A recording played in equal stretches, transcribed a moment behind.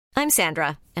I'm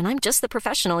Sandra, and I'm just the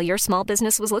professional your small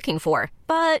business was looking for.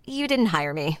 But you didn't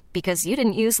hire me because you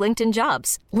didn't use LinkedIn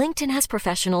Jobs. LinkedIn has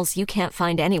professionals you can't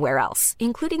find anywhere else,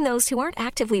 including those who aren't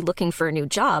actively looking for a new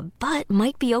job, but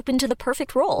might be open to the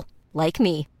perfect role, like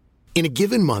me. In a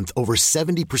given month, over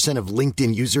 70% of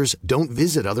LinkedIn users don't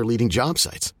visit other leading job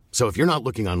sites. So if you're not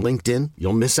looking on LinkedIn,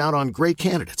 you'll miss out on great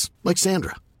candidates like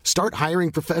Sandra. Start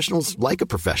hiring professionals like a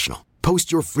professional.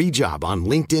 Post your free job on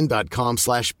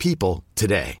linkedin.com/people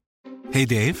today. Hey,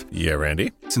 Dave. Yeah,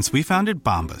 Randy. Since we founded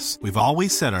Bombas, we've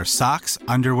always said our socks,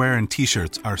 underwear, and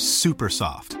T-shirts are super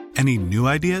soft. Any new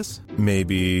ideas?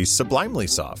 Maybe sublimely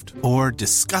soft. Or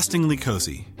disgustingly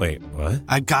cozy. Wait, what?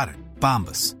 I got it.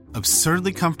 Bombas.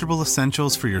 Absurdly comfortable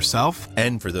essentials for yourself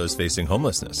and for those facing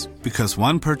homelessness. Because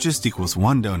one purchased equals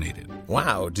one donated.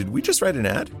 Wow, did we just write an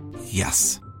ad?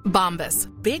 Yes. Bombas.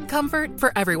 Big comfort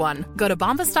for everyone. Go to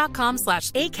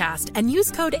bombas.com/ACAST and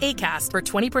use code ACAST for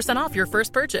 20% off your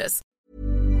first purchase.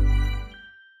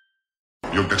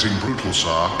 You're getting brutal,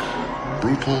 Sark.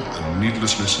 Brutal and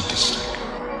needlessly sadistic.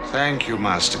 Thank you,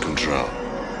 Master Control.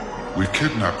 We've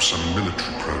kidnapped some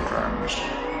military programs.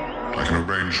 I can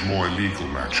arrange more illegal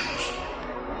matches.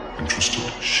 Interested?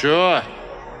 Sure.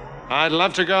 I'd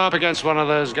love to go up against one of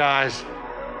those guys.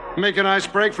 Make a nice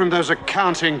break from those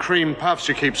accounting cream puffs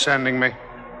you keep sending me.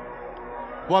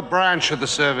 What branch of the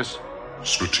service?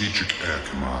 Strategic Air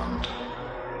Command.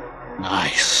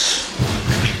 Nice.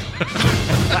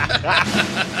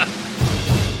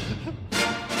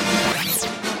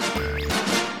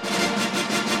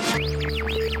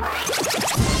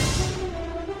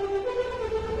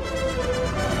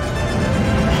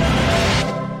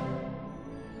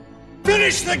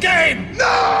 Finish the game!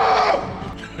 No!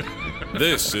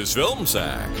 This is Film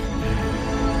Sack.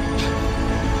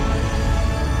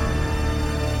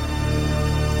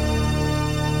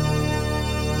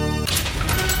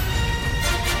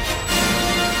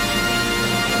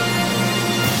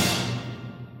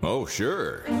 Oh,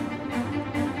 sure.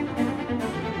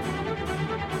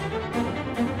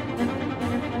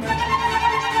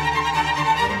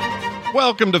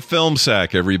 Welcome to Film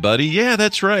Sack, everybody. Yeah,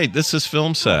 that's right. This is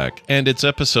Film Sack, and it's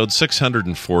episode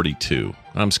 642.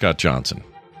 I'm Scott Johnson,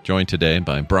 joined today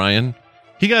by Brian.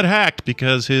 He got hacked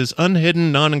because his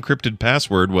unhidden, non-encrypted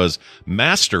password was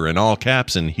master in all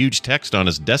caps and huge text on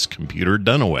his desk computer,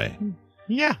 Dunaway.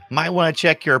 Yeah, might want to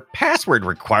check your password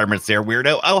requirements there,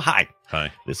 weirdo. Oh, hi.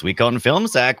 Hi. This week on Film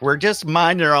Sack, we're just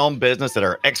minding our own business at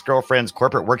our ex-girlfriend's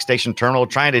corporate workstation terminal,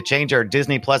 trying to change our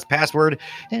Disney Plus password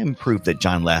and prove that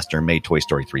John Lasseter made Toy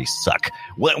Story 3 suck.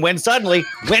 When suddenly,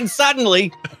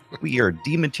 we are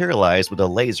dematerialized with a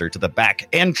laser to the back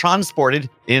and transported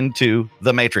into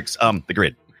the Matrix, the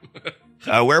grid,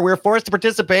 where we're forced to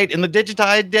participate in the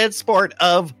digitized dead sport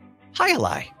of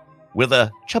Highlight with a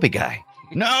chubby guy.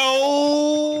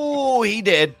 No, he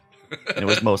did. And it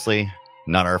was mostly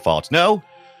not our fault. No.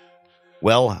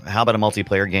 Well, how about a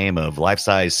multiplayer game of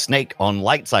life-size Snake on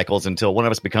light cycles until one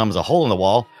of us becomes a hole in the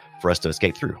wall for us to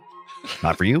escape through?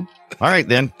 Not for you? All right,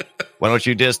 then. Why don't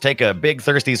you just take a big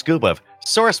thirsty scoop of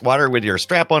source water with your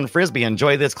strap-on frisbee and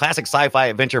enjoy this classic sci-fi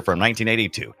adventure from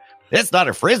 1982. It's not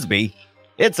a frisbee.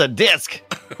 It's a disc.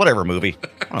 Whatever movie.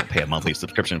 I don't pay a monthly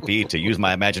subscription fee to use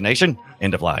my imagination.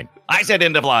 End of line. I said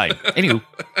end of line. Anywho.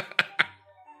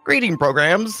 Greeting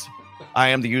programs. I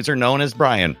am the user known as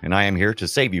Brian, and I am here to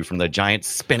save you from the giant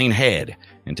spinning head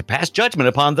and to pass judgment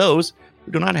upon those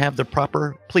who do not have the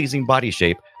proper pleasing body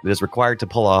shape that is required to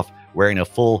pull off wearing a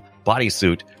full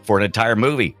bodysuit for an entire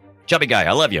movie. Chubby guy,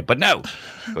 I love you, but no.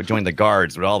 Go join the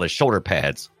guards with all the shoulder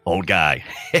pads. Old guy.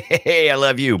 Hey, I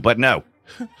love you, but no.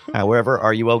 However,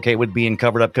 are you okay with being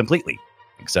covered up completely?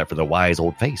 Except for the wise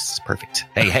old face. Perfect.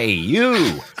 Hey,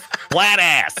 you. Flat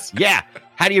ass. Yeah.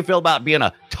 How do you feel about being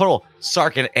a total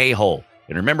sarkin a-hole?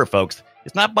 And remember, folks,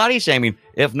 it's not body shaming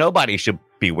if nobody should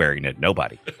be wearing it.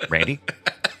 Nobody. Randy?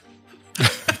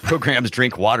 Programs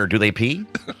drink water. Do they pee?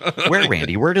 Where,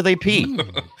 Randy? Where do they pee?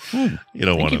 You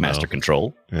don't want to know. Master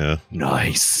Control. Yeah.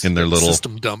 Nice. In their little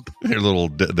system dump.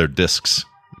 Their discs.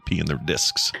 Pee in their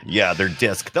discs. Yeah, they're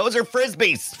disc. Those are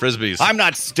frisbees. Frisbees. I'm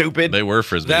not stupid. They were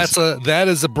frisbees. That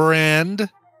is a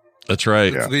brand. That's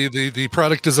right. Yeah. The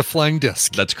product is a flying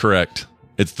disc. That's correct.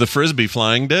 It's the Frisbee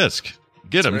flying disc.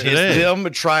 Get them today. It's them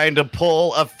trying to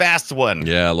pull a fast one.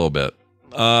 Yeah, a little bit.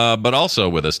 But also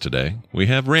with us today, we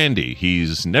have Randy.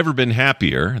 He's never been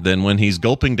happier than when he's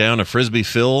gulping down a Frisbee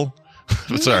filled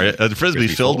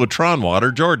with Tron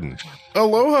water, Jordan.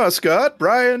 Aloha, Scott.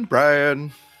 Brian.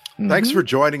 Thanks for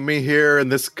joining me here in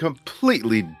this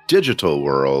completely digital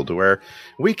world where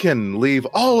we can leave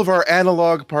all of our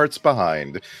analog parts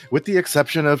behind, with the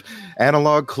exception of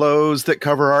analog clothes that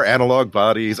cover our analog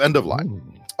bodies. End of line.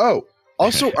 Oh,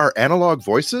 also our analog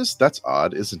voices. That's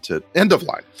odd, isn't it? End of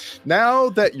line.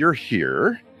 Now that you're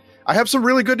here, I have some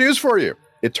really good news for you.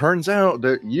 It turns out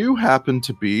that you happen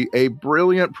to be a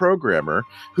brilliant programmer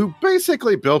who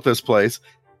basically built this place,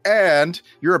 and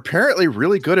you're apparently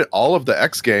really good at all of the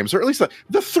X games, or at least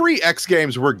the 3 X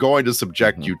games we're going to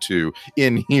subject you to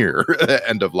in here.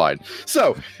 End of line.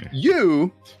 So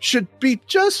you should be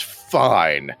just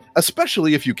fine,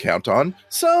 especially if you count on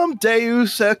some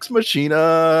Deus Ex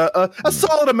Machina, a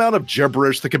solid amount of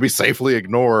gibberish that can be safely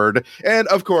ignored, and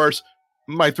of course,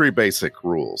 my 3 basic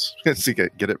rules. See,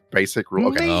 get it? Basic rule.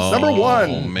 Okay. Number 1.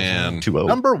 Oh, man. 2-0.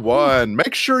 Number 1,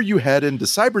 make sure you head into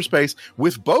cyberspace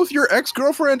with both your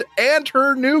ex-girlfriend and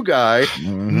her new guy.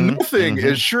 Nothing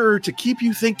is sure to keep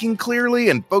you thinking clearly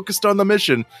and focused on the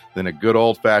mission than a good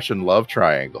old-fashioned love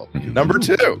triangle. Number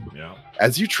 2.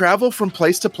 As you travel from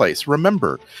place to place,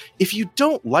 remember, if you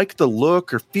don't like the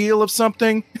look or feel of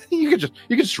something, you can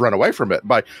just run away from it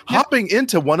by hopping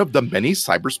into one of the many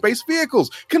cyberspace vehicles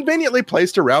conveniently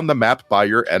placed around the map by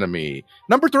your enemy.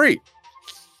 Number 3,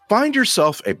 find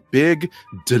yourself a big,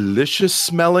 delicious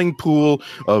smelling pool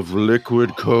of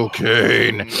liquid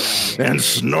cocaine and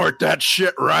snort that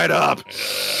shit right up.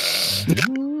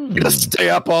 Just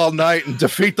stay up all night and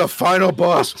defeat the final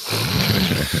boss.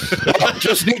 I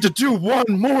just need to do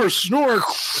one more snort.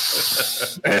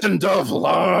 End of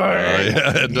line.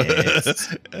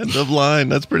 End of line.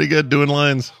 That's pretty good, doing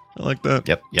lines. I like that.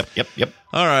 Yep.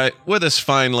 All right, with us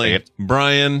finally,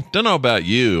 Brian. Don't know about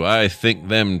you. I think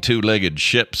them 2-legged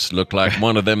ships look like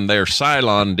one of them there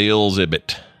Cylon deals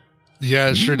Ibit. Yeah,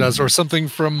 it sure does. Or something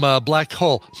from Black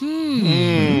Hole.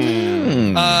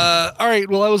 All right,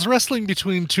 well, I was wrestling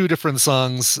between 2 different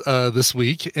songs this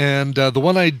week, and the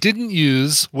one I didn't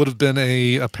use would have been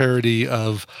a parody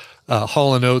of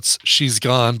Hall & Oates' She's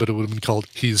Gone, but it would have been called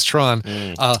He's Tron.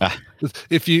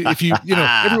 If you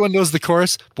everyone knows the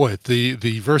chorus. Boy,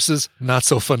 the verses, not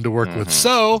so fun to work with.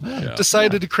 So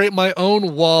decided to create my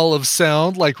own wall of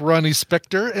sound like Ronnie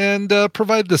Spector and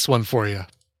provide this one for you.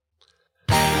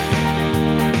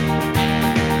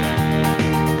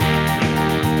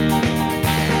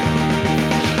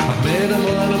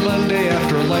 Monday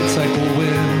after a light cycle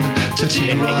win.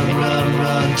 Run,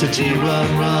 run.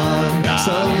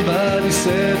 Somebody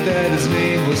said that his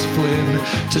name was Flynn.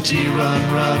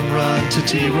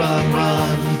 Run.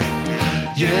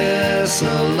 Yes,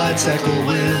 a light cycle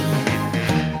win.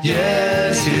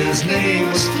 Yes, his name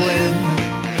was Flynn.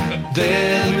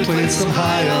 Then we played some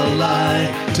higher lie.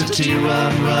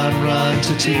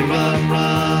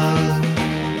 Run.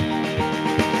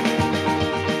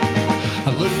 I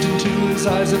looked into his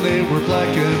eyes and they were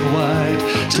black and white.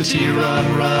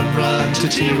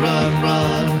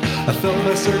 Run. I felt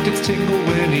my circuits tingle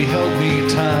when he held me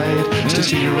tight.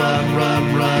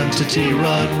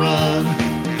 Run.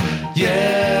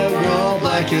 Yeah, we're all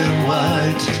black and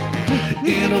white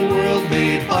in a world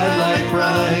made by light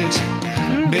bright.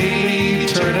 Maybe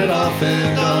turn it off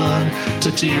and on.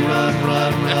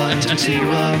 Run.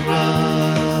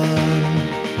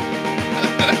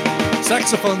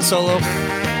 Saxophone solo.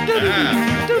 Run.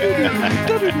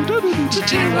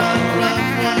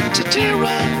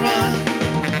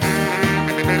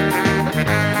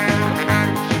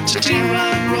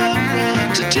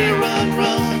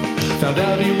 Found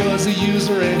out he was a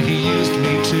user and he used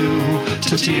me too.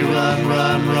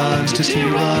 Run.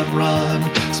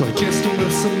 So I kissed him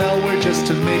with some malware just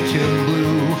to make him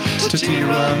blue.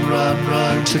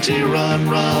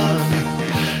 Run.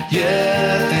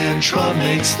 Yeah, and Tron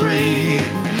makes 3,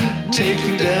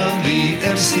 taking down the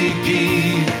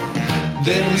MCP.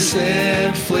 Then we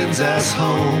send Flynn's ass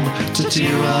home.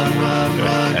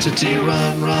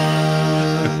 Run.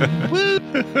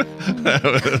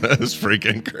 That was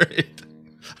freaking great.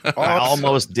 I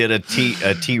almost did a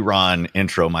T-Ron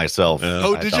intro myself.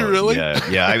 Oh, did you really?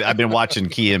 Yeah. I've been watching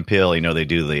Key and Peele. They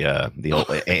do the old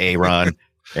AA run.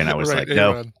 And I was like,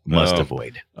 no, must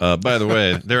avoid. By the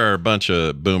way, there are a bunch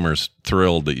of boomers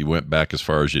thrilled that you went back as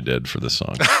far as you did for this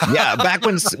song. Yeah, back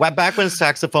when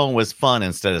saxophone was fun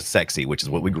instead of sexy, which is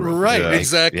what we grew up with. Right,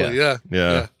 exactly, yeah.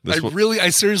 I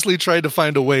seriously tried to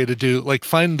find a way to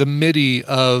find the MIDI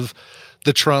of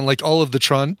the Tron, like all of the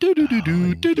Tron,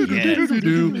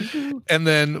 and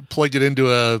then plug it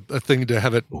into a thing to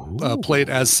have it play it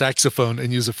as saxophone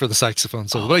and use it for the saxophone.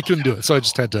 So I couldn't do it, so I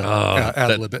just had to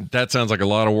ad-lib it. That sounds like a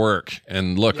lot of work.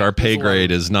 And look, our pay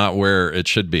grade is not where it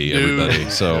should be, everybody.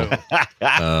 So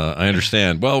I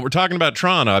understand. Well, we're talking about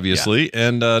Tron, obviously,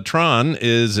 and Tron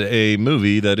is a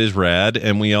movie that is rad,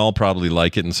 and we all probably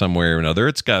like it in some way or another.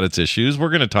 It's got its issues. We're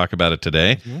going to talk about it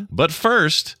today. But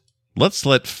first, let's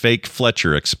let Fake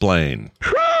Fletcher explain.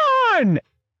 TRON!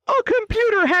 A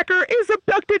computer hacker is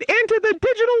abducted into the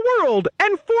digital world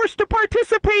and forced to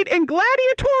participate in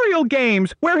gladiatorial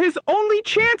games where his only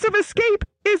chance of escape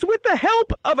is with the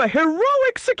help of a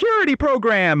heroic security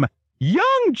program.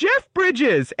 Young Jeff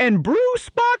Bridges and Bruce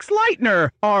Box-Leitner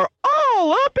are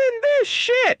all up in this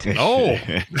shit. Oh.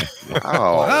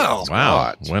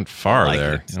 Wow. Went far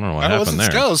there. It. I don't know what happened there.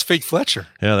 That was Fake Fletcher.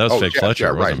 Yeah, that was Fake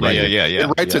Fletcher. Right. It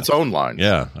writes its own line.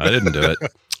 Yeah, I didn't do it.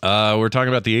 We're talking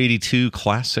about the 82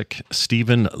 classic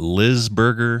Steven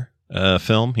Lisberger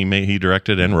film. He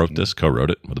directed and wrote this,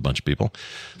 co-wrote it with a bunch of people.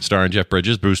 Starring Jeff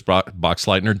Bridges, Bruce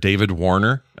Box-Leitner, David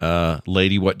Warner,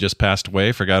 lady what just passed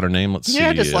away. Forgot her name. Let's see.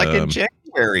 Yeah, just like in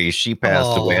January, she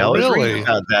passed away. I was reading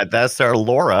about that. That's our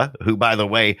Laura, who, by the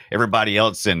way, everybody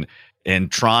else in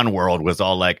Tron world was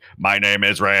all like, my name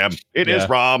is Ram. It is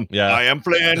Ram. Yeah. I am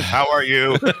Flynn. How are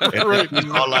you?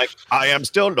 And all like, I am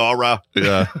still Laura.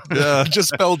 Yeah. Just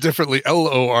spelled differently.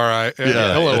 Lori.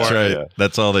 That's right. Yeah.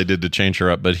 That's all they did to change her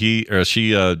up. But she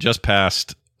just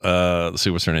passed. Let's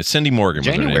see, what's her name? Cindy Morgan.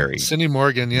 January. Cindy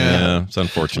Morgan. Yeah. It's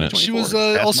unfortunate. She was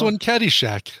also in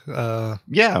Caddyshack.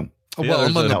 Yeah. Well,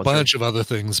 among a bunch of other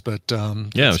things, but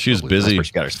she was busy.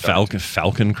 She got her start.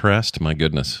 Falcon Crest, my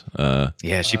goodness.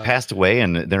 She passed away,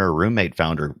 and then her roommate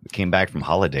found her. Came back from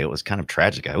holiday. It was kind of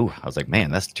tragic. I was like, man,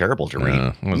 that's terrible to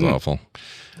read. It was awful.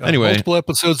 Anyway, multiple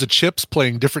episodes of Chips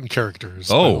playing different characters.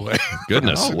 Oh,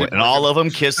 goodness! And all of them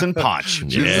kiss and punch.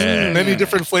 Yeah, many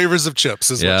different flavors of Chips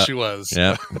is what she was.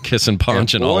 Yeah, kiss and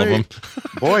punch and all of them.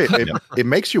 Boy, it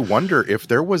makes you wonder if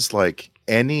there was like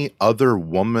any other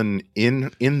woman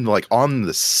in like on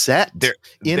the set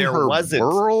in her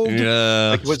world.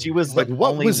 Yeah, like she was like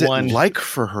what only was it one like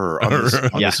for her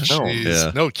on this film?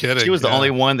 Yeah, no kidding. She was the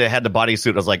only one that had the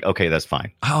bodysuit. I was like, okay, that's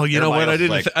fine. Oh, you know what? I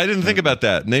didn't think about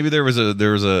that. Maybe there was a.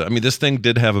 I mean, this thing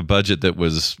did have a budget that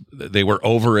was. They were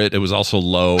over it. It was also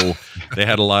low. They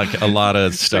had a lot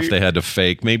of stuff they had to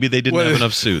fake. Maybe they didn't have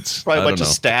enough suits. Probably a bunch of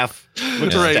staff.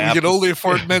 Right, you can only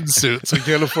afford men's suits. You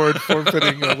can't afford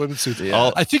form-fitting women's suits.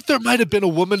 Yeah. I think there might have been a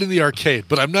woman in the arcade,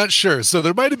 but I'm not sure. So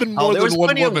there might have been more than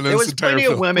one woman in this entire film. There was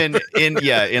plenty of women in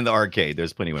the arcade.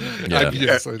 There's plenty of women.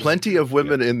 Yeah. Plenty of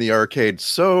women in the arcade.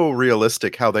 So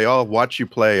realistic how they all watch you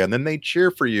play and then they cheer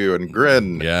for you and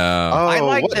grin. Yeah. Oh, I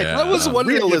like that. I was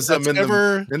wondering realism if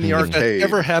that's in the arcade.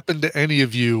 Ever happened to any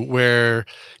of you where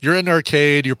you're in an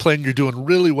arcade, you're playing, you're doing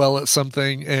really well at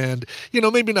something, and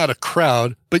maybe not a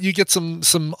crowd, but you get some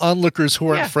onlookers who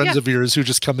aren't friends of yours who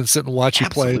just come and sit and watch you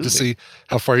play to see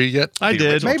how far you get. I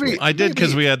did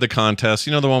because we had the contest.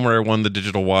 The one where I won the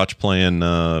digital watch playing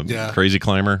Crazy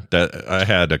Climber. That I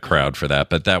had a crowd for that,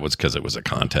 but that was because it was a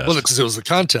contest. Well, because it was a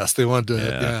contest, they wanted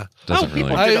to.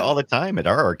 People did it all the time at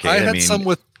our arcade. I had some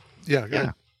with.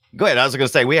 Yeah. Go ahead. I was going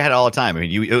to say we had it all the time. I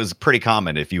mean, it was pretty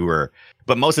common if you were,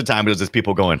 but most of the time it was just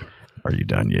people going, "Are you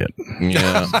done yet?"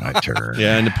 Yeah, my turn.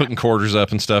 Yeah, and putting quarters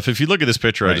up and stuff. If you look at this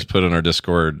picture I just put on our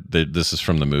Discord, this is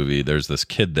from the movie. There's this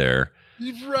kid there.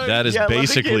 Right. That is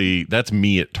basically that's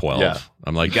me at 12. Yeah.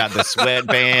 I'm like, you got the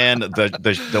sweatband,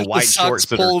 the white shorts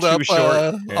that pulled are up too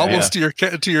short, almost to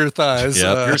your thighs.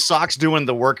 Yep. Your socks doing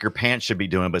the work your pants should be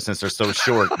doing, but since they're so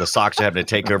short, the socks are having to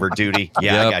take over duty.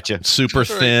 Yeah, I got you. Super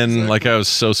thin, exactly. Like I was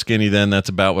so skinny then. That's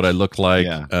about what I looked like.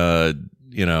 Yeah.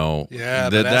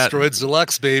 Asteroids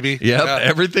Deluxe, baby. Yep,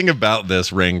 everything about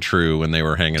this rang true when they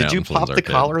were hanging out. Did you in Flynn's pop the arcade.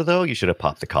 collar though? You should have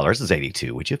popped the collar. This is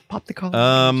 82. Would you have popped the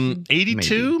collar?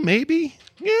 82, maybe.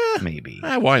 Yeah, maybe.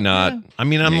 Why not? Yeah. I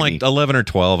mean, I'm like 11 or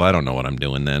 12. I don't know what I'm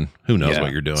doing then. Who knows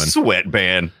what you're doing?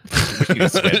 Sweatband.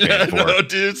 No,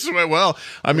 dude. Well,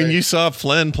 I mean, you saw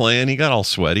Flynn playing. He got all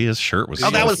sweaty. His shirt was.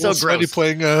 That was so sweaty. Gross.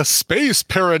 Playing Space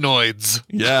Paranoids.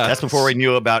 Yeah, that's before we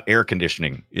knew about air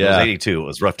conditioning. Yeah, it was 82. It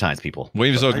was rough times, people. We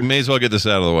may as well get this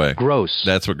out of the way. Gross.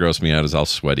 That's what grossed me out is how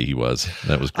sweaty he was.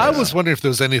 That was. Gross. I was wondering if there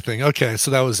was anything. Okay, so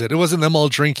that was it. It wasn't them all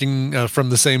drinking from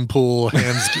the same pool,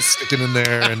 hands just sticking in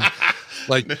there and.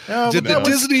 Like, did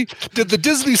the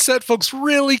Disney set folks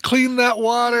really clean that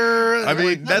water? I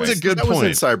mean, that's a good point.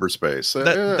 Was in cyberspace.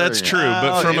 That's true,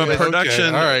 but from a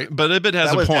production, all right. But Ibit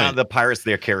has a point. The Pirates of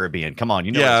the Caribbean. Come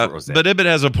on, that's what was but Ibit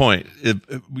has a point.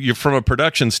 From a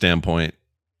production standpoint,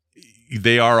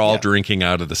 they are all drinking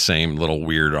out of the same little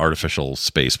weird artificial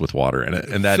space with water in it,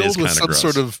 and that is kind of gross.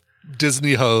 Sort of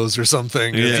Disney hose or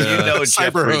something. Yeah.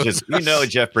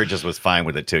 Jeff Bridges was fine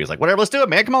with it too. He's like, whatever, let's do it,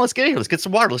 man. Come on, let's get here. Let's get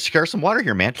some water. Let's share some water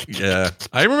here, man. Yeah.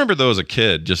 I remember though as a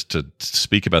kid, just to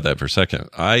speak about that for a second,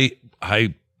 I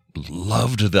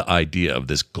loved the idea of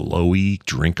this glowy,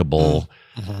 drinkable,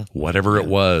 whatever it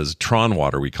was, Tron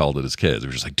water, we called it as kids. We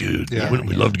were just like, dude, wouldn't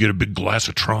we love to get a big glass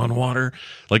of Tron water?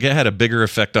 Like it had a bigger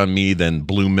effect on me than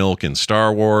blue milk in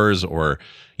Star Wars or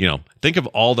think of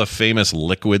all the famous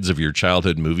liquids of your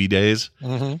childhood movie days.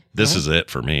 Mm-hmm. This is it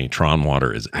for me. Tron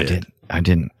water is it. I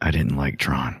didn't like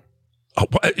Tron. Oh,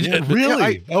 what? Yeah,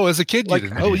 really? As a kid, you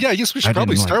didn't. Oh, yeah. I guess we should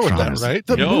probably start with that, right?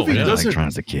 The movie I doesn't. like Tron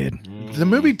as a kid. The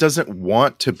movie doesn't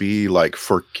want to be like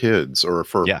for kids or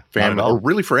for family or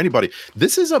really for anybody.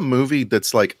 This is a movie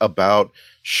that's like about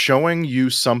showing you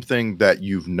something that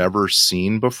you've never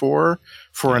seen before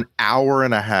for an hour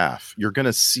and a half. You're going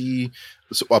to see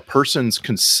a person's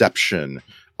conception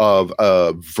of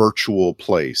a virtual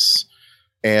place.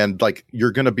 And like,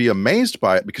 you're going to be amazed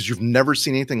by it because you've never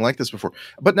seen anything like this before.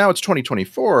 But now it's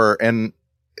 2024 and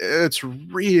it's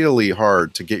really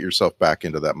hard to get yourself back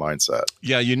into that mindset.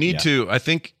 Yeah, you need to. I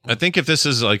think if this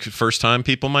is like first time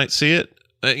people might see it,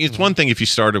 it's one thing if you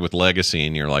started with Legacy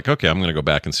and you're like, okay, I'm going to go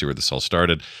back and see where this all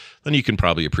started. Then you can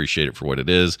probably appreciate it for what it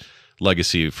is.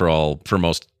 Legacy for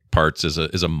most parts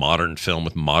is a modern film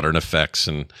with modern effects.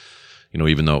 And,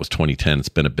 even though it was 2010, it's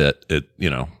been a bit, it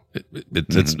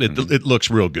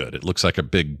looks real good. It looks like a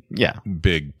big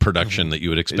production that you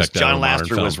would expect. John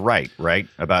Lasseter was right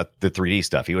about the 3D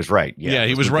stuff. He was right. Yeah,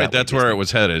 he was right. That's where it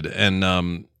was headed. And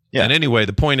and anyway,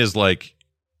 the point is like,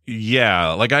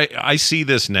 like I see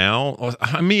this now.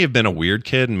 I may have been a weird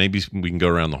kid, and maybe we can go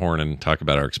around the horn and talk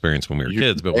about our experience when we were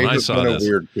kids. But when I saw this, a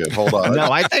weird kid. Hold on.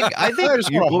 No, I think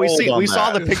we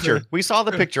saw the picture. We saw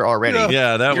the picture already.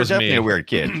 Yeah, that was definitely me. A weird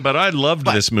kid. But I loved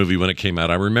this movie when it came out.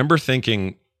 I remember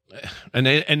thinking. And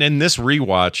in this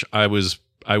rewatch, I was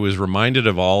reminded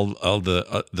of all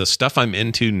the stuff I'm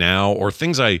into now, or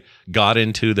things I got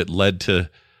into that led to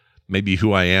maybe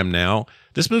who I am now.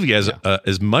 This movie has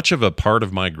as much of a part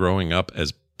of my growing up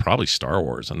as probably Star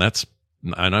Wars, and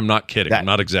I'm not kidding. I'm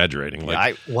not exaggerating.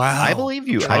 Like, I believe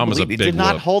you. Tron was a it big did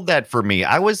not whoop. hold that for me.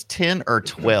 I was 10 or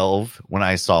 12 when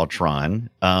I saw Tron,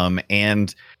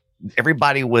 and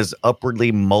everybody was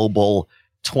upwardly mobile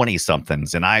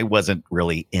 20-somethings, and I wasn't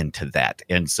really into that.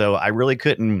 And so I really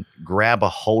couldn't grab a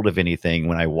hold of anything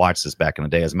when I watched this back in the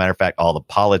day. As a matter of fact, all the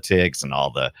politics and all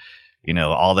the,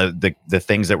 all the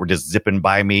things that were just zipping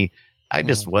by me, I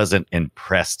just wasn't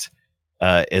impressed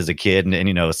as a kid.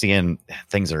 And seeing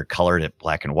things that are colored at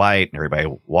black and white and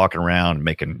everybody walking around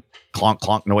making clonk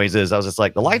clonk noises, I was just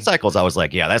like, the light cycles, I was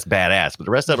like, yeah, that's badass. But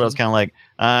the rest of it, I was kind of like,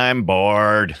 I'm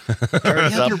bored.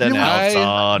 Turn something else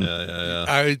on.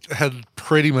 I had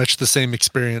pretty much the same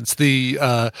experience.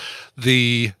 I'm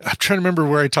trying to remember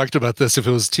where I talked about this, if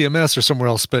it was TMS or somewhere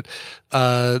else, but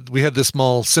we had this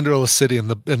mall, Cinderella City, and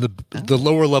the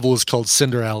lower level was called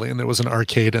Cinder Alley, and there was an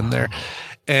arcade in there.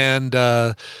 And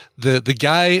the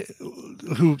guy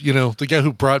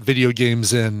who brought video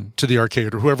games in to the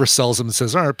arcade, or whoever sells them and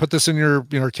says, all right, put this in your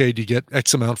arcade, you get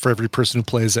X amount for every person who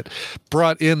plays it,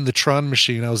 brought in the Tron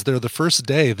machine. I was there the first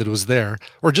day that it was there,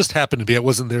 or just happened to be. I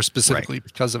wasn't there specifically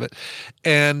because of it.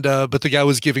 And but the guy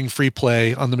was giving free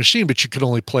play on the machine, but you could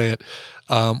only play it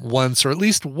once, or at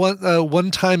least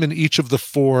one time in each of the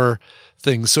 4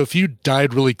 things. So if you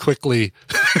died really quickly,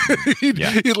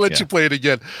 he'd let you play it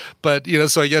again. But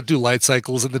so I got to do light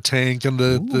cycles in the tank and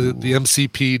the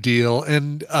MCP deal,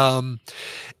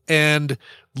 and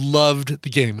loved the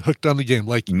game, hooked on the game.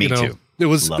 Like me too. It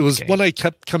was one I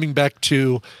kept coming back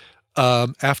to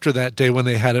after that day when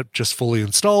they had it just fully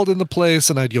installed in the place,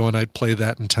 and I'd go and I'd play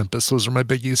that in Tempest. Those are my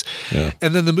biggies. Yeah.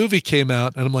 And then the movie came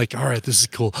out, and I'm like, all right, this is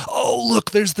cool. Oh,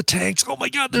 look, there's the tanks. Oh my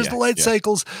God, there's the light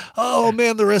cycles. Oh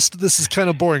man, the rest of this is kind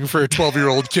of boring for a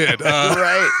 12-year-old kid.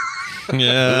 Right.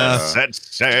 Yeah.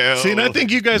 See, and I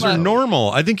think you guys are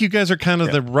normal. I think you guys are kind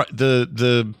of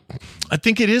the. I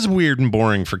think it is weird and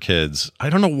boring for kids. I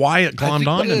don't know why it glommed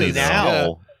onto me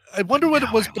now. I wonder what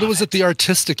it was, but it was at the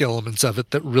artistic elements of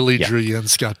it that really drew you in,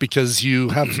 Scott, because you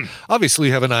have obviously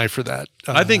you have an eye for that.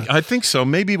 I think so.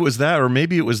 Maybe it was that, or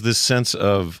maybe it was this sense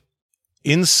of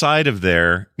inside of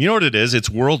there. You know what it is? It's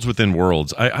worlds within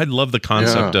worlds. I love the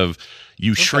concept of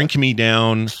you shrink me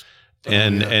down,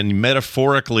 and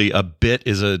metaphorically, a bit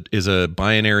is a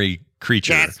binary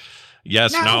creature.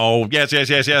 Yes, no, yes,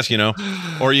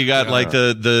 or you got like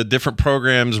the different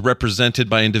programs represented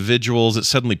by individuals. It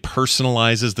suddenly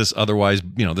personalizes this. Otherwise,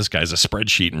 this guy's a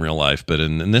spreadsheet in real life, but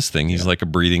in this thing, he's like a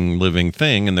breathing, living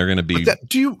thing, and they're going to be.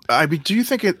 Do you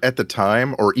think at the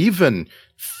time, or even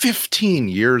 15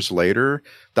 years later,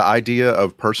 the idea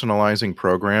of personalizing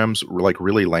programs like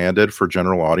really landed for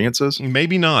general audiences?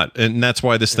 Maybe not, and that's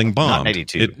why this thing bombed. Not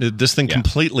 82. This thing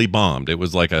completely bombed. It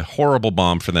was like a horrible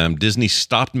bomb for them. Disney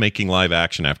stopped making live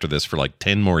action after this for like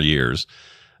 10 more years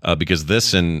because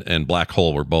this and Black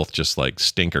Hole were both just like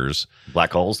stinkers.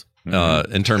 Black holes?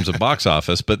 In terms of box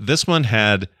office. But this one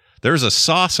there's a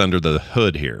sauce under the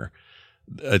hood here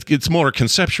it's more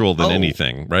conceptual than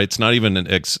anything, right? It's not even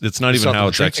it's not even how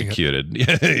it's executed.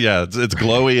 Yeah, it's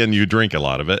glowy and you drink a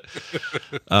lot of it,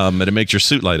 and it makes your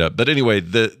suit light up. But anyway,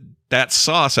 that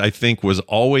sauce I think was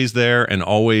always there and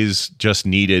always just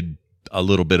needed a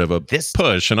little bit of a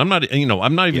push. And I'm not even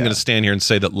going to stand here and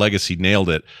say that Legacy nailed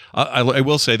it. I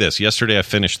will say this: yesterday I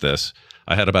finished this.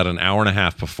 I had about an hour and a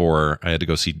half before I had to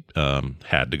go see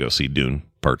Dune.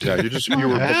 Part 2. Yeah, you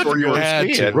were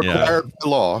required by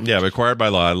law. Yeah, required by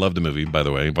law. I love the movie, by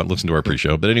the way, but listen to our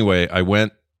pre-show. But anyway, I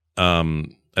went,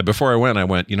 before I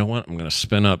went, you know what? I'm going to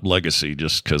spin up Legacy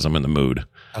just because I'm in the mood.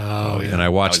 Oh, yeah. And I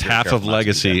watched half of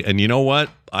Legacy. And you know what?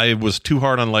 I was too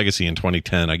hard on Legacy in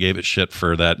 2010. I gave it shit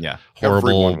for that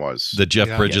horrible, the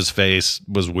Jeff Bridges face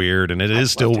was weird, and it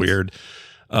is still weird.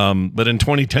 But in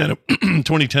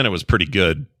 2010, it was pretty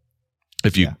good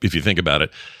if you think about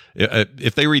it.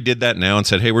 If they redid that now and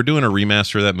said, hey, we're doing a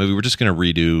remaster of that movie, we're just going to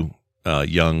redo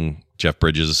young Jeff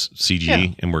Bridges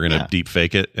CG and we're going to deep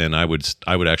fake it, and I would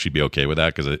actually be okay with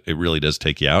that because it really does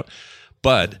take you out.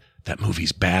 But that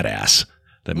movie's badass.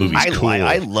 That movie's cool.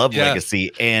 I love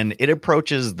Legacy, and it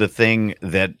approaches the thing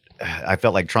that I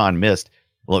felt like Tron missed.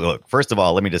 Look, first of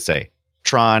all, let me just say,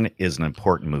 Tron is an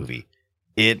important movie.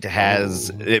 It has.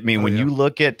 When you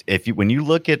look at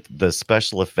the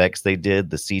special effects they did,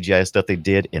 the CGI stuff they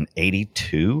did in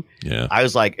 '82, I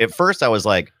was like, at first I was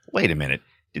like, wait a minute,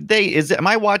 am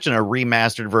I watching a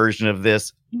remastered version of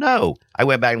this? No, I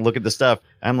went back and looked at the stuff.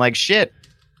 I'm like, shit,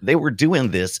 they were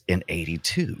doing this in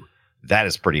 '82. That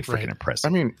is pretty freaking impressive.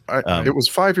 I mean, it was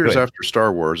 5 years after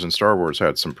Star Wars, and Star Wars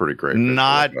had some pretty great.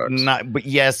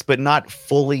 But not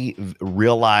fully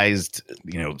realized.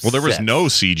 Well, there was no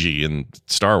CG in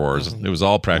Star Wars. It was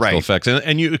all practical effects,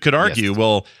 and you could argue,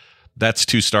 well, that's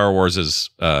to Star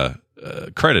Wars's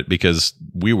credit because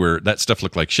that stuff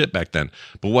looked like shit back then.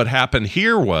 But what happened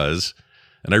here was,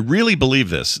 and I really believe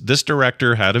this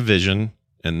director had a vision,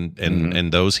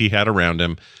 and those he had around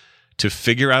him, to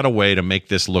figure out a way to make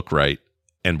this look right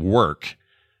and work.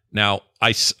 Now,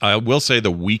 I will say the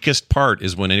weakest part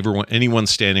is when anyone's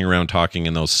standing around talking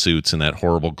in those suits and that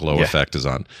horrible glow effect is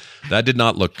on. That did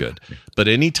not look good. But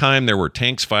anytime there were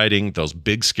tanks fighting, those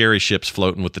big scary ships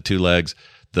floating with the two legs,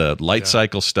 the light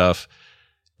cycle stuff,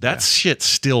 that shit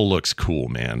still looks cool,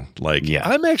 man. Like,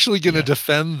 I'm actually going to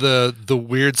defend the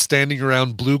weird standing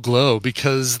around blue glow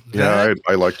because I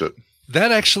liked it.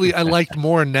 That actually I liked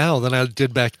more now than I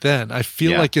did back then. I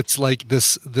feel like it's like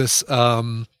this.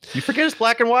 You forget it's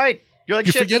black and white. You're like,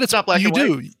 you forget it's not black and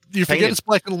white. You forget it's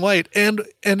black and white, and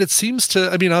it seems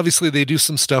to. I mean, obviously they do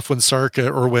some stuff when Sark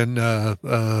Sark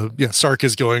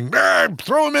is going,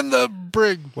 throw him in the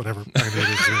brig, whatever.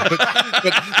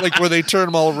 But like where they turn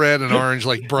them all red and orange,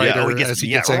 like brighter as he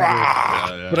gets angry.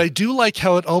 But I do like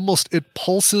how it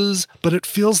pulses, but it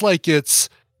feels like it's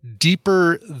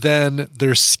deeper than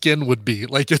their skin would be.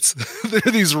 Like there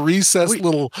are these recessed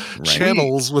little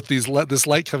channels with this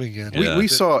light coming in. We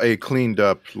saw a cleaned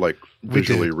up, like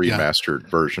visually remastered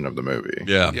version of the movie.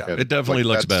 Yeah. It definitely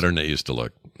looks better than it used to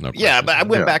look. No but I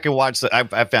went back and watched.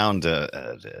 I found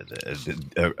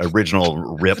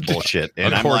original rip bullshit,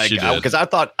 and I'm like, because I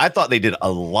thought they did a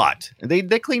lot. They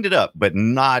cleaned it up, but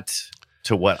not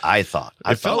to what I thought.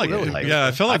 I felt like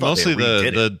mostly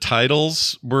the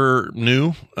titles were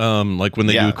new. Like when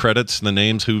they do credits, the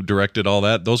names, who directed all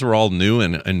that, those were all new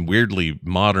and weirdly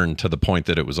modern to the point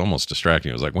that it was almost distracting.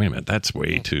 It was like, wait a minute, that's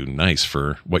way too nice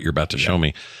for what you're about to show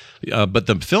me. But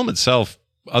the film itself,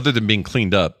 other than being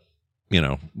cleaned up,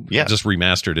 just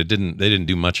remastered, they didn't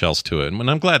do much else to it. And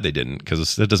I'm glad they didn't,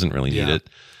 because it doesn't really need it.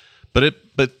 But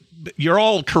you're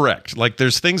all correct. Like,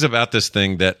 there's things about this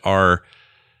thing that are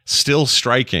still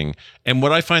striking, and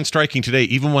what I find striking today,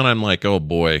 even when I'm like, oh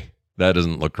boy, that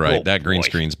doesn't look right, that green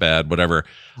screen's bad, whatever,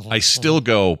 I still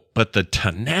go, but the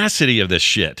tenacity of this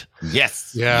shit.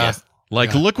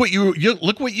 Look what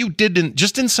you did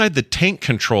just inside the tank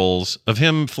controls of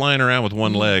him flying around with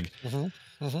one leg.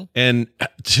 And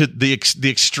to the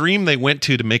extreme they went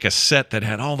to make a set that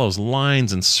had all those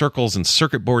lines and circles and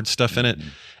circuit board stuff in it,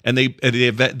 and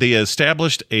they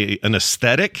established an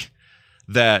aesthetic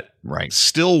that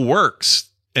still works,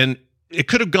 and it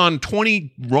could have gone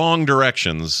 20 wrong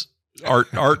directions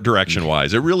art direction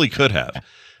wise. It really could have.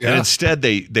 And instead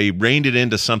they reined it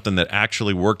into something that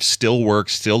actually works, still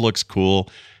looks cool.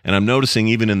 And I'm noticing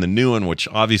even in the new one, which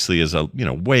obviously is a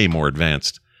way more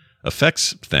advanced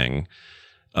effects thing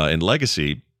in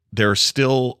Legacy, there's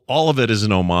still, all of it is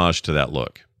an homage to that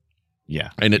look.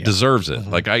 And it deserves it.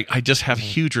 Like I just have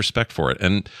huge respect for it.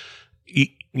 And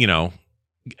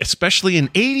especially in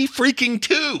 80 freaking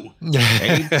 2.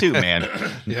 82, man.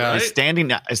 Yeah.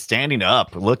 Standing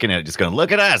up, looking at it, just going,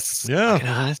 look at us. Yeah. Look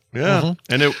at us. Yeah. Mhm.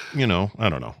 And it, I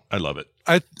don't know. I love it.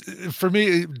 For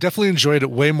me, definitely enjoyed it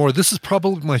way more. This is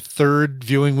probably my third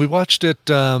viewing. We watched it,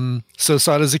 saw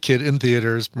it as a kid in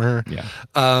theaters. Yeah.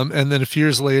 And then a few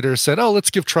years later said, oh, let's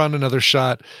give Tron another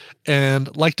shot,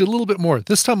 and liked it a little bit more.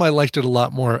 This time I liked it a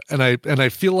lot more. And I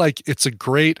feel like it's a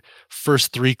great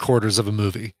first 3/4 of a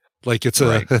movie. Like it's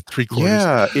a 3/4.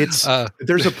 Yeah, it's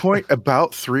there's a point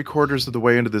about 3/4 of the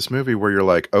way into this movie where you're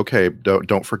like, okay,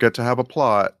 don't forget to have a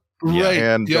plot. Right.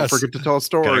 And don't forget to tell a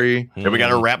story. We got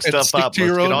to wrap And stuff stick up. to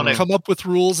your Let's get own, on it. come up with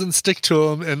rules and stick to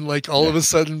them. And like all of a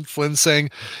sudden, Flynn's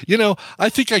saying, I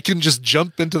think I can just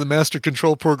jump into the master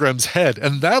control program's head,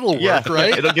 and that'll work,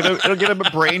 right? It'll give him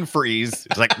a brain freeze.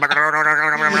 It's like,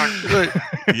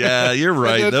 Yeah, you're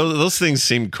right. then- Those things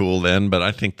seemed cool then, but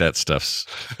I think that stuff's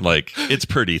like, it's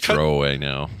pretty throwaway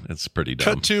now. It's pretty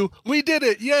dumb. Cut to, we did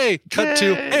it, yay! Cut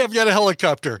to, hey, I've got a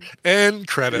helicopter, and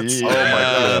credits. Oh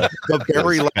my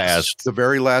god! fast. The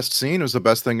very last scene was the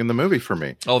best thing in the movie for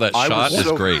me. Oh, that I shot was is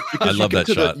so- great. I because love that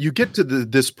shot. You get to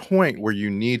this point where you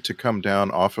need to come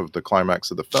down off of the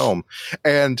climax of the film,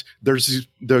 and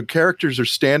the characters are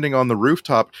standing on the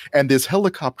rooftop, and this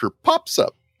helicopter pops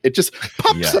up. It just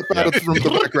pops up out of from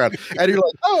the background, and you're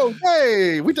like, "Oh,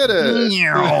 hey, we did it!"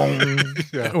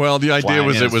 Yeah. Well, the idea Flying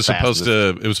was in it as was fast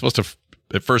supposed to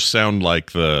at first sound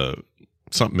like the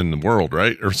something in the world,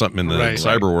 right? Or something in the Right.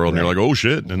 cyber world. And you're like, oh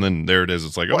shit. And then there it is.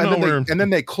 It's like, oh Well, no, and then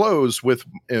they close with,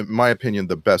 in my opinion,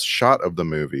 the best shot of the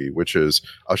movie, which is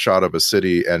a shot of a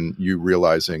city, and you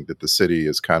realizing that the city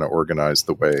is kind of organized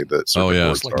the way that circuit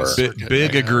boards like a are. circuit.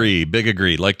 Big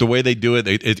agree. Like the way they do it,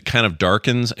 it kind of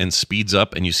darkens and speeds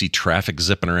up, and you see traffic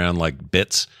zipping around like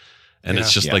bits. And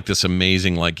it's just like this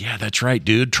amazing, like, yeah, that's right,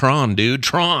 dude. Tron.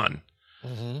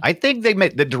 I think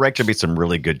the director made some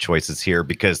really good choices here,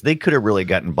 because they could have really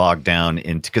gotten bogged down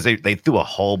into, because they threw a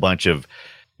whole bunch of,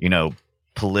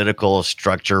 political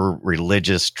structure,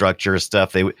 religious structure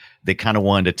stuff. They kind of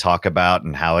wanted to talk about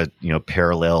and how it,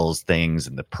 parallels things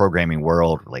in the programming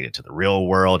world related to the real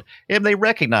world. And they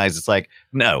recognize it's like,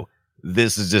 no,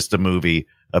 this is just a movie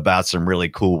about some really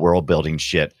cool world building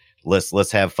shit.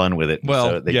 Let's have fun with it. Well,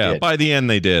 So they yeah, did. by the end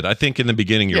they did. I think in the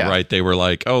beginning, you're Yeah. right. They were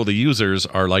like, oh, the users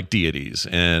are like deities,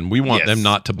 and we want Yes. them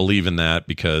not to believe in that,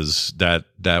 because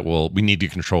we need to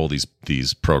control these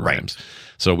programs. Right.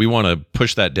 So we want to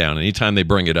push that down. Anytime they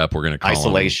bring it up, we're going to call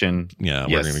Isolation. them. Yeah,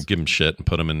 Yes. we're going to give them shit and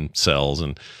put them in cells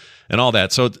and all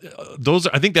that. So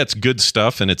I think that's good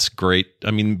stuff, and it's great. I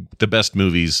mean, the best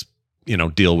movies,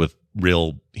 deal with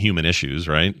real human issues,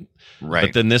 right? Right.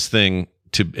 But then this thing,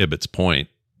 to Ibbott's point,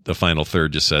 the final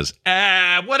third just says,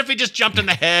 what if he just jumped in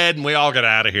the head and we all got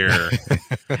out of here?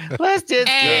 Let's just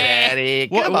get at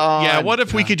it. Come on. Yeah, what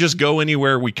if we could just go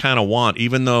anywhere we kind of want,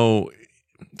 even though,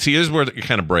 see, here's where it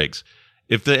kind of breaks.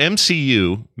 If the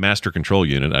MCU, Master Control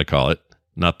Unit, I call it,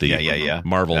 not the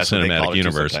Marvel That's what they call Cinematic it too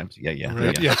Universe. sometimes.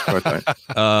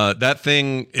 Yeah. That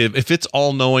thing, if it's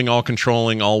all knowing, all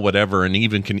controlling, all whatever, and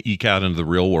even can eke out into the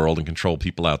real world and control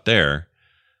people out there,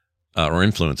 or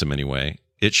influence them anyway,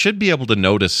 it should be able to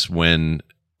notice when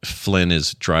Flynn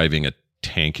is driving a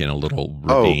tank in a little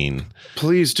ravine.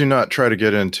 Please do not try to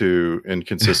get into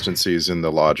inconsistencies in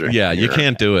the logic. Yeah, you here.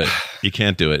 can't do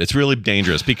it. It's really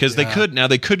dangerous, because they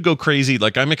could go crazy.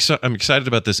 Like I'm excited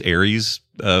about this Ares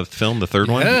film, the third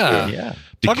one. Yeah.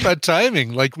 Talk about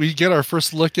timing. Like we get our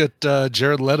first look at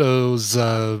Jared Leto's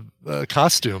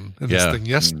costume in this thing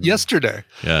yesterday.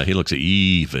 Yeah, he looks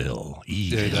evil.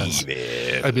 Yeah, he does.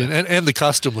 I mean, and the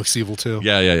costume looks evil too.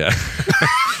 Yeah.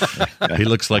 He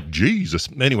looks like Jesus.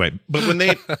 Anyway, but when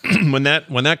they when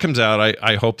that comes out,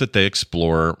 I hope that they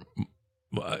explore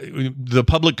the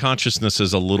public consciousness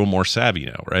is a little more savvy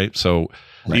now, right? So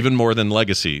even more than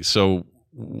Legacy. So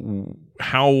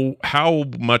how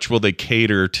much will they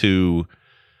cater to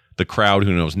the crowd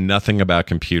who knows nothing about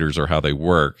computers or how they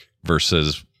work,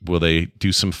 versus will they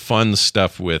do some fun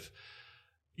stuff with,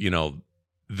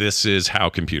 this is how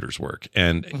computers work,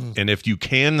 and if you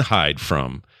can hide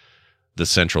from the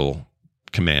central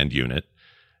command unit,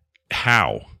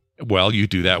 how? Well, you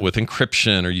do that with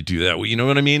encryption, or you do that. You know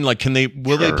what I mean? Like, they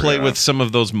play with some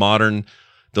of those modern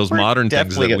things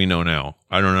that we know now?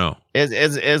 I don't know. As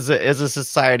a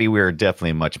society, we're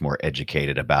definitely much more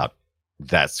educated about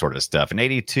that sort of stuff. In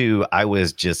 82, I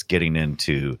was just getting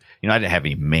into, I didn't have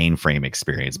any mainframe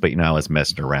experience, but, I was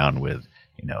messing around with,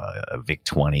 a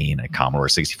VIC-20 and a Commodore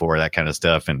 64, that kind of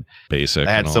stuff. And basic.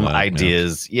 I had some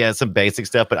ideas. Yeah, some basic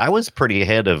stuff, but I was pretty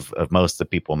ahead of most of the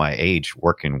people my age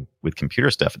working with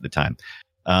computer stuff at the time.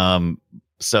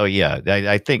 So yeah,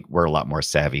 I think we're a lot more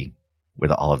savvy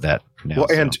with all of that now.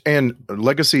 Well, and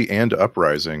Legacy and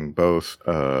Uprising both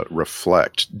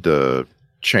reflect the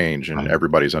change in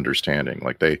everybody's understanding.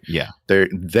 Like they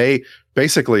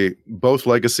basically, both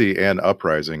Legacy and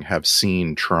Uprising have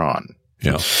seen Tron.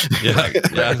 Yeah.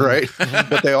 Right.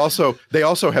 But they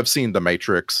also have seen The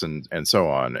Matrix and so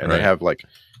on, and they have like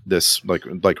this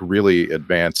like really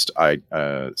advanced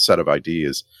set of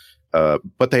ideas.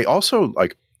 But they also,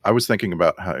 like, I was thinking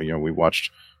about how, we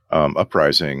watched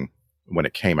Uprising when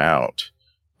it came out,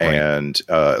 and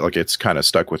like it's kind of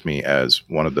stuck with me as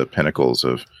one of the pinnacles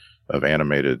of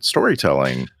animated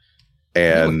storytelling.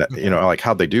 And like,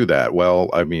 how'd they do that? Well,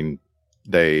 I mean,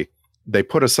 they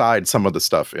put aside some of the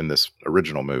stuff in this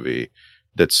original movie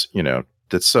that's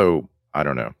so, I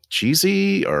don't know,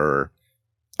 cheesy, or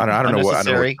I don't know what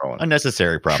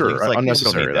unnecessary, probably. Sure, like,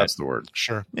 unnecessary. That's the word.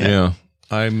 Sure. Yeah.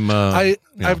 I've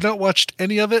not watched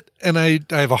any of it, and I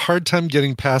have a hard time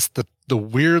getting past the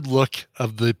weird look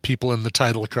of the people in the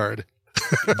title card.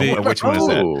 Which one is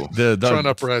that? The Tron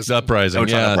Uprising. Uprising.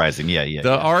 Tron Uprising. Yeah.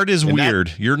 The art is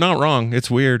weird. You're not wrong.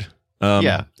 It's weird.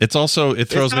 It's also, it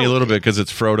throws me a little bit because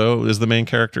it's Frodo is the main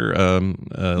character.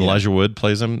 Elijah Wood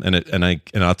plays him, and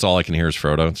that's all I can hear is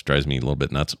Frodo. It drives me a little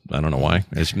bit nuts. I don't know why.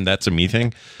 That's a me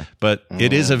thing, but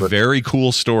it is a very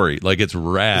cool story. Like, it's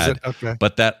rad. Okay.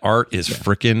 But that art is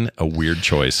freaking a weird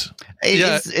choice.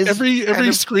 Every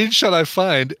screenshot I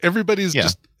find, everybody's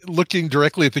just looking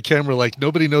directly at the camera, like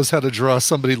nobody knows how to draw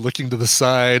somebody looking to the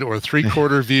side or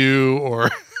 3/4 view or.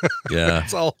 Yeah,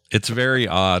 it's very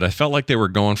odd. I felt like they were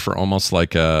going for almost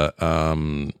like a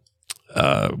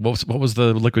what was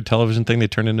the liquid television thing they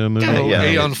turned into a movie?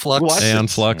 Aeon Flux. Aeon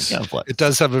Flux. It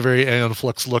does have a very Aeon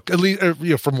Flux look. At least,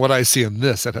 from what I see in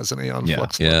this, it has an Aeon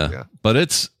Flux look. Yeah, but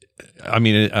it's. I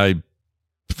mean, I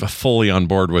fully on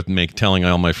board with telling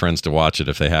all my friends to watch it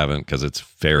if they haven't, because it's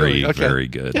very very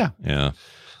good. Yeah.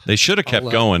 They should have kept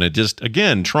going. It just,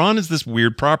 again, Tron is this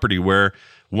weird property where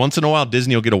once in a while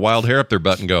Disney will get a wild hair up their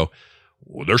butt and go,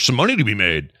 well, there's some money to be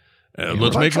made.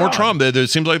 Let's make more Tron. It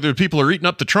seems like the people are eating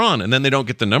up the Tron, and then they don't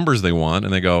get the numbers they want,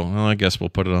 and they go, well, I guess we'll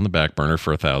put it on the back burner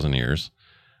for 1,000 years.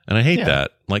 And I hate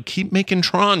that. Like, keep making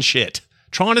Tron shit.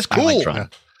 Tron is cool. I like Tron.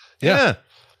 Yeah.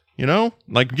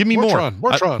 Like, give me more.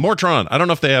 More Tron. I don't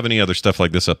know if they have any other stuff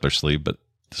like this up their sleeve, but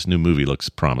this new movie looks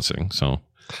promising. So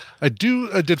I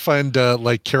did find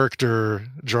like character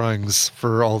drawings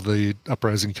for all the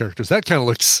Uprising characters. That kind of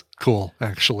looks cool,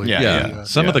 actually. Yeah.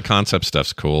 Some of the concept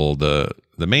stuff's cool. The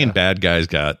main bad guys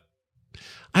got,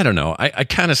 I don't know. I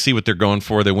kind of see what they're going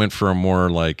for. They went for a more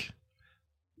like,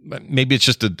 maybe it's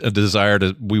just a desire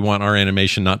we want our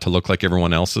animation not to look like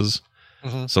everyone else's.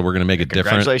 Mm-hmm. So we're going to make it different.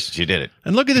 Congratulations, you did it.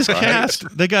 And look at this cast.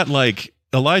 They got like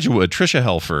Elijah Wood, Trisha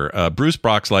Helfer, Bruce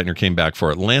Boxleitner came back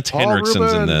for it. Lance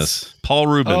Henriksen's in this. Paul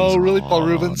Rubens. Oh, really? Paul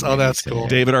Rubens? Oh, that's cool.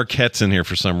 David Arquette's in here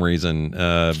for some reason.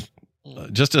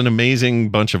 Just an amazing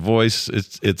bunch of voice.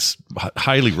 It's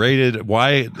highly rated.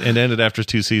 Why it ended after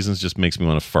 2 seasons just makes me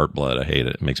want to fart blood. I hate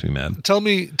it. It makes me mad. Tell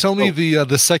me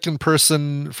the second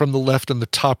person from the left in the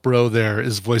top row there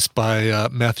is voiced by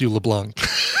Matthew LeBlanc.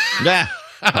 Yeah.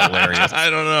 Hilarious. I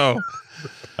don't know.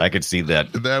 I could see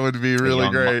that. That would be really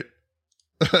great.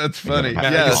 That's funny.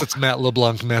 I guess it's Matt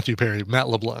LeBlanc, Matthew Perry, Matt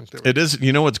LeBlanc. It is.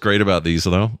 You know what's great about these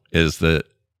though is that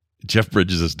Jeff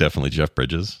Bridges is definitely Jeff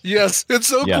Bridges. Yes, it's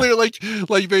so clear. Like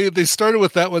they started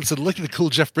with that one, said, "Look at the cool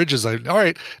Jeff Bridges." All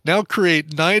right, now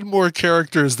create 9 more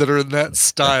characters that are in that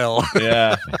style.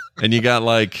 Yeah, and you got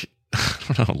like,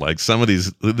 I don't know, like some of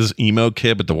this emo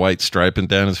kid with the white striping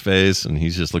down his face, and he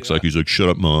just looks like he's like, "Shut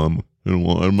up, mom.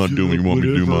 I'm not doing what you want me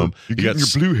to do, mom." You got your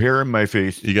blue hair in my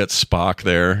face. You got Spock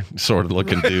there, sort of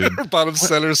looking dude. Bottom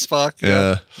center Spock.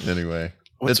 Yeah. Anyway.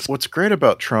 What's great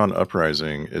about Tron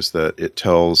Uprising is that it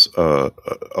tells a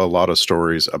lot of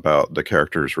stories about the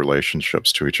characters'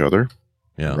 relationships to each other.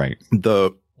 Yeah. Right. The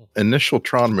initial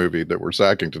Tron movie that we're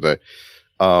sacking today,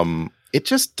 it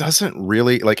just doesn't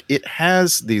really, like, it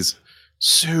has these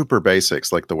super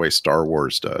basics like the way Star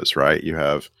Wars does, right? You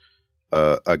have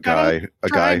a guy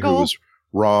who was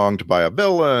wronged by a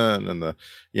villain,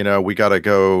 and we got to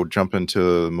go jump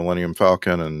into the Millennium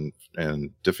Falcon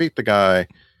and defeat the guy.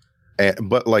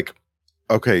 But like,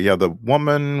 okay, yeah, the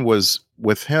woman was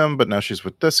with him, but now she's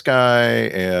with this guy,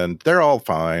 and they're all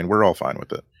fine. We're all fine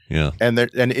with it. Yeah, and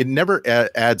it never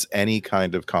adds any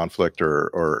kind of conflict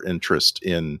or interest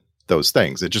in those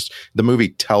things. It just, the movie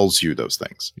tells you those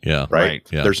things. Yeah, right.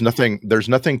 Yeah. There's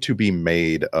nothing to be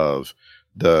made of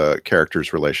the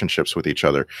characters' relationships with each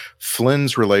other.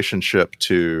 Flynn's relationship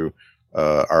to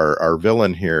our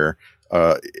villain here.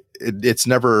 It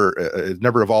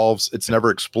never evolves. It's never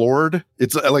explored.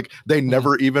 It's like they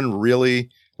never even really,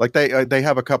 like they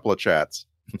have a couple of chats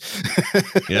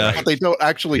Yeah. They don't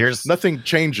actually, nothing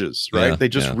changes, right? Yeah, they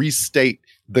just restate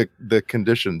the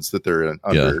conditions that they're in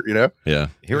under, you know? Yeah.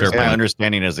 Here's my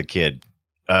understanding as a kid.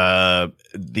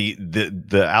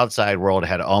 The outside world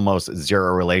had almost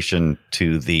zero relation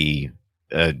to the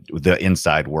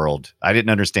inside world. I didn't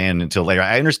understand until later.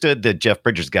 I understood that Jeff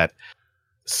Bridges got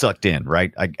sucked in,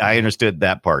 right? I understood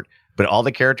that part, but all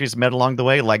the characters met along the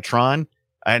way, like Tron,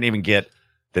 I didn't even get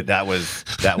that was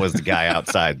the guy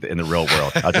outside in the real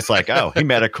world. I was just like, oh, he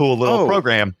met a cool little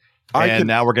program, and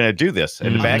now we're going to to do this.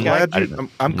 And the bad guy.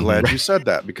 I'm glad you said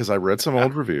that, because I read some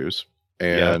old reviews.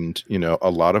 And you know,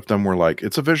 a lot of them were like,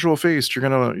 "It's a visual feast.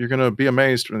 You're gonna be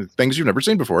amazed. Things you've never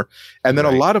seen before." And then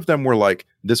a lot of them were like,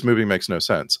 "This movie makes no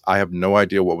sense. I have no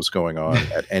idea what was going on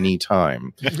at any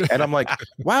time." And I'm like,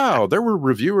 "Wow, there were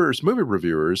movie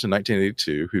reviewers in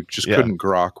 1982 who just couldn't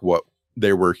grok what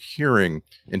they were hearing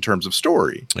in terms of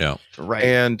story." Yeah, right.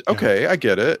 And okay, I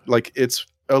get it. Like, it's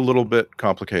a little bit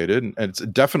complicated, and it's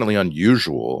definitely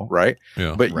unusual, right?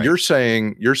 Yeah. But you're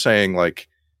saying like,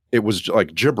 it was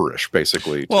like gibberish,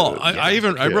 basically. Well, I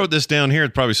wrote this down here.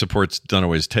 It probably supports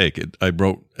Dunaway's take. I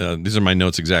wrote, these are my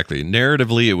notes exactly.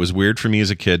 Narratively, it was weird for me as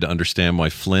a kid to understand why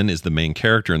Flynn is the main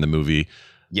character in the movie,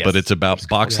 but it's about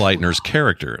Boxleitner's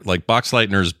character. Like,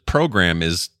 Boxleitner's program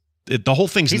the whole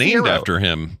thing's named after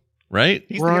him, right?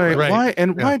 Right.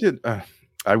 Why did...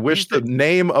 I wish the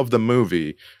name of the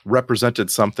movie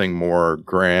represented something more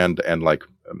grand and like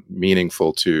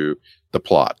meaningful to the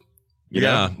plot. You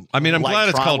know? I mean, I'm glad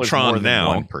it's called Tron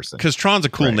now, because Tron's a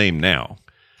cool name now.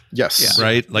 Yes.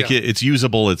 Right? Like, it's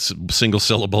usable, it's single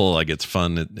syllable, like, it's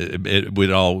fun,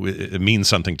 it means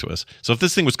something to us. So if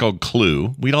this thing was called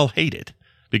Clue, we'd all hate it,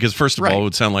 because first of all, it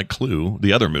would sound like Clue,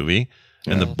 the other movie,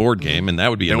 and the board game, and that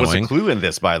would be annoying. There was a clue in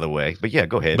this, by the way, but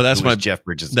go ahead. But that's Jeff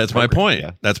Bridges. That's my point.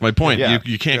 Yeah. That's my point. Yeah.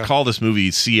 You can't call this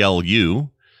movie CLU.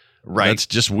 Right. That's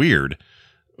just weird.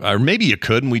 Or maybe you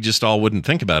could, and we just all wouldn't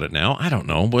think about it now. I don't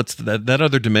know. What's that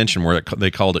other dimension where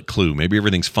they called it Clue? Maybe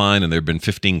everything's fine, and there have been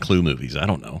 15 Clue movies. I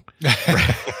don't know.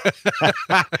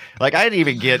 Like, I didn't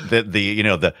even get that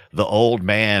the old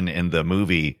man in the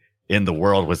movie in the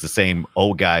world was the same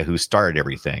old guy who started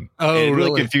everything. Oh, it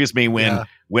really confused me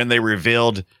when they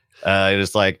revealed.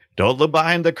 It's like, don't look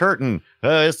behind the curtain.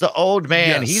 It's the old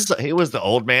man. Yes. He was the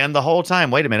old man the whole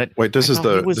time. Wait a minute. Wait, this is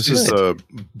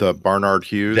the Barnard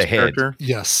Hughes character.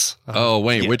 Yes. Oh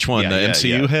wait, which one? The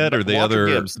MCU head or the Walter other?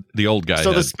 Gibbs. The old guy.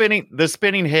 So head? the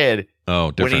spinning head.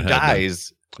 Oh, when he different head,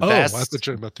 dies. I That's thought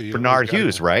you were about the Bernard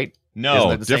Hughes, right?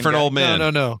 No, different old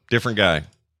man. No. Different guy.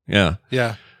 Yeah.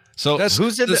 Yeah. So that's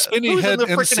who's in the spinning head,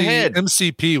 freaking head?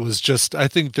 MCP was just. I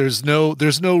think there's no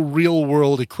real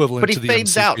world equivalent. But he to the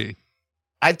fades MCP. out.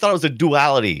 I thought it was a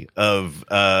duality of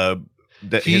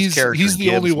his character. He's the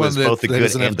Gibbs only one was both the that good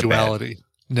doesn't and have the duality. bad.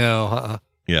 No.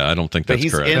 Yeah, I don't think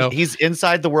that's correct. He's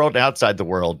inside the world and outside the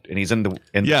world, and he's in the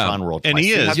Tron world. And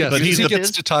he is. Yes, but he gets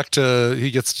to talk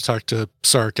to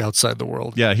Sark outside the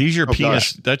world. Yeah, he's your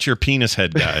penis. Gosh. That's your penis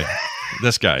head guy.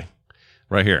 This guy,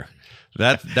 right here.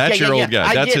 That's your old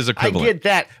guy. That's his equivalent. I get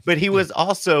that, but he was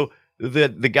also the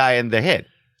guy in the head.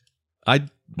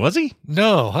 Was he?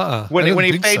 No, When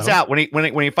he fades out, when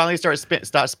he finally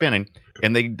stops spinning,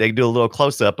 and they do a little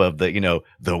close up of the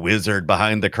wizard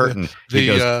behind the curtain.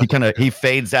 He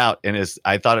fades out, and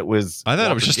I thought it was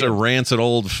just a rancid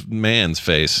old man's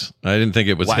face. I didn't think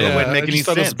it was him. It wouldn't make any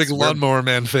sense. It was a big lawnmower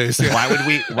man face. Yeah.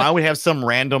 Why would we have some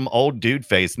random old dude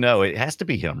face? No, it has to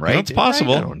be him, right? Well, it's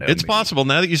possible. I don't know, it's possible.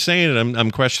 Now that you're saying it,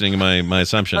 I'm questioning my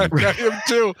assumption. I am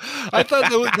too. I thought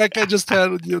that guy just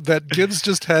had that Gibbs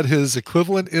just had his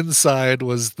equivalent inside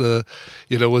was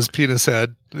was penis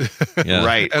head. Yeah.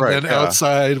 Right. And then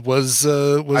outside was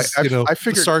I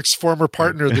figured Sark's former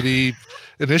partner that he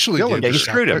initially Dillinger. gave. He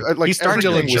screwed him. He started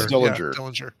Dillinger.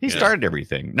 Dillinger. He started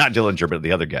everything. Not Dillinger, but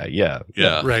the other guy. Yeah.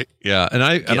 Right. Yeah. And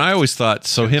I always thought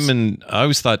I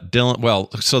always thought Dylan. Well,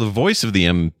 so the voice of the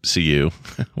MCU.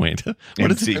 Wait,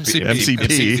 what is it?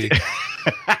 MCP.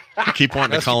 I keep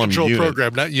wanting to call him control unit.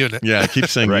 program, not unit. Yeah, I keep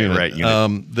saying unit. Right,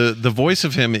 unit. The voice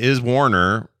of him is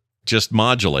Warner, just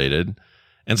modulated.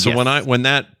 And so when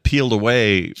that peeled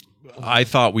away, I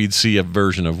thought we'd see a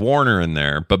version of Warner in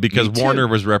there, but because Warner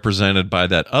was represented by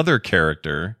that other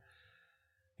character,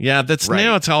 now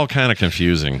it's all kind of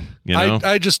confusing. You know,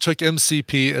 I just took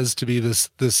MCP as to be this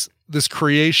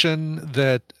creation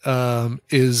that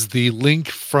is the link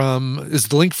for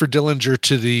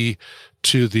Dillinger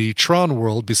to the Tron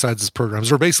world besides his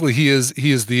programs, where basically he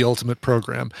is the ultimate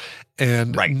program,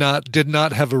 and did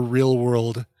not have a real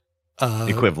world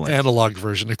equivalent analog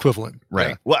version equivalent. Right.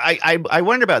 Yeah. Well, I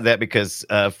wondered about that because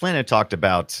Flynn had talked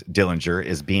about Dillinger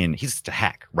as being he's just a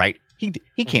hack, right? He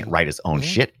can't write his own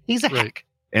shit. He's a hack.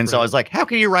 And so I was like, how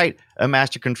can you write a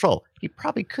Master Control? He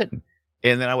probably couldn't.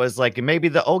 And then I was like, maybe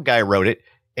the old guy wrote it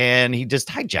and he just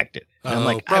hijacked it. And I'm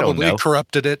like, I don't know.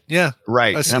 Corrupted it. Yeah.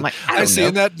 Right. I see. And I'm like, I see.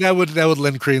 And that would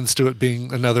lend credence to it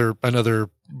being another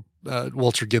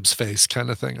Walter Gibbs face kind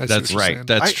of thing. That's right. Saying.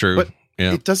 That's true. But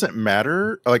yeah. It doesn't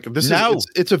matter. Like this is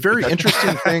it's a very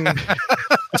interesting thing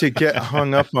to get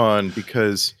hung up on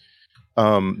because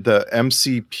the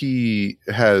MCP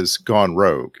has gone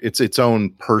rogue. It's its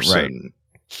own person.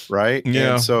 Right.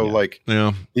 Yeah. And so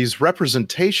these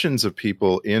representations of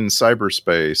people in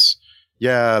cyberspace,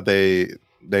 they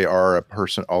are a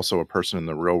person, also a person in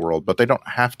the real world, but they don't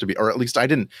have to be, or at least I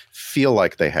didn't feel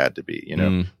like they had to be,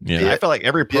 I felt like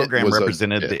every program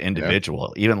represented the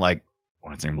individual, even like,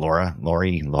 what's her name? Laura.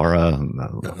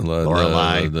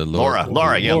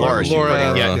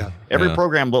 Every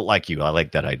program looked like you. I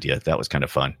like that idea. That was kind of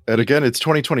fun. And again, it's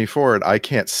 2024, and I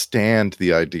can't stand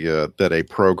the idea that a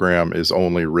program is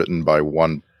only written by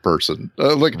one person.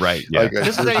 This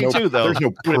is 82, though. There's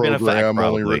no program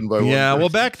only written by one person. Well,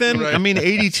 back then, I mean,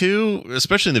 82,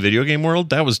 especially in the video game world,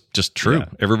 that was just true. Yeah.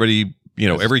 Everybody,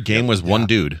 every game was one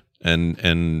dude.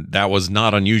 And that was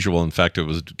not unusual. In fact, it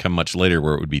was come much later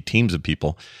where it would be teams of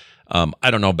people.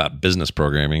 I don't know about business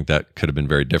programming. That could have been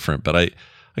very different. But I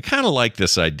kind of like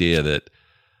this idea that,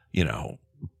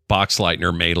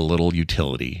 Boxleitner made a little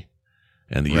utility.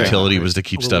 And the utility was to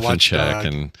keep stuff in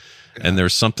check. And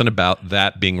there's something about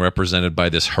that being represented by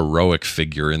this heroic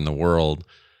figure in the world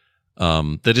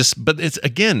but it's,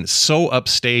 again, so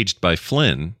upstaged by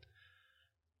Flynn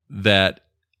that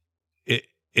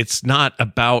it's not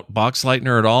about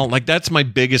Boxleitner at all. Like, that's my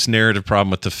biggest narrative problem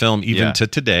with the film, even to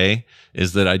today,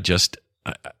 is that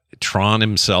Tron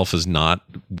himself is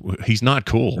he's not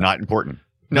cool. Not important.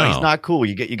 No, he's not cool.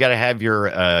 You got to have your,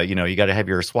 you got to have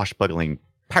your swashbuckling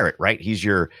pirate, right? He's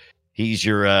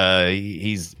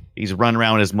running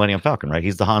around with his money on Falcon, right?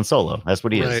 He's the Han Solo. That's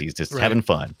what he is. He's just having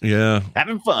fun. Yeah.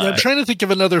 Having fun. Yeah, I'm trying to think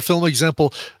of another film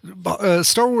example.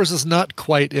 Star Wars is not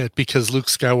quite it because Luke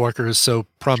Skywalker is so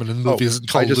prominent in the movie. Isn't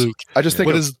called Luke. I just think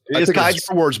of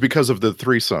Star Wars because of the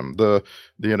threesome, the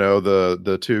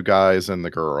two guys and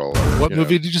the girl. What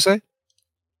movie did you say?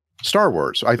 Star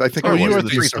Wars. I think the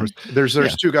threesome.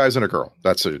 There's two guys and a girl.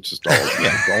 That's it. It's just all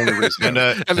the only reason. And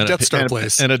a Death Star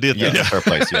place. And a Death Star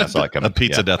place. Yeah, I saw it coming. A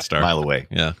pizza Death Star. Mile away.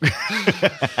 Yeah.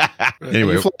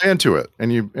 Anyway, you fly into it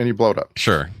and you blow it up.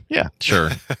 Sure. Yeah. Sure.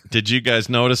 Did you guys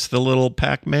notice the little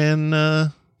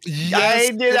Pac-Man? Yes,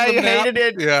 I did. I hated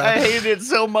it. Yeah. I hated it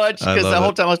so much because the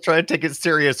whole time I was trying to take it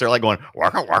serious. They're like going,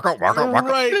 waka, waka, waka, waka.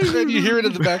 Right. And you hear it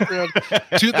in the background.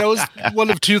 That was one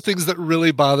of two things that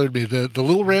really bothered me. The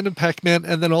little random Pac-Man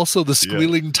and then also the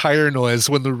squealing tire noise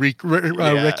when the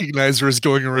recognizer is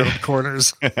going around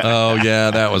corners. Oh,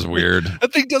 yeah. That was weird.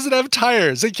 That thing doesn't have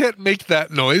tires. They can't make that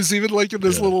noise, even like in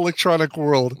this little electronic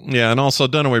world. Yeah. And also,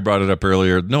 Dunaway brought it up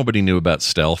earlier. Nobody knew about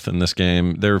stealth in this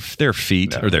game. Their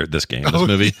feet, or this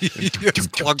movie.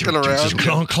 Just clunking around. Just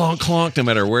clonk, clonk, clonk. No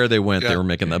matter where they went, they were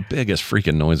making the biggest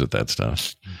freaking noise with that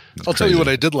stuff. I'll tell you what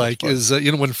I did like is,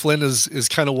 when Flynn is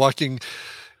kind of walking,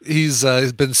 he's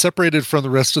been separated from the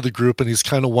rest of the group and he's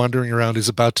kind of wandering around. He's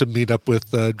about to meet up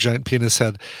with Giant Penis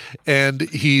Head. And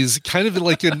he's kind of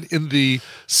like in the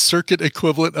circuit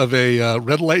equivalent of a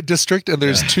red light district. And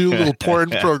there's two little porn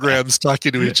programs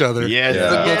talking to each other.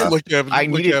 I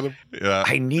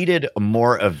needed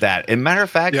more of that. And matter of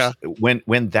fact,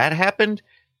 when that happened,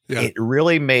 it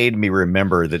really made me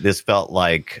remember that this felt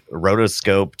like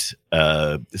rotoscoped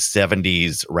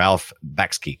 70s Ralph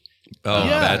Bakshi. Oh,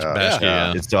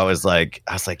 yeah. And so I was like,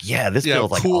 this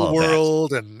feels like Cool all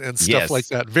World and stuff like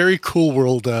that. Very Cool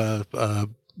World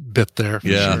bit there.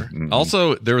 Yeah. Sure. Mm-hmm.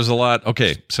 Also, there was a lot.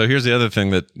 Okay, so here's the other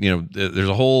thing that there's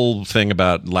a whole thing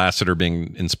about Lasseter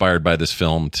being inspired by this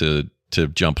film to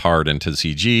jump hard into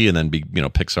CG and then be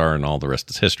Pixar and all the rest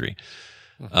is history.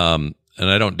 And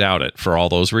I don't doubt it for all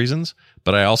those reasons,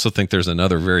 but I also think there's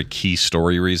another very key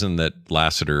story reason that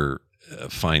Lasseter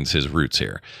finds his roots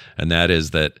here, and that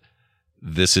is that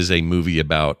this is a movie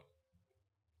about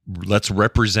let's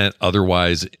represent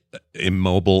otherwise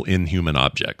immobile, inhuman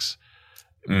objects,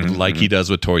 like he does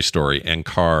with Toy Story and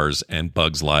Cars and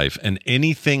Bug's Life and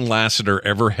anything Lasseter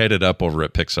ever headed up over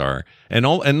at Pixar, and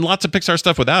lots of Pixar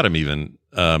stuff without him even.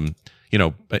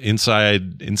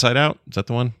 Inside Out, is that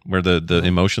the one where the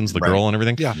emotions, the girl and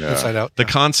everything? Yeah, Inside Out. The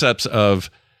concepts of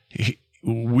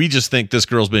we just think this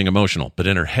girl's being emotional, but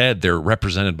in her head, they're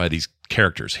represented by these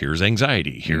characters. Here's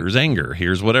anxiety. Here's anger.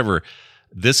 Here's whatever.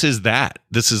 This is that.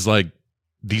 This is like,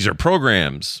 these are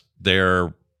programs.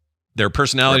 Their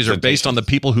personalities are based on the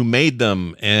people who made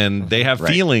them, and they have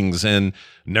feelings, and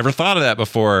never thought of that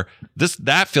before.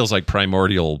 That feels like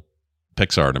primordial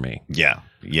Pixar to me. Yeah.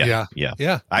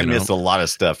 I You missed know? a lot of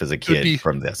stuff as a kid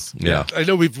from this. Yeah. I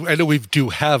know we do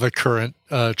have a current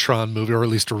Tron movie, or at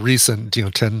least a recent,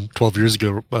 10, 12 years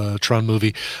ago Tron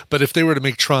movie. But if they were to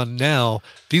make Tron now,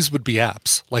 these would be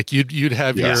apps. Like you'd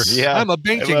have I'm a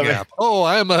banking app. Oh,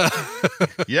 I'm a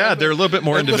Yeah, they're a little bit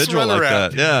more individual like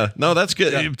that. Yeah. No, that's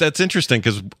good. Yeah. That's interesting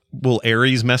because will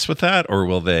Ares mess with that, or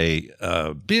will they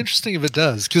be interesting if it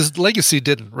does, because Legacy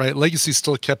didn't, right? Legacy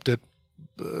still kept it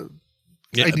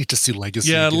I need to see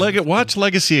Legacy. Yeah, again. watch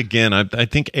Legacy again. I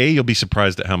think you'll be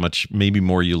surprised at how much maybe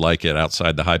more you like it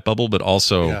outside the hype bubble, but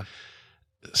also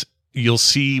you'll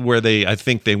see where I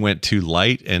think they went too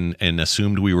light and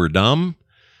assumed we were dumb,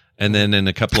 and then in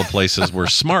a couple of places were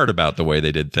smart about the way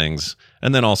they did things,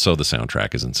 and then also the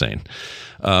soundtrack is insane.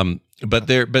 But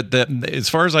as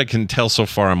far as I can tell so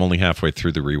far, I'm only halfway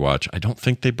through the rewatch. I don't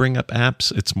think they bring up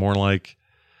apps. It's more like,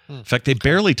 in fact, they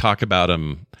barely talk about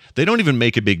them. They don't even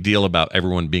make a big deal about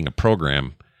everyone being a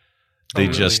program. They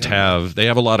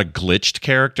have a lot of glitched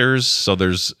characters. So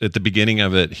there's at the beginning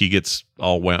of it, he gets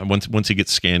once he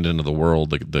gets scanned into the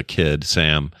world, the kid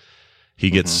Sam, he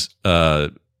gets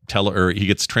he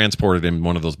gets transported in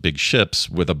one of those big ships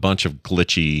with a bunch of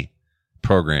glitchy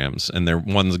programs, and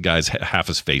one guy's half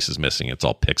his face is missing. It's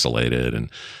all pixelated, and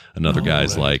another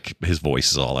guy's like his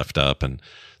voice is all effed up, and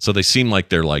so they seem like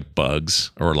they're like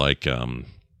bugs or like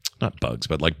not bugs,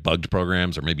 but like bugged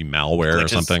programs or maybe malware or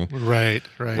something. Right.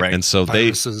 And so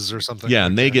viruses or something. Yeah,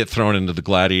 and they get thrown into the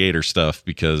gladiator stuff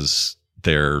because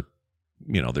they're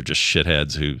just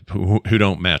shitheads who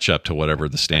don't match up to whatever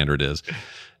the standard is.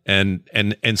 And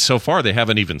so far they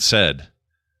haven't even said,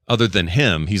 other than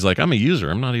him, he's like, I'm a user.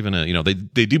 I'm not even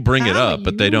they do bring it up,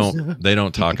 but they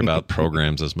don't talk about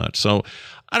programs as much. So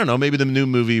I don't know, maybe the new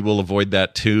movie will avoid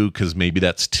that too, because maybe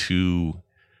that's too.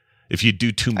 If you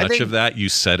do too much of that, you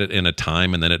set it in a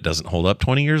time and then it doesn't hold up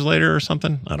 20 years later or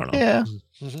something. I don't know. Yeah.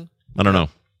 I don't know.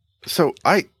 So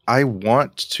I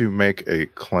want to make a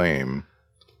claim,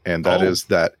 and that is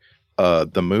that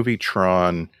the movie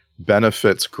Tron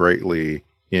benefits greatly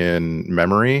in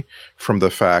memory from the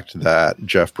fact that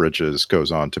Jeff Bridges goes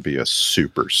on to be a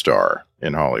superstar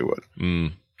in Hollywood.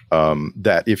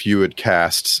 That if you had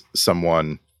cast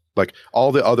someone, like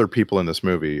all the other people in this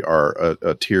movie are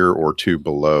a tier or two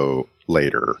below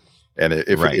later. And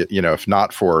if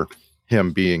not for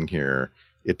him being here,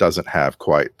 it doesn't have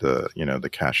quite the, the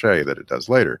cachet that it does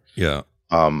later. Yeah.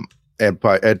 And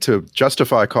to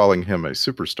justify calling him a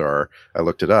superstar, I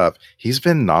looked it up. He's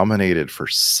been nominated for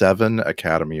 7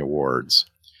 Academy Awards.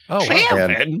 Oh,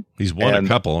 and he's won a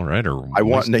couple, right? Or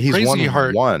he's Crazy won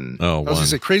Heart. one. Oh, I was going to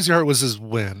say Crazy Heart was his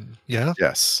win. Yeah.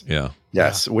 Yes. Yeah.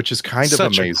 Yes, which is kind Such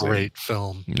of amazing. A great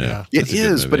film. Yeah. It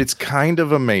is, but it's kind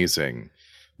of amazing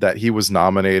that he was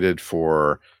nominated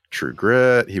for True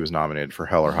Grit. He was nominated for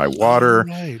Hell or High Water.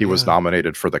 He was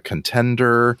nominated for The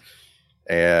Contender,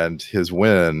 and his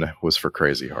win was for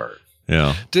Crazy Heart.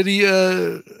 Yeah. Did he?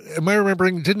 Am I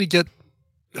remembering? Didn't he get?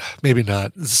 Maybe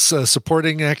not.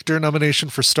 Supporting actor nomination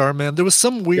for Starman. There was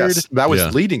some weird. Yes, that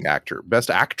was leading actor, best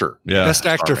actor. Yeah, best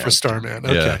actor for Starman.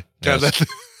 Okay. Yeah. Yes.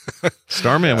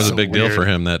 Starman was a big deal for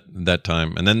him that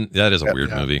time, and then that is a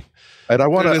weird movie. And I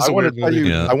want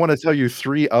to tell you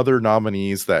 3 other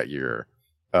nominees that year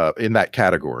in that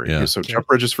category. Yeah. So Jeff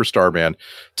Bridges for Starman,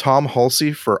 Tom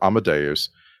Hulsey for Amadeus,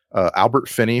 Albert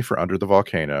Finney for Under the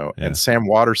Volcano, and Sam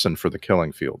Watterson for The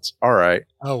Killing Fields. All right.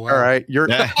 Oh, wow. All right. You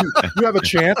have a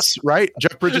chance, right?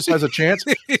 Jeff Bridges has a chance.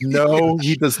 No,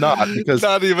 he does not, because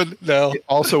it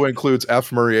also includes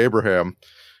F. Murray Abraham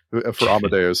for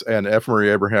Amadeus, and F. Murray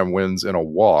Abraham wins in a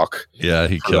walk. Yeah,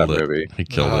 he killed it. Movie. He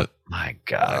killed it. My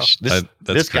gosh,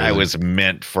 this guy was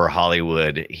meant for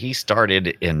Hollywood. He started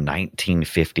in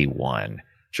 1951.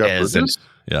 Jeff Bridges?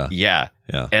 Yeah.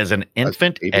 As an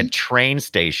infant at train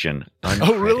station.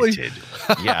 Oh, really?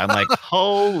 Yeah, I'm like,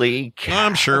 holy cow.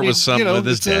 I'm sure it was something with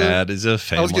his dad. He's a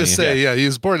family. I was going to say, he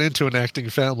was born into an acting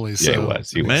family. So. Yeah, he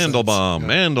was.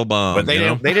 Mandelbaum. But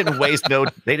they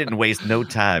didn't waste no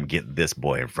time getting this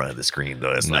boy in front of the screen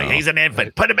though. It's like, he's an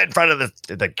infant. Put him in front of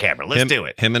the camera. Let's do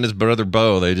it. Him and his brother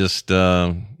Bo. They just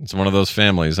it's one of those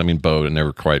families. I mean, Bo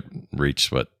never quite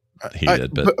reached what he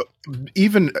did, but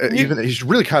even he's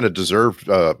really kind of deserved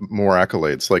more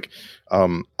accolades. Like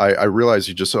I realize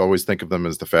you just always think of them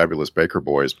as the Fabulous Baker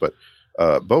Boys, but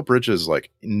Bo Bridges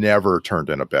never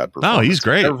turned in a bad performance. No, he's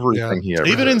great. Everything he ever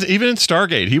even did. in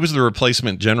Stargate, he was the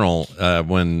replacement general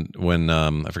when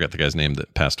I forgot the guy's name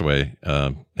that passed away.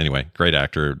 Anyway, great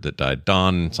actor that died,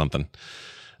 Don something.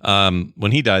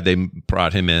 When he died, they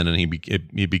brought him in, and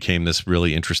he became this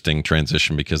really interesting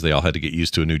transition because they all had to get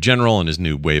used to a new general and his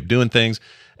new way of doing things.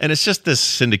 And it's just this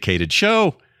syndicated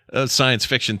show. science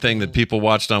fiction thing that people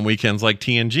watched on weekends like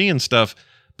TNG and stuff.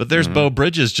 But there's Beau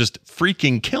Bridges just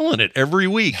freaking killing it every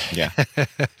week. Yeah.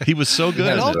 He was so good.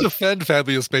 And I'll defend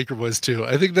Fabulous Baker Boys too.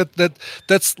 I think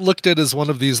that's looked at as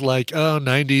one of these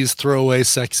 90s throwaway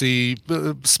sexy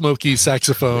smoky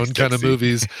saxophone kind of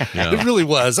movies. Yeah. It really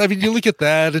was. I mean, you look at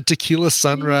that and Tequila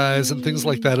Sunrise and things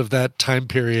like that of that time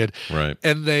period. Right.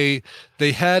 And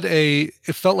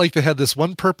it felt like they had this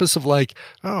one purpose of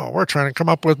we're trying to come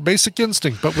up with Basic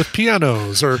Instinct, but with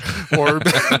pianos or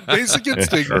Basic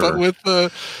Instinct, but with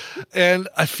and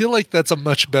I feel like that's a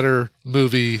much better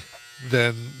movie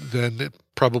than it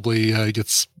probably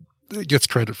gets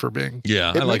credit for being.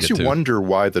 Yeah, it makes you wonder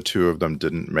why the two of them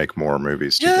didn't make more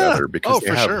movies together because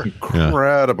they have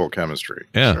incredible chemistry.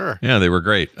 Yeah, sure. Yeah, they were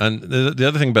great. And the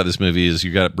other thing about this movie is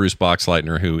you got Bruce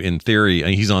Boxleitner, who in theory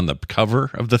he's on the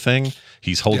cover of the thing.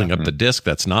 He's holding up the disc.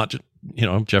 That's not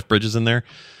Jeff Bridges in there.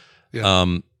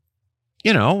 Yeah.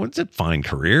 It's a fine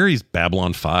career. He's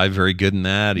Babylon 5, very good in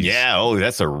that.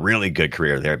 That's a really good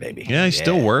career there, baby. Yeah, he's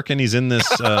still working. He's in this.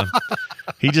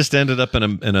 He just ended up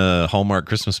in a Hallmark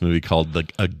Christmas movie called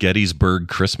A Gettysburg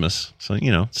Christmas. So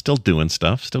still doing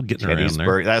stuff, still getting around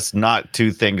there. That's not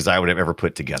two things I would have ever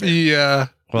put together. Yeah.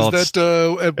 Well, it's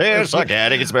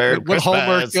Gettysburg. What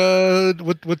Hallmark?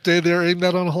 What day they're aimed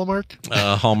at on Hallmark?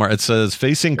 Hallmark. It says,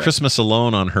 facing Christmas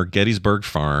alone on her Gettysburg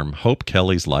farm, Hope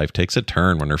Kelly's life takes a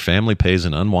turn when her family pays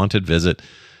an unwanted visit.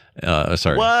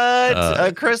 Sorry. What?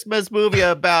 A Christmas movie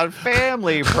about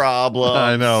family problems.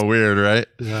 I know, weird, right?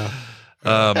 Yeah.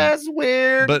 That's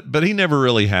weird. But he never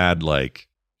really had a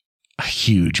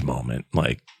huge moment.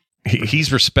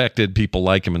 He's respected, people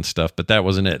like him and stuff, but that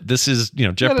wasn't it. This is,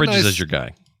 Jeff Bridges is your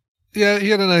guy. Yeah, he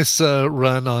had a nice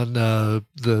run on the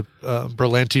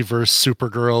Berlanti-verse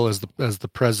Supergirl as the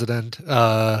president.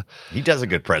 He does a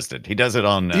good president. He does it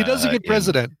on. He does a good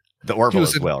president. The Orville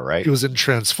as well, right? He was in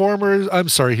Transformers. I'm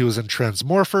sorry, he was in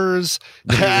Transmorphers.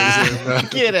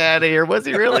 Get out of here. Was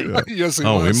he really? Yes, he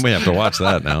was. We may have to watch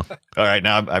that now. All right,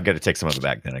 now I've got to take some of it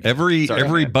back then.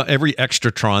 Every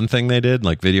extra Tron thing they did,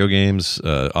 like video games,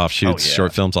 offshoots,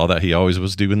 short films, all that, he always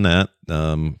was doing that.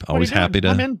 Always happy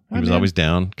to. He was always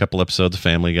down. A couple episodes of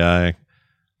Family Guy.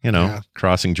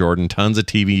 Crossing Jordan, tons of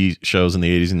TV shows in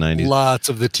the 80s and 90s. Lots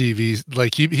of the TV,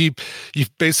 he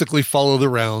basically follow the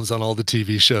rounds on all the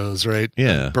TV shows, right?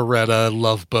 Yeah. Beretta,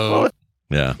 Love Boat.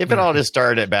 Yeah. If it all just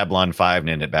started at Babylon 5 and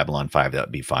ended at Babylon 5, that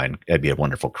would be fine. It'd be a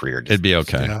wonderful career. It'd be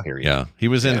okay. Yeah. He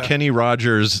was in Kenny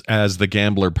Rogers as the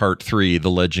Gambler Part 3, The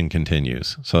Legend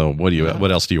Continues. So what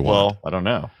else do you want? Well, I don't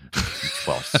know.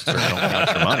 Well, certainly don't count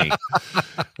for money.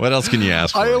 What else can you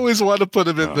ask for? I always want to put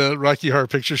him in the Rocky Horror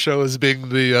Picture Show as being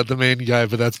the main guy,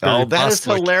 but that's Barry that is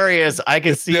hilarious. I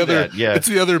can see that. Yeah, it's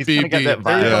the other BB.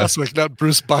 Barry Bostwick, not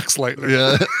Bruce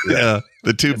Boxleitner. Yeah.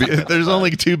 The two. There's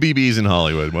only two BBs in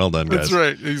Hollywood. Well done, guys. That's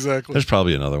right. Exactly. There's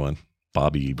probably another one.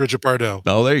 Bobby Bridget Bardot.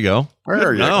 Oh, there you go.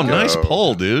 There you go. Nice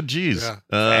pull, dude. Jeez. Yeah.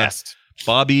 Fast.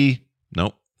 Bobby.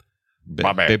 Nope.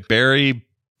 Barry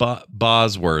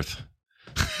Bosworth.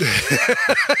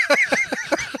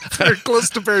 Very close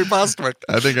to Barry Bostwick.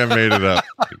 I think I made it up.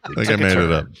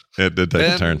 It did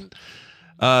take a turn.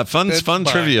 Fun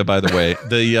trivia, by the way.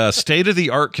 The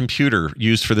state-of-the-art computer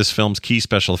used for this film's key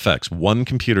special effects, one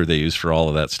computer they used for all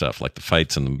of that stuff, like the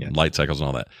fights and the light cycles and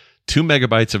all that, 2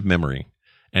 megabytes of memory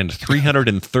and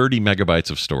 330 megabytes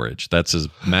of storage. That's as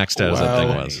maxed out as that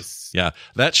thing was. Yeah,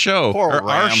 that show,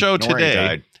 our show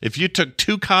today, if you took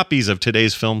 2 copies of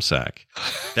today's Film Sack,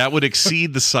 that would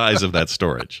exceed the size of that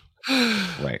storage.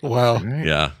 Right. Wow.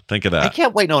 Yeah, think of that. I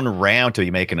can't wait on RAM to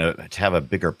be to have a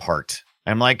bigger part.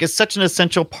 I'm like, it's such an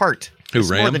essential part. It's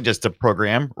RAM? more than just a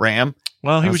program. RAM.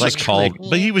 Well, he was just called,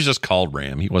 but he was just called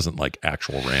RAM. He wasn't like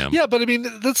actual RAM. Yeah, but I mean,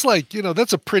 that's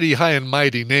that's a pretty high and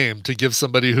mighty name to give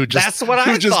somebody who just. That's what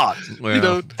I thought.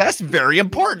 Well, that's very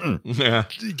important. Yeah.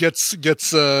 Gets.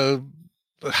 How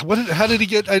did he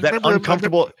get?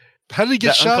 Uncomfortable. How did he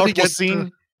get shot? Uncomfortable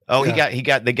scene.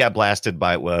 They got blasted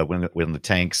by when the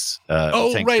tanks.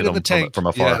 Tanks right in the tank from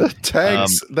afar. The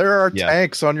tanks. There are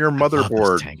tanks on your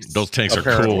motherboard. Those tanks are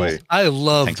cool. I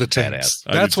love the tanks.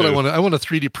 That's what I want. I want to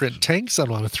 3D print tanks. I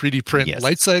want to 3D print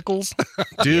light cycles.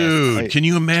 Dude, can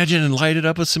you imagine and light it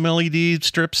up with some LED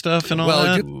strip stuff and all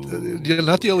that?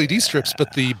 Not the LED strips,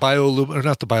 but the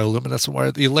not the bioluminescent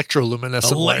wire, the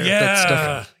electroluminescent wire.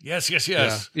 Yeah. Yes.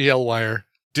 Yeah. EL wire.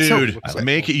 Dude,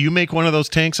 you make one of those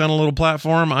tanks on a little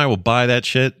platform. I will buy that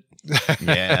shit.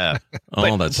 Yeah.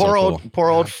 Oh, that's so cool. Poor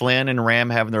old Flynn and Ram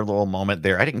having their little moment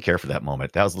there. I didn't care for that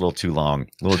moment. That was a little too long.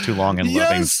 A little too long and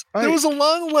loving. Yes, there was a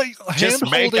long, like, Just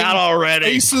hand make out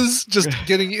already. faces just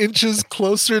getting inches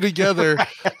closer together.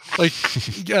 Like,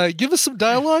 give us some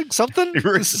dialogue, something.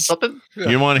 Something. Yeah.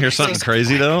 You want to hear something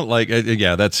crazy though? Like,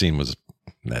 yeah, that scene was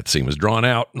drawn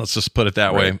out. Let's just put it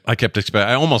that way. I kept expecting.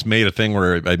 I almost made a thing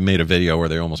where I made a video where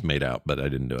they almost made out, but I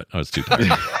didn't do it. I was too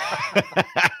tired.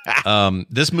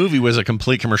 This movie was a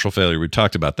complete commercial failure. We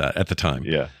talked about that at the time.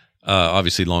 Yeah.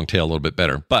 Obviously, long tail a little bit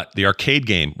better, but the arcade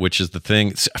game, which is the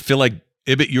thing, I feel like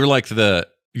Ibit, you're like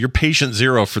you're patient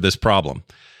zero for this problem.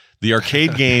 The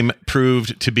arcade game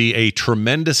proved to be a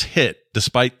tremendous hit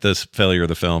despite this failure of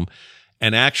the film.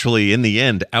 And actually, in the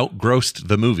end, outgrossed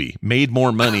the movie, made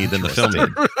more money than the film did.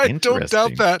 I don't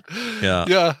doubt that. Yeah,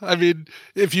 yeah. I mean,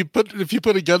 if you put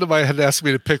a gun to my head and ask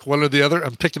me to pick one or the other,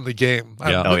 I'm picking the game.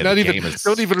 Yeah.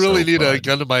 Don't even really need a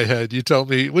gun to my head. You tell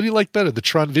me, what do you like better, the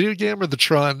Tron video game or the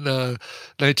Tron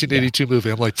 1982 movie?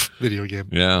 I'm like, video game.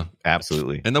 Yeah,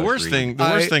 absolutely. And the worst thing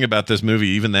about this movie,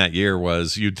 even that year,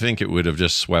 was you'd think it would have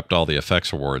just swept all the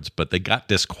effects awards, but they got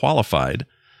disqualified.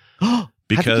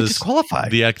 Because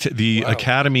the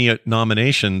Academy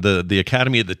nomination, the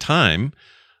Academy at the time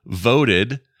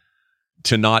voted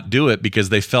to not do it because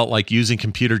they felt like using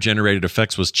computer generated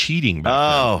effects was cheating. You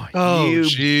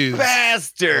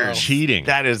bastard! Cheating.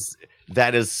 That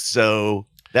so.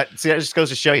 That just goes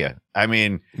to show you. I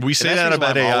mean, we say that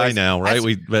about AI now, right?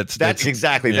 That's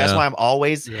exactly. That's why I'm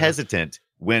always hesitant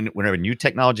whenever new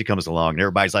technology comes along and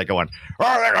everybody's like going,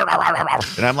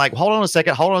 and I'm like, hold on a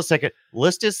second.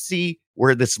 Let's just see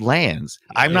where this lands.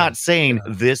 I'm not saying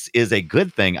this is a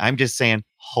good thing. I'm just saying,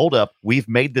 hold up. We've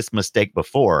made this mistake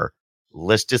before.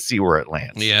 Let's just see where it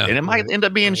lands. Yeah. And it might end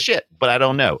up being shit, but I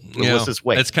don't know. Let's just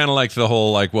wait. It's kind of like the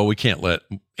whole, we can't let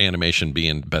animation be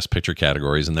in best picture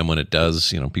categories. And then when it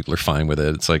does, people are fine with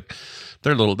it. It's like,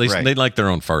 they're they like their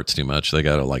own farts too much. They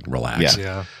got to relax.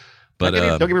 Yeah. But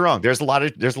don't get me wrong. There's a lot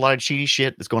of cheaty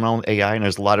shit that's going on with AI, and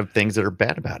there's a lot of things that are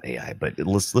bad about AI. But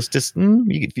let's just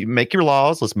if you make your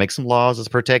laws. Let's make some laws. Let's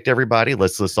protect everybody.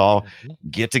 Let's all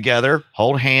get together,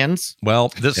 hold hands.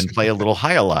 Well, and play a little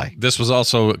high-a-lie. This was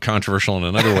also controversial in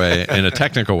another way, in a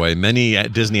technical way. Many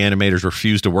Disney animators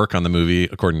refused to work on the movie,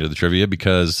 according to the trivia,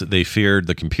 because they feared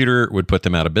the computer would put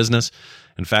them out of business.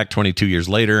 In fact, 22 years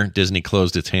later, Disney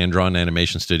closed its hand-drawn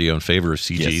animation studio in favor of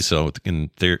CG. Yes. So in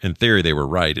theory, they were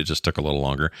right. It just took a little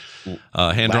longer.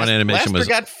 Hand-drawn animation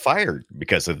got fired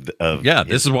because of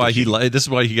This is why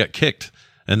he got kicked,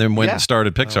 and then went and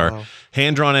started Pixar. Oh.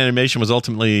 Hand-drawn animation was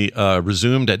ultimately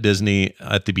resumed at Disney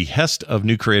at the behest of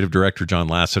new creative director John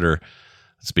Lasseter.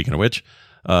 Speaking of which,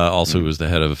 who was the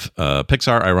head of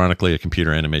Pixar, ironically a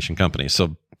computer animation company.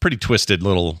 So pretty twisted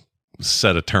little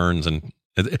set of turns and.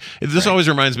 This always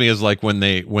reminds me is like when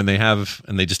they have,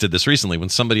 and they just did this recently, when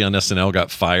somebody on SNL got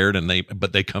fired and they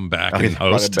come back and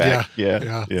host. Yeah.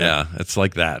 It's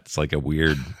like that. It's like a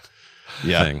weird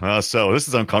thing. So this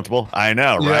is uncomfortable. I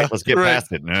know, right? Let's get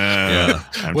past it.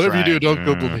 Whatever you do, don't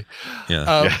Google me.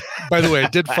 Yeah. By the way, I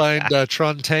did find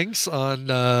Tron tanks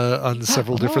on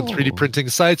several different 3D printing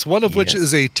sites. One of which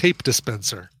is a tape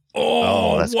dispenser.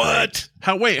 Oh, that's what? Great.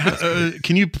 How? Wait,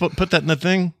 can you put that in the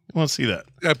thing? I want to see that.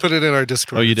 I put it in our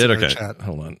Discord. Oh, you did? Okay. Chat.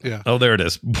 Hold on. Yeah. Oh, there it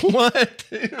is. What?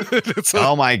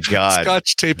 Oh my God.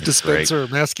 Scotch tape dispenser,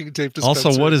 masking tape dispenser.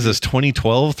 Also, what is this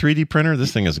 2012 3D printer?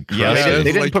 This thing is incredible. Yeah,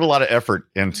 they didn't put a lot of effort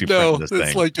into printing this thing.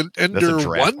 It's like an Ender That's a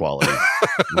draft 1 quality.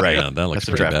 Right. Yeah, that looks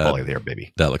pretty draft bad. quality there,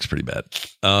 baby. That looks pretty bad.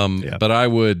 But I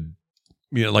would,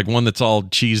 like one that's all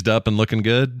cheesed up and looking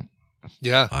good.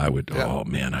 Yeah, I would. Yeah. Oh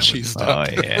man, I would. Oh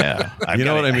yeah, you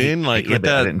know what I mean? Like with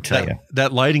that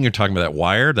lighting you're talking about, that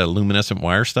wire, that luminescent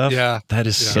wire stuff. Yeah, that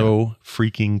is so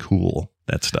freaking cool.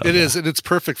 That stuff. It is, and it's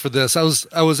perfect for this. I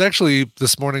was actually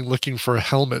this morning looking for a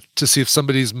helmet to see if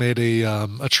somebody's made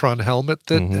a Tron helmet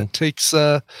that takes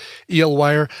EL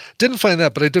wire. Didn't find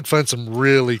that, but I did find some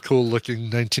really cool looking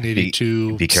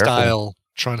 1982 style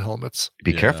Tron helmets.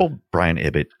 Be careful, Brian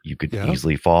Ibbett. You could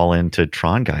easily fall into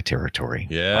Tron guy territory.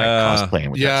 Yeah, cosplaying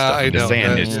with that stuff. I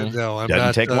know. It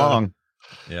doesn't take long.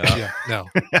 Yeah, no.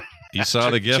 You saw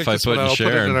the GIF I put and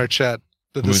shared put it in our chat.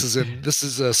 But this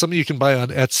is something you can buy on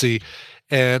Etsy.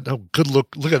 And good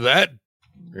look at that.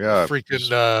 Yeah,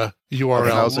 freaking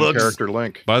URL character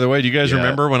link. By the way, do you guys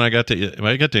remember when I got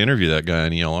to interview that guy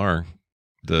on ELR?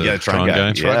 The Tron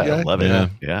guy. Tron guy? Love it.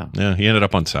 Yeah. He ended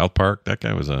up on South Park. That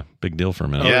guy was a big deal for a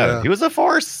minute. Yeah, he was a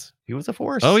force.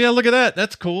 Oh yeah, look at that.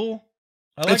 That's cool.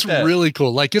 It's really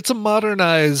cool. Like it's a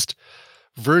modernized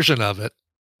version of it.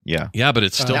 Yeah. Yeah, but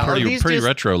it's still pretty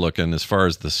retro looking as far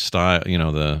as the style.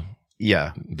 The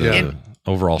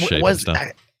overall shape and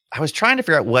stuff. I was trying to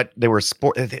figure out what they were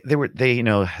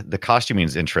the costuming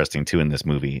is interesting too in this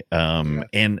movie.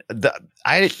 And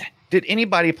did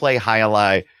anybody play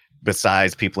Highlight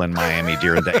besides people in Miami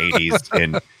during the 80s?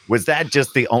 And was that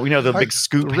just the only, the big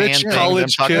scoop rich hand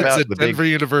college thing kids about? at Denver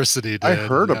University did. I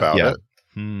heard about it.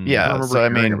 Yeah. I So I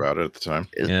hearing mean, about it at the time.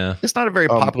 it's not a very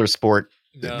popular sport,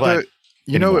 but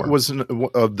it was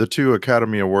of the 2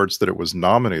 Academy Awards that it was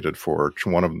nominated for.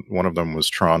 One of them was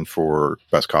Tron for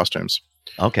best costumes.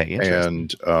 Okay,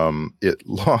 interesting. And it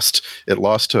lost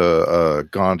to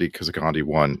Gandhi because Gandhi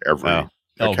won every.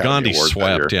 Gandhi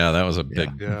swept. Yeah, that was a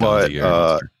big.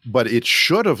 But it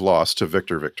should have lost to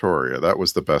Victor Victoria. That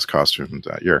was the best costume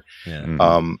that year. Yeah.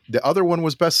 The other one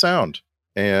was best sound,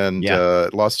 and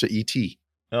it lost to E.T.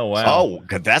 Oh wow! Oh,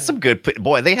 that's some good.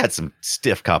 Boy, they had some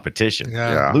stiff competition.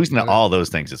 Yeah. Losing to all those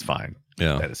things is fine.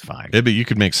 Yeah, that is fine. Yeah, but you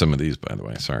could make some of these, by the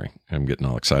way. Sorry, I'm getting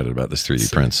all excited about this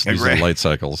 3D prints. These are light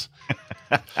cycles.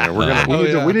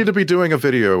 We need to be doing a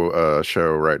video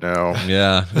show right now.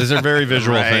 Yeah, these are very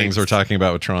visual things we're talking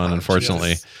about with Tron, unfortunately.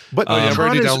 Yes. But I've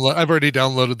already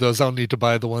downloaded those. I don't need to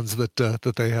buy the ones that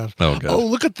they have. Oh, God.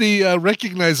 Look at the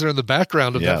recognizer in the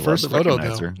background of that first photo.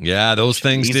 Though. Yeah, those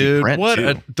things, dude.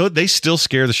 They still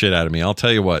scare the shit out of me. I'll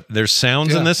tell you what. There's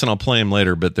sounds in this, and I'll play them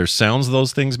later. But there's sounds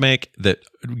those things make that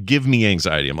give me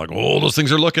anxiety. I'm like, those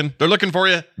things are looking. They're looking for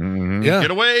you. Mm-hmm. Yeah,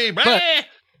 get away.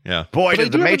 Yeah. Boy,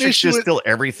 did the Matrix just steal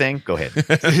everything? Go ahead.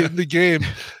 In the game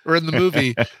or in the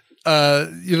movie,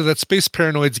 that Space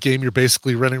Paranoids game, you're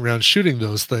basically running around shooting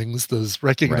those things, those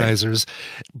recognizers.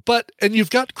 Right. And you've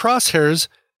got crosshairs,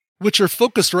 which are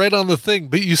focused right on the thing,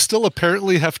 but you still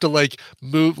apparently have to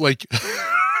move,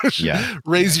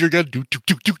 raise your gun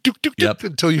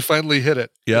until you finally hit it.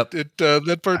 Yep.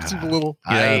 That part seemed a little.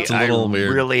 It's a little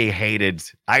weird. Really hated.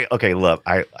 I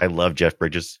love Jeff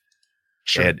Bridges.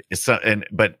 Sure.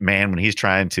 But man, when he's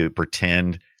trying to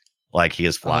pretend like he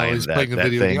is flying that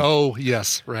thing. Oh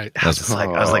yes, right. I was like,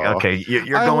 okay, you're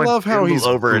going. I love how he's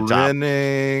over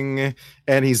grinning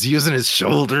and he's using his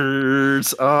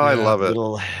shoulders. Oh, I love it.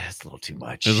 It's a little too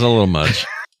much. It's a little much.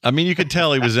 I mean, you could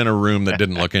tell he was in a room that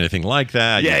didn't look anything like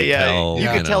that. You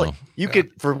could tell. You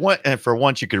could for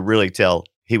once you could really tell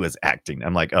he was acting.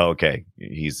 I'm like, oh, okay,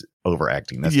 he's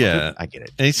overacting. That's I get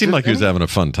it. And he seemed like he was having a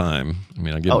fun time. I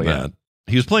mean, I give him that.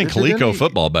 He was playing Coleco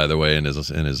football, by the way, in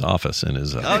his office.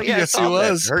 Yes, he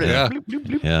was.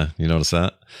 Yeah, you notice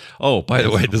that? Oh, by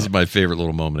the way, this is my favorite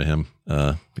little moment of him.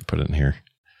 Let me put it in here.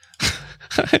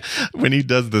 When he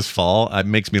does this fall, it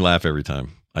makes me laugh every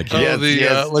time. I can't.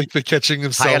 Like the catching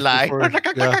himself.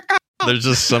 There's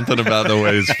just something about the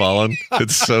way he's fallen.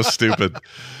 It's so stupid.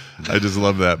 I just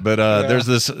love that. But there's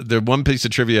the one piece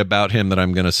of trivia about him that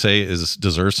I'm going to say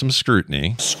deserves some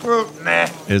scrutiny.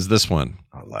 Is this one.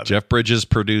 Jeff Bridges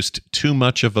produced too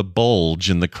much of a bulge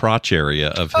in the crotch area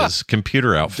of his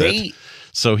computer outfit.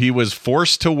 So he was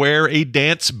forced to wear a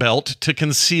dance belt to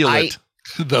conceal it.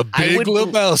 The Big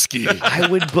Lebowski.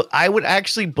 I would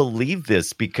actually believe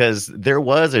this because there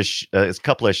was a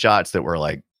couple of shots that were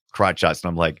like crotch shots, and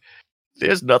I'm like,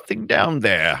 there's nothing down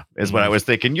there, is what I was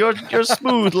thinking. You're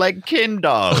smooth like Ken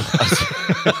doll. Too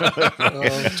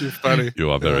funny.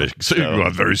 You are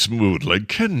very smooth like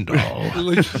Ken doll.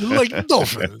 like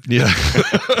dolphin. Yeah.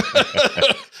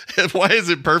 Why is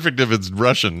it perfect if it's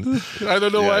Russian? I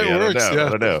don't know why it works. I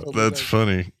don't know. That's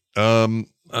funny.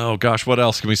 Oh gosh, what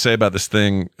else can we say about this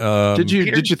thing? Did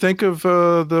you think of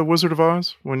the Wizard of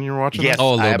Oz when you were watching? Yes, it? A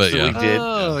little bit. Yeah. Did.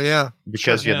 Oh yeah,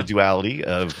 because you have the duality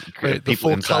of the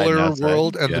full color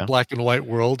world and the black and white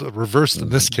world, reversed in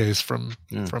this case from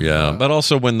but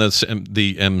also when the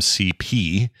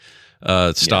MCP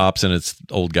stops and it's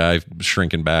old guy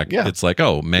shrinking back, it's like,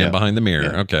 oh, man behind the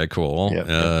mirror. Okay, cool.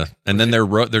 And then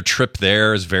their trip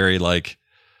there is very like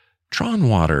Tron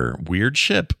water, weird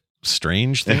ship.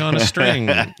 Strange thing on a string,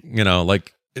 in a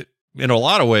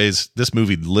lot of ways, this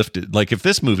movie lifted. Like, if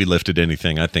this movie lifted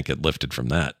anything, I think it lifted from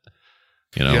that.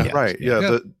 Right.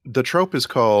 Yeah. The trope is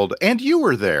called "And You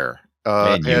Were There."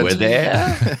 And you were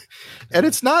there, and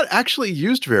it's not actually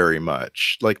used very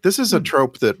much. Like, this is a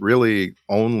trope that really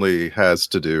only has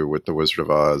to do with the Wizard of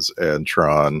Oz and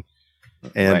Tron,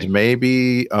 and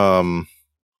maybe I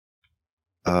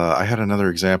had another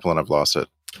example and I've lost it.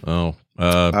 I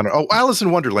don't know. Alice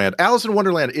in Wonderland. Alice in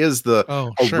Wonderland is the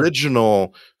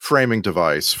original framing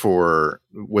device for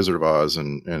Wizard of Oz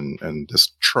and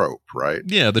this trope, right?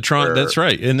 Yeah, the Tron. That's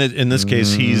right. In this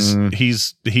case, he's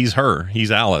her.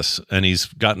 He's Alice, and he's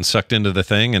gotten sucked into the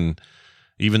thing. And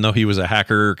even though he was a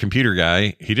hacker computer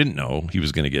guy, he didn't know he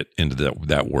was going to get into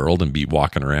that world and be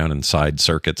walking around in side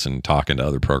circuits and talking to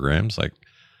other programs. Like,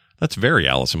 That's very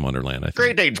Alice in Wonderland, I think.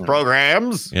 Greetings,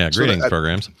 programs. Yeah, greetings,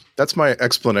 programs. That's my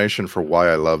explanation for why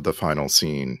I love the final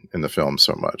scene in the film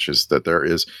so much, is that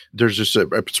there's just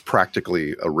it's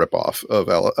practically a ripoff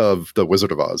of the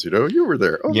Wizard of Oz. You were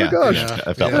there. Oh my gosh. Yeah,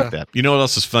 I felt like that. You know what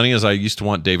else is funny is I used to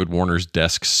want David Warner's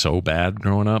desk so bad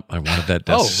growing up. I wanted that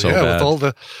desk bad.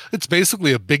 With it's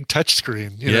basically a big touch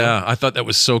screen. I thought that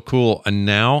was so cool. And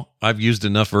now I've used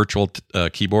enough virtual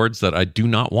keyboards that I do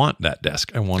not want that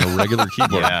desk. I want a regular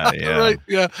keyboard. Yeah. Right.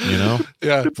 Yeah.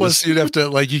 Yeah. Plus, you'd have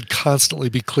to you'd constantly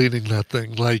be cleaning that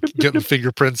thing, getting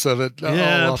fingerprints of it.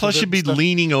 Yeah. Plus, you'd be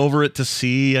leaning over it to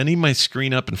see. I need my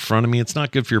screen up in front of me. It's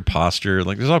not good for your posture.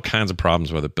 There's all kinds of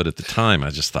problems with it. But at the time, I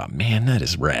just thought, man, that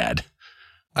is rad.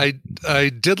 I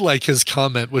did like his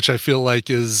comment, which I feel like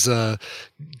is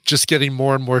just getting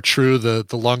more and more true the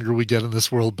longer we get in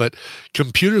this world. But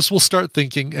computers will start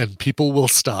thinking, and people will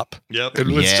stop. Yep,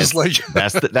 and it's just like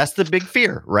that's the big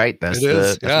fear, right? That's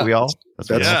what we all.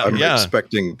 I'm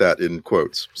expecting that in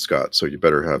quotes, Scott. So you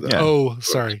better have that. Yeah. Oh,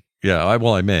 sorry. Yeah,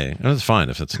 I may. It's fine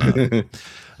if it's not.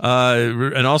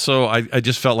 And also, I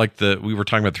just felt like we were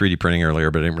talking about 3D printing earlier,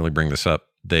 but I didn't really bring this up.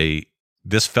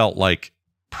 This felt like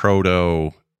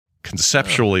proto.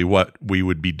 Conceptually what we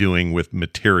would be doing with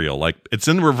material, like it's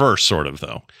in reverse sort of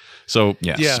though. So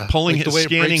pulling like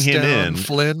scanning him in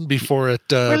Flynn before it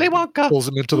pulls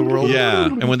him into the world. Yeah.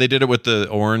 And when they did it with the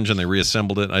orange and they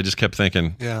reassembled it, I just kept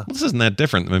thinking, this isn't that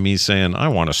different than me saying I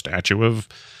want a statue of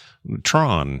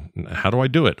Tron. How do I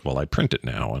do it? Well, I print it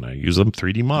now and I use a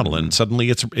 3D model and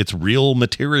suddenly it's real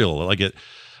material.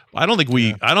 I don't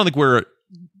think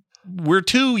we're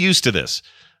too used to this.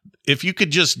 If you could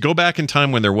just go back in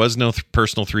time when there was no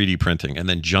personal 3D printing and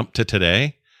then jump to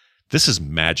today, this is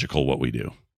magical what we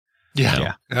do.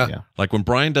 Yeah. Like when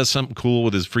Brian does something cool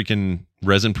with his freaking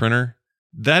resin printer,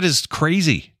 that is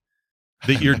crazy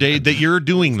that you're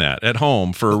doing that at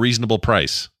home for a reasonable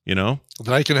price, That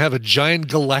I can have a giant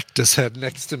Galactus head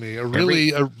next to me, a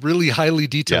really highly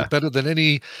detailed, better than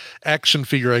any action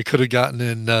figure I could have gotten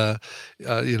in, in the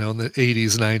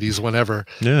 80s, 90s, whenever.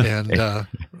 Yeah. And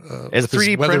as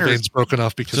 3D weather printers, vane's broken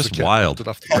off because just wild.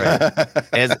 Off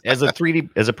the as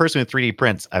a person with 3D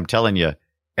prints, I'm telling you,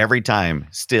 every time,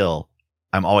 still,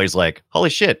 I'm always like,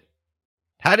 holy shit,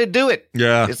 how did it do it?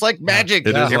 Yeah, it's like magic.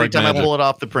 It is every like time magic. I pull it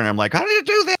off the printer, I'm like, how did it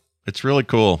do that? It's really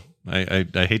cool. I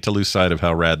hate to lose sight of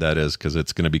how rad that is because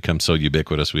it's going to become so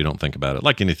ubiquitous we don't think about it.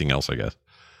 Like anything else, I guess.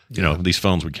 These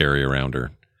phones we carry around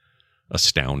are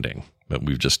astounding, but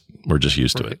we're just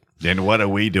used to it. Then what are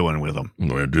we doing with them?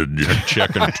 We're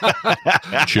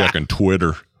checking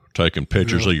Twitter, taking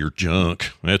pictures of your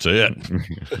junk. That's it.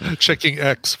 Checking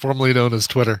X, formerly known as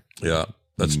Twitter. Yeah,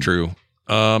 that's true.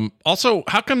 Also,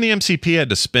 how come the MCP had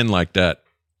to spin like that?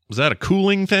 Was that a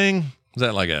cooling thing? Was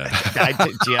that like a?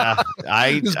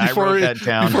 I wrote that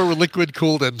down before liquid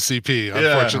cooled MCP.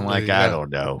 Unfortunately, I don't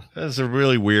know. That's a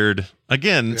really weird.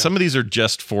 Again, some of these are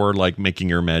just for like making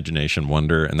your imagination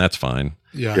wander, and that's fine.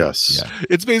 Yeah. Yes. Yeah.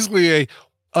 It's basically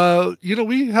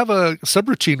we have a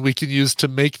subroutine we can use to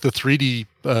make the 3D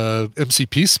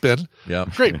MCP spin. Yeah.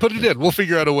 Great. Put it in. We'll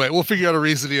figure out a way. We'll figure out a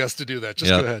reason he has to do that.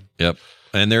 Just go ahead. Yep.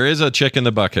 And there is a chick in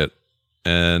the bucket,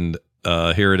 and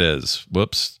here it is.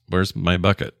 Whoops. Where's my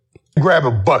bucket? Grab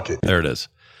a bucket. There it is.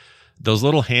 Those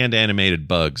little hand animated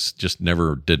bugs just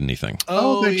never did anything.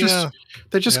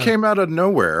 They just came out of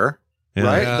nowhere. Yeah.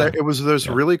 Right? Yeah. It was this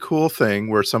really cool thing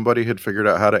where somebody had figured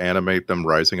out how to animate them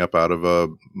rising up out of a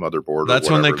motherboard. That's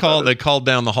when they called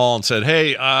down the hall and said,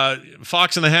 "Hey,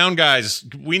 Fox and the Hound guys,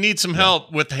 we need some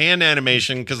help with hand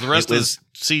animation because the rest is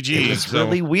CG." It's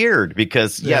really weird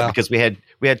because because we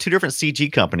had two different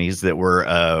CG companies that were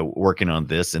working on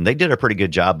this, and they did a pretty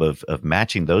good job of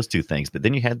matching those two things. But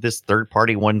then you had this third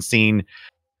party one scene.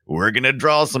 We're gonna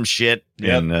draw some shit,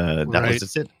 and that was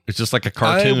just it. It's just like a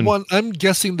cartoon. I'm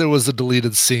guessing there was a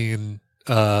deleted scene.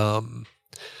 Because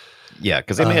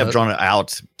they may have drawn it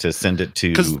out to send it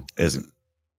to as.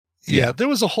 Yeah, there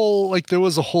was a whole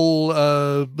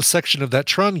section of that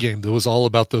Tron game that was all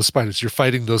about those spiders. You're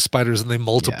fighting those spiders and they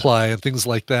multiply and things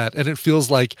like that. And it feels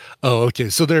like, so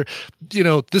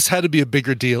this had to be a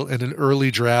bigger deal in an early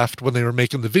draft when they were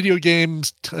making the video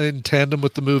games in tandem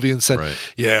with the movie and said, we're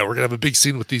going to have a big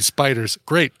scene with these spiders.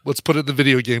 Great. Let's put it in the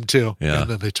video game too. Yeah. And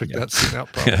then they took that scene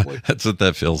out probably. Yeah, that's what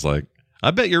that feels like.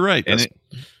 I bet you're right. And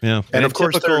of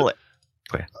course,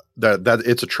 that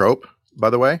it's a trope. By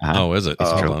the way, oh, is it?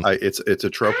 It's a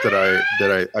trope that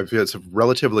I feel it's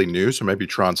relatively new, so maybe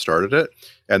Tron started it,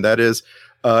 and that is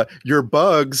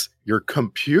your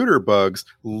computer bugs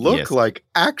look like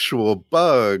actual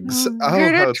bugs.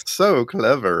 That's so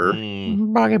clever.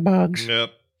 Buggy bugs.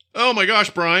 Yep. Oh my gosh,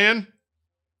 Brian,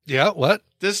 Yeah, what?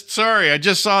 Sorry, I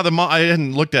just saw I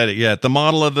hadn't looked at it yet. The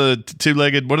model of the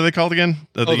two-legged, what are they called again?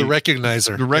 The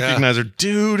recognizer. The recognizer.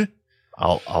 Dude.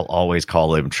 I'll always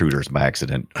call them intruders by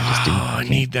accident. I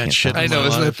need that shit. I know,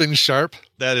 isn't that thing sharp?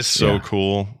 That is so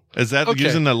cool. Is that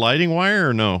using the lighting wire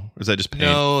or no? Or is that just paint?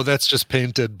 No, that's just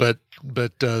painted, but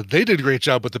they did a great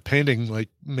job with the painting, like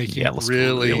making it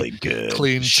really good,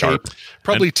 clean, sharp.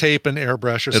 Tape and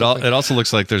airbrush or something. It also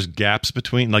looks like there's gaps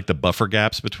between, like the buffer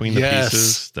gaps between the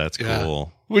pieces. That's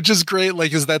cool. Which is great,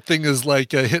 like, is that thing is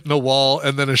like hitting a wall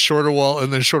and then a shorter wall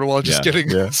and then a shorter wall, just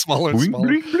getting smaller and smaller.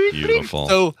 Beautiful.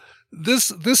 So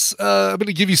this I'm going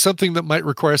to give you something that might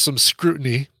require some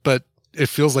scrutiny, but it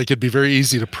feels like it'd be very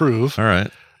easy to prove. All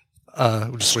right.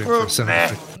 I'm just waiting for a sound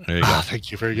effect. There you go.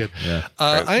 Thank you. Very good. Yeah.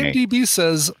 IMDb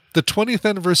says the 20th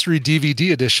anniversary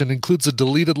DVD edition includes a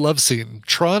deleted love scene.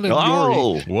 Tron and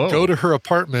Yuri go to her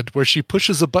apartment where she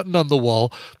pushes a button on the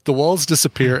wall. The walls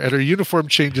disappear and her uniform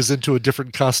changes into a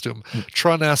different costume.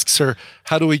 Tron asks her,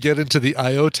 "How do we get into the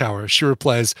I.O. tower?" She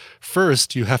replies,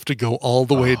 "First, you have to go all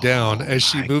the way down," as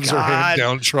she moves her hand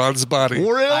down Tron's body.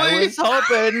 Really? I was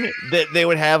hoping that they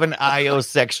would have an I.O.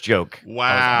 sex joke. Wow.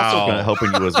 I was also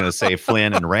hoping you was going to say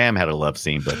Flynn and Ram had a love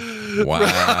scene, but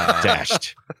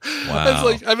dashed. Wow. It's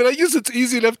like, I guess it's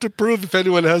easy enough to prove if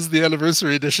anyone has the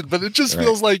anniversary edition, but it just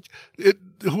feels like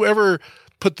whoever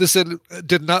put this in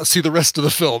did not see the rest of the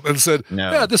film and said,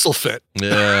 "Yeah, this will fit."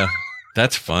 Yeah,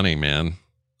 that's funny, man.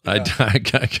 Yeah. I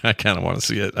kind of want to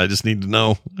see it. I just need to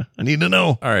know. I need to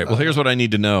know. All right. Well, here's what I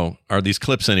need to know. Are these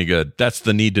clips any good? That's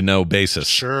the need to know basis.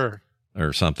 Sure.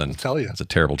 Or something. I'll tell you. It's a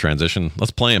terrible transition.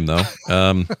 Let's play them, though.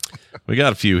 We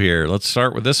got a few here. Let's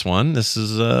start with this one. This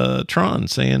is Tron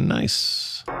saying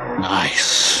nice.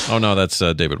 Nice. Oh, no, that's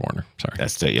David Warner. Sorry.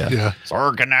 That's it, yeah.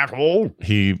 Sargon asshole.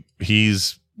 We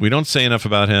don't say enough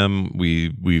about him.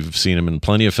 We've seen him in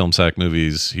plenty of Film Sack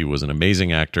movies. He was an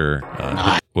amazing actor.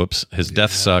 His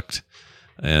death sucked.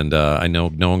 And I know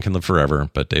no one can live forever,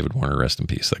 but David Warner, rest in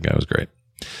peace. That guy was great.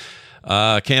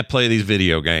 Can't play these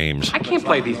video games. I can't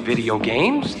play these video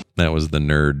games. That was the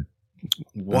nerd.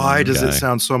 Why does it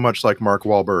sound so much like Mark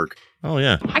Wahlberg? Oh,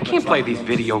 yeah. I can't play these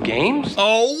video games.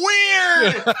 Oh,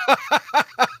 weird!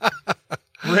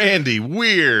 Randy,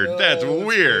 weird. That's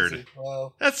weird.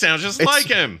 Wow. That sounds just like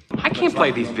him. I can't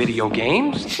play these video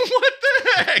games. What the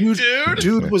heck, dude?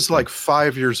 Dude was like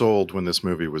 5 years old when this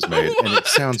movie was made, and it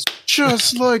sounds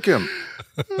just like him.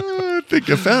 I think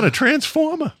I found a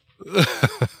transformer.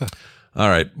 All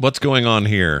right, what's going on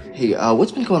here? Hey,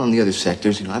 what's been going on in the other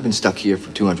sectors? I've been stuck here for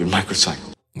 200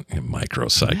 microcycles.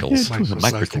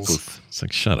 Microcycles. It's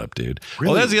like, shut up, dude.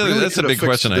 Really, that's the other. That's a big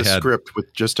question I had. Script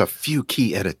with just a few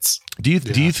key edits. Do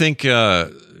you think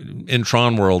in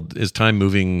Tron world is time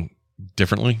moving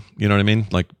differently? You know what I mean?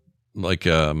 Like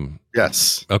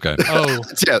yes. Okay. Oh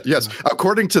yes.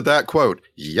 According to that quote,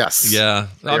 yes. Yeah.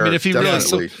 I mean, if he really,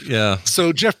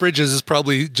 So Jeff Bridges is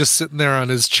probably just sitting there on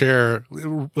his chair,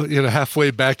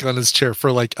 halfway back on his chair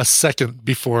for like a second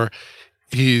before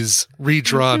he's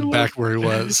redrawn back where he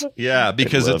was. Yeah,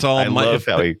 because it's all if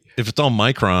it's all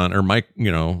micron or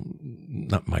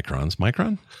not microns,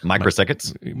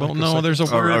 microseconds. Well, no, there's a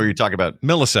word. Or are you talking about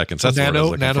milliseconds? That's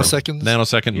nanoseconds,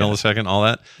 millisecond, all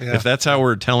that. Yeah. If that's how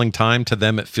we're telling time to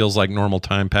them, it feels like normal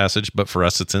time passage, but for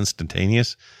us, it's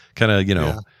instantaneous. Kind of,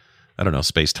 I don't know,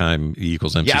 space time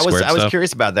equals MC squared. I was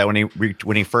curious about that when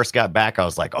he first got back. I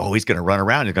was like, oh, he's going to run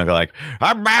around. He's going to go like,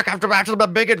 "I'm back after the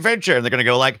big adventure," and they're going to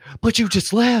go like, "But you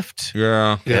just left."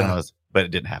 Yeah. But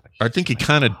it didn't happen. I think he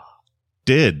kind of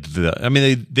did.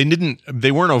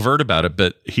 They weren't overt about it,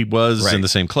 but he was in the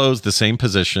same clothes, the same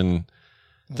position,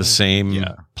 the same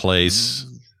place.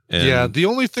 And the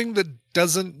only thing that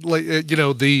doesn't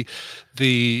the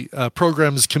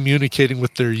programs communicating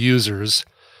with their users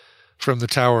from the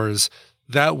towers,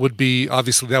 that would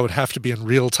have to be in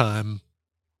real time.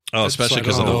 Oh, especially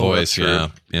because of the voice. Yeah.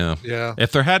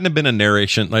 If there hadn't been a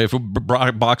narration, like if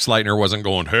Box Lightner wasn't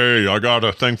going, "Hey, I got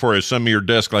a thing for you, send me your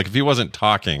disc," like if he wasn't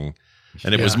talking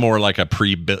and it was more like a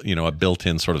a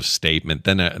built-in sort of statement,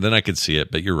 then I could see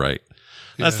it. But you're right.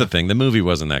 That's the thing. The movie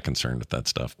wasn't that concerned with that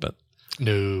stuff, but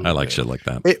no, I like shit like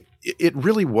that. It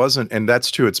really wasn't, and that's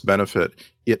to its benefit.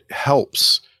 It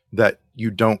helps that you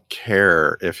don't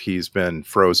care if he's been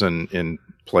frozen in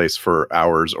place for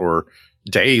hours or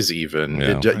days even.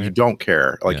 You don't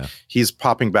care. He's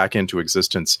popping back into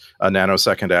existence a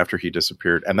nanosecond after he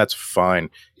disappeared, and that's fine.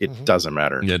 It doesn't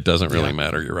matter. Yeah, it doesn't really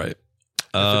matter. You're right.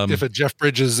 If a Jeff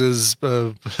Bridges is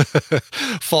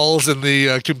falls in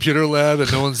the computer lab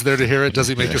and no one's there to hear it, does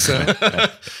he make a sound?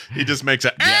 He just makes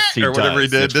a Yes, or whatever he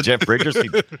did. It's Jeff Bridges,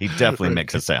 he definitely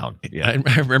makes a sound. Yeah.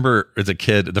 I remember as a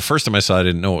kid, the first time I saw it, I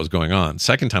didn't know what was going on.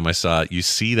 Second time I saw it, you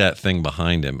see that thing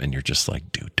behind him, and you're just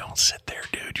like, dude, don't sit there,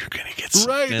 dude. You're gonna get sucked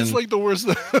Right. in. It's like the worst.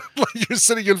 Like you're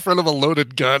sitting in front of a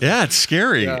loaded gun. Yeah, it's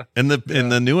scary. Yeah. And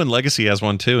the new one, Legacy, has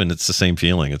one too, and it's the same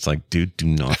feeling. It's like, dude, do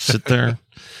not sit there.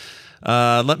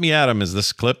 Let me at him. Is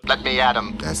this clip? Let me at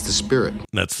him. That's the spirit.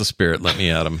 That's the spirit. Let me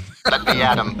at him. Let me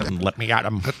at him. Let me at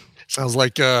him. Sounds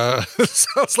like our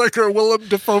Willem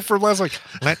Dafoe from last week.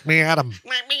 Let me at him.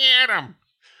 Let me at him.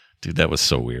 Dude, that was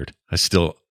so weird.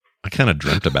 I kind of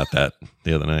dreamt about that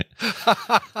the other night.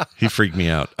 He freaked me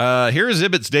out. Here is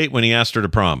Ibbott's date when he asked her to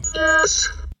prom.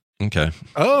 Okay.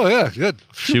 Oh yeah, good.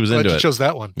 She was Glad into you it. chose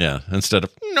that one. Yeah. Instead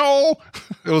of no,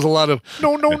 it was a lot of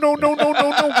no. I'm not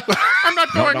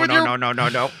going with you.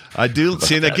 No. I do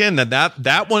see, and again,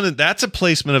 that one, that's a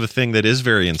placement of a thing that is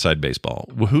very inside baseball.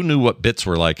 Who knew what bits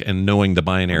were like, and knowing the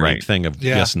binary thing of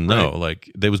yes and no,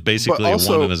 like there was basically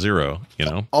also, a 1 and a 0. You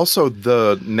know. Also,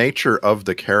 the nature of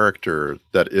the character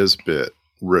that is bit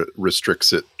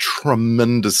restricts it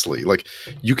tremendously. Like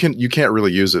you can't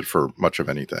really use it for much of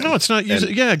anything. No, it's not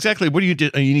using. Yeah, exactly. What do you do?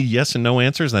 You need yes and no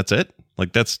answers. And that's it.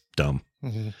 Like that's dumb.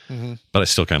 But I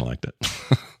still kind of liked it.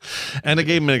 And I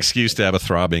gave him an excuse to have a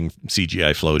throbbing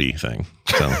CGI floaty thing.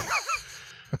 So,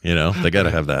 they got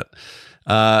to have that.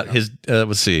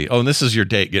 Let's see. Oh, and this is your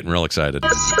date getting real excited.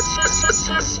 All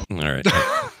right.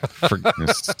 That's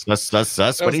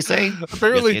what do you say?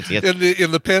 Apparently, Yes.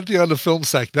 in the pantheon of film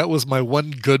sack, that was my one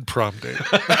good prom date.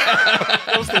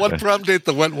 That was the one prom date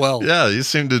that went well. Yeah, you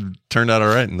seem to turn out all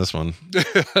right in this one.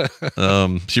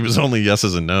 She was only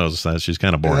yeses and nos. So she's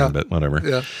kind of boring, but whatever.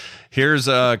 Yeah. Here's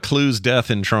Clue's death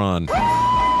in Tron.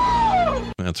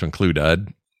 That's when Clue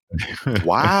died.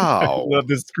 Wow. I love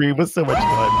this scream. Was so much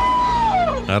fun.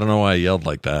 I don't know why I yelled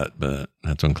like that, but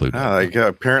that's when Clue died.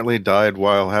 Apparently died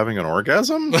while having an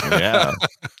orgasm. Yeah.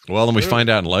 Well, then we find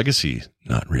out in Legacy,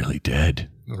 not really dead.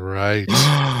 Right.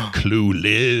 Clue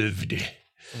lived.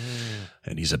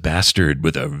 And he's a bastard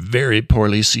with a very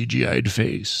poorly CGI'd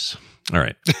face. All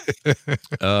right.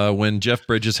 When Jeff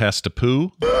Bridges has to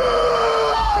poo.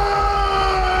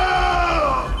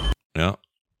 Yeah.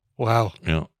 Wow.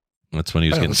 Yeah. That's when he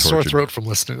was getting tortured. Sore throat from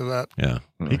listening to that. Yeah.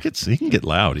 He can get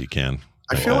loud. He can.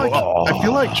 I feel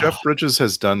like Jeff Bridges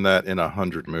has done that in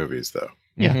 100 movies, though.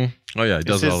 Yeah. Mm-hmm. Oh yeah, he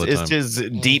does it all the time. It's his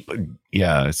deep.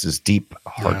 Yeah, it's his deep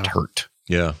heart hurt.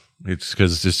 Yeah, it's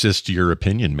because it's just your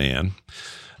opinion, man.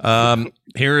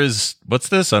 Here is what's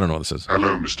this? I don't know what this is.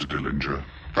 Hello, Mr. Dillinger.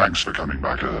 Thanks for coming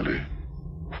back early.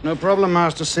 No problem,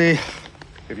 Master C.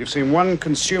 If you've seen one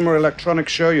consumer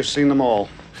electronics show, you've seen them all.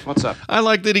 What's up? I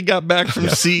like that he got back from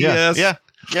CES. Yeah.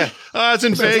 It's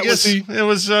in Vegas. It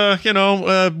was,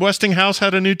 Westinghouse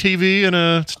had a new TV and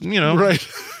Right.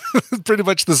 Pretty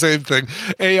much the same thing.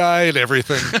 AI and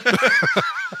everything.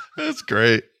 That's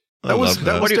great. That was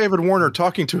David Warner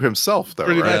talking to himself, though.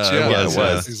 Pretty right? much, Yeah, it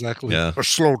was. Exactly. Yeah. A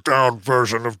slowed down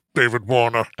version of David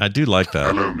Warner. I do like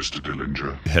that. Hello, Mr.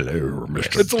 Dillinger. Hello,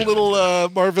 Mr. It's a little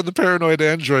Marvin the Paranoid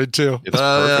Android, too. It's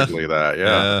perfectly that,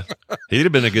 yeah. He'd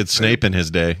have been a good Snape in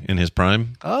his day, in his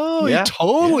prime. Oh, he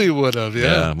totally would have,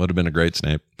 yeah. Would have been a great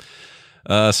Snape.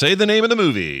 Say the name of the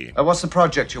movie. What's the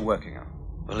project you're working on?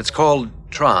 Well, it's called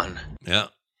TRON. Yeah.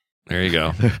 There you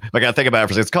go. I got to think about it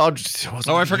for a second. It's called.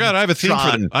 Oh, I forgot. I have a theme.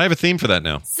 I have a theme for that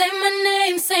now. Say my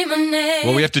name, say my name.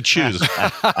 Well, we have to choose.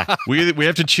 we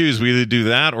have to choose. We either do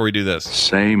that or we do this.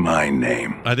 Say my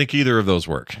name. I think either of those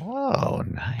work. Oh,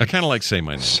 nice. I kind of like Say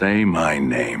My Name. Say my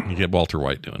name. You get Walter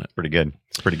White doing it. Pretty good.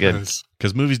 It's pretty good.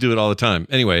 Because movies do it all the time.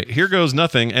 Anyway, here goes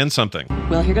nothing and something.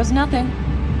 Well, here goes nothing.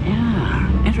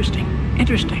 Yeah, interesting.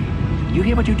 You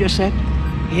hear what you just said?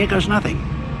 Here goes nothing.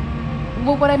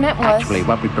 Well, what I meant was... Actually,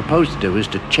 what we propose to do is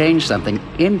to change something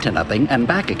into nothing and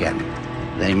back again.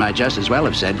 They might just as well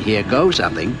have said, here goes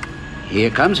something, here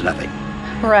comes nothing.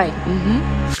 Right.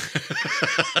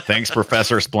 Thanks,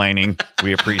 Professor Splaining.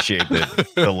 We appreciate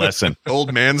the lesson.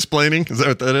 Old mansplaining? Is that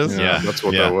what that is? Yeah, that's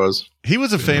what that was. He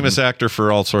was a famous actor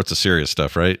for all sorts of serious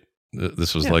stuff, right?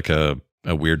 This was like a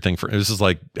weird thing this is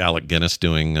like Alec Guinness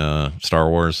doing Star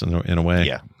Wars in a way.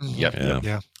 Yeah.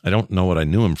 Yeah. I don't know what I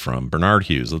knew him from. Bernard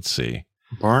Hughes. Let's see.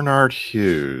 Bernard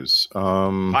Hughes.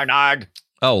 Bernard.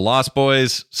 Oh, Lost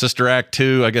Boys, Sister Act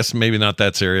 2. I guess maybe not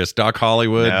that serious. Doc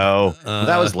Hollywood. No,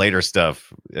 that was later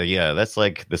stuff. Yeah, that's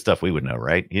like the stuff we would know,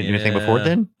 right? Anything before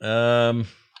then?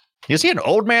 Is he an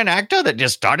old man actor that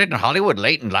just started in Hollywood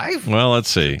late in life? Well, let's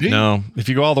see. No, if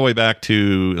you go all the way back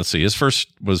to, let's see, his first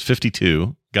was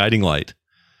 52, Guiding Light.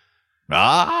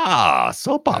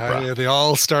 Soap opera. Yeah, they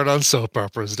all start on soap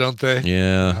operas, don't they?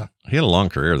 Yeah. He had a long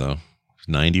career, though.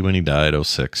 90 when he died,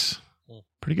 06.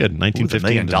 Pretty good.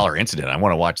 1915. $1 million incident. I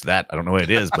want to watch that. I don't know what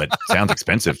it is, but sounds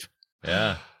expensive.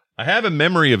 Yeah. I have a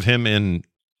memory of him in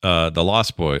The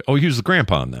Lost Boy. Oh, he was the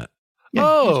grandpa on that.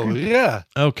 Yeah.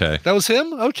 Okay. That was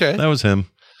him? Okay. That was him.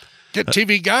 Get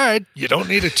TV Guide. You don't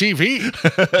need a TV.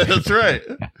 That's right.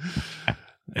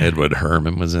 Edward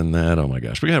Herman was in that. Oh my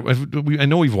gosh. I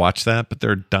know we've watched that, but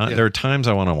there are times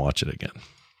I want to watch it again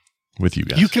with you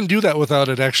guys. You can do that without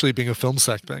it actually being a film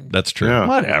sec thing. That's true. Yeah.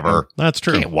 Whatever. That's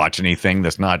true. Can't watch anything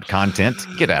that's not content.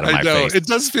 Get out of my I know. face. It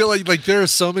does feel like there are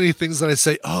so many things that I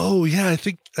say, oh yeah, I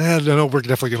think I don't know, we're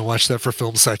definitely going to watch that for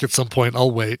film sec at some point.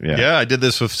 I'll wait. Yeah, I did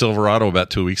this with Silverado about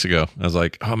 2 weeks ago. I was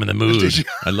like, oh, I'm in the mood.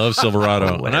 I love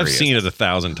Silverado. And I've seen it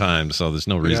 1,000 times, so there's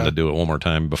no reason to do it one more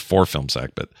time before film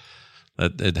sec, but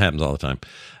it happens all the time.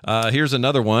 Here's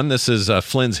another one. This is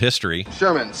Flynn's history.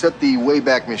 Sherman, set the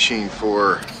Wayback Machine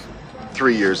for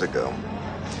 3 years ago.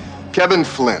 Kevin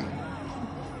Flynn,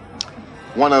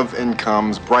 one of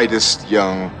Incom's brightest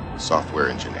young software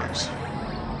engineers.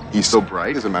 He's so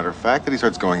bright, as a matter of fact, that he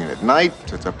starts going in at night,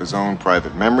 sets up his own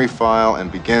private memory file, and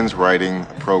begins writing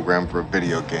a program for a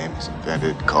video game he's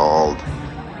invented called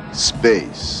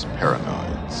Space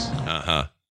Paranoids. Uh-huh.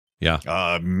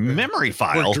 Yeah. Memory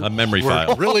file. A memory file.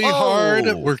 Worked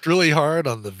really hard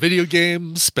on the video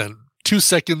game, spent 2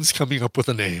 seconds coming up with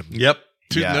a name. Yep.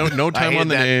 No time on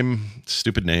the name.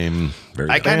 Stupid name.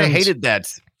 I kind of hated that.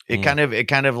 It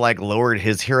kind of like lowered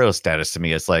his hero status to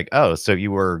me. It's like, oh, so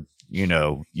you were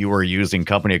using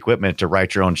company equipment to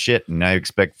write your own shit, and now you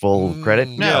expect full credit?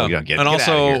 No, you don't get it. And Get out of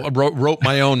also here. wrote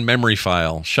my own memory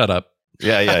file. Shut up.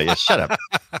 Yeah. Shut up.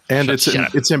 And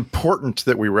it's important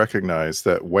that we recognize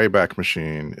that Wayback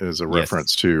Machine is a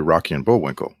reference to Rocky and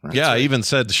Bullwinkle. Right? Yeah, I even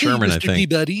said Sherman, I Mr. think.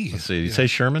 Peabody. Let's see, did you say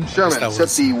Sherman? Sherman, set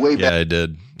the Wayback... Yeah, I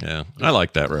did. Yeah, I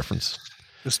like that reference.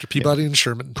 Mr. Peabody and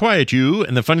Sherman. Quiet You.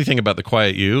 And the funny thing about the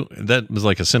Quiet You, that was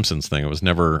like a Simpsons thing. It was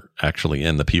never actually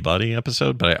in the Peabody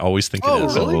episode, but I always think it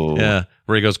is. Really? Yeah,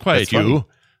 where he goes, Quiet You.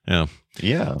 Yeah.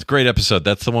 Yeah. It's a great episode.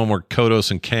 That's the one where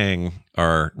Kodos and Kang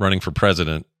are running for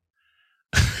president.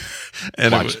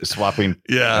 And swapping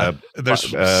they're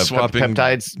swapping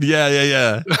peptides.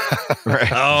 Yeah.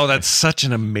 Right. Oh, that's such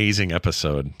an amazing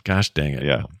episode. Gosh dang it.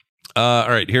 Yeah. All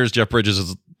right, here's Jeff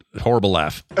Bridges' horrible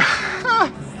laugh.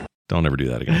 Don't ever do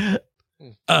that again.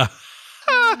 All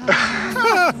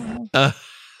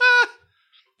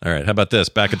right, how about this?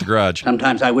 Back at the garage.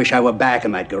 Sometimes I wish I were back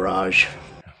in that garage.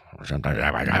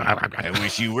 I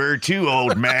wish you were too,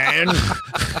 old man.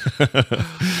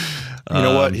 You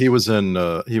know what? He was in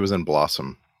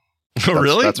Blossom.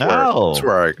 Really? That's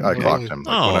where I clocked him.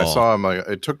 Like, when I saw him,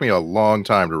 it took me a long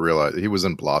time to realize he was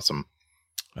in Blossom.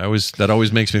 That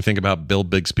always makes me think about Bill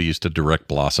Bixby used to direct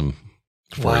Blossom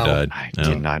before he died. I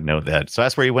did not know that. So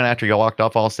that's where he went after you walked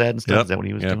off all sad and stuff. Yep. Is that what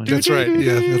he was doing? That's right.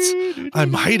 Yeah,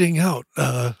 I'm hiding out,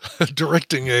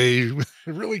 directing a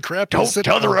really crappy. Don't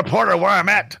tell the reporter where I'm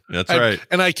at. That's right.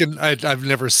 And I've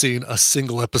never seen a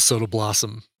single episode of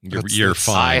Blossom. You're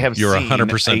fine. You're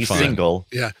 100% fine. Single.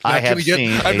 Yeah, I'm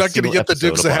not going to get the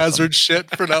Dukes of Hazzard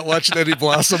shit for not watching any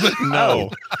Blossom. No.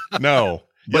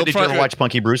 But did you ever watch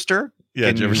Punky Brewster? Yeah,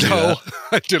 did you ever see No, that?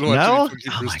 I didn't watch Punky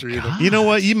Brewster either. You know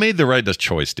what? You made the right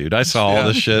choice, dude. I saw all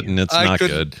this shit, and it's not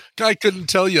good. I couldn't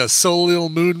tell you a Solil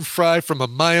Moon Fry from a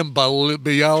Mayim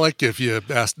Bialik if you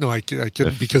asked. No, I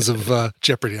couldn't because of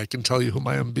Jeopardy. I can tell you who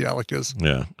Mayim Bialik is.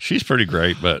 Yeah, she's pretty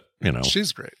great, but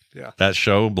she's great. Yeah, that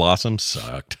show Blossom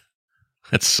sucked.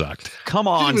 It sucked. Come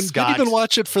on, Scott. Didn't even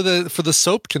watch it for the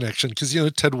Soap connection because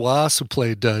Ted Wass, who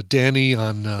played Danny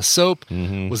on Soap,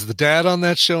 was the dad on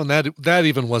that show, and that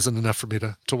even wasn't enough for me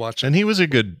to watch it. And he was a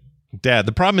good dad.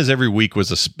 The problem is every week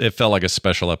it felt like a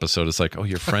special episode. It's like, oh,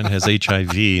 your friend has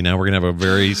HIV. Now we're gonna have a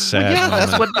very sad. Yeah, moment.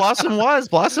 that's what Blossom was.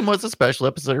 Blossom was a special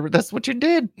episode. That's what you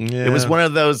did. Yeah. It was one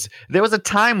of those. There was a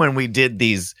time when we did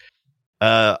these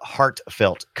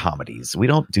heartfelt comedies. We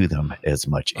don't do them as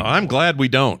much anymore. I'm glad we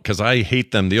don't, because I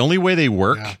hate them. The only way they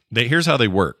work, here's how they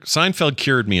work. Seinfeld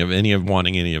cured me of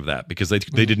wanting any of that, because they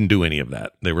didn't do any of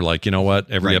that. They were like, you know what?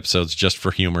 Every episode's just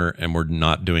for humor, and we're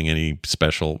not doing any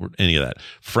any of that.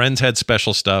 Friends had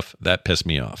special stuff. That pissed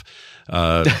me off.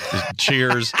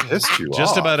 Cheers.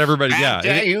 Just about everybody.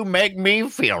 Yeah. You make me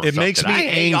feel it makes me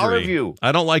angry. All of you.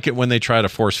 I don't like it when they try to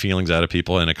force feelings out of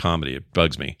people in a comedy. It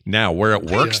bugs me. Now, where it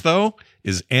works, though,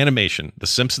 is animation. The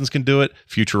Simpsons can do it.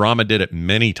 Futurama did it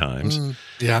many times.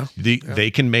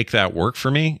 They can make that work for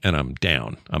me, and I'm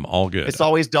down. I'm all good. It's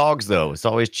always dogs, though. It's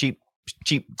always cheap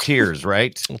cheap tears,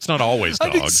 right? It's not always I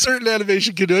think dogs. certain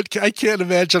animation can do it. I can't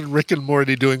imagine Rick and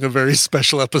Morty doing a very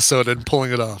special episode and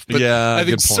pulling it off. But Yeah, I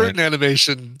think good point. certain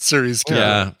animation series can.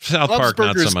 Yeah, South Park not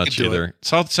so Burgers much can do either. it.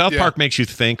 South Park makes you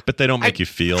think, but they don't make you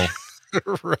feel.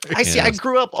 Right. I see. Yeah. I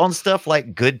grew up on stuff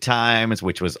like Good Times,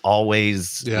 which was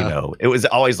always, it was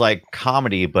always like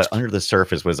comedy, but under the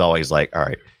surface was always like, all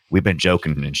right, we've been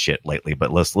joking and shit lately,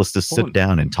 but let's just sit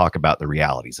down and talk about the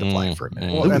realities of life for a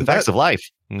minute. Well, The facts of life.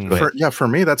 Go ahead. For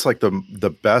me, that's like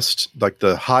the best, like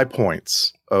the high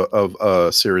points of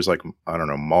a series like, I don't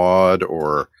know, Maude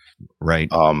or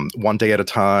One Day at a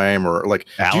Time, or like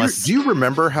Alice. Do you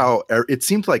remember how it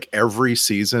seemed like every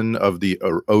season of the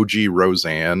OG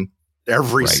Roseanne,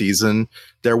 every season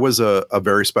there was a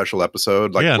very special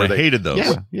episode, like and where I hated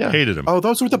those. Yeah. Hated them. Oh,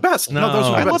 those were the best. No, those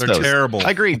were the best. they're terrible.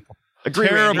 I agree.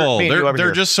 Terrible.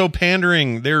 They're just so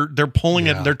pandering. They're pulling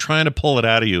it. Yeah. They're trying to pull it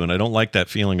out of you, and I don't like that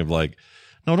feeling of like,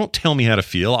 no, don't tell me how to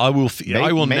feel. I will.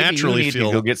 I will naturally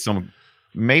feel.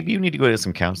 Maybe you need to go get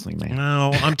some counseling, man.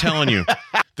 No, I'm telling you,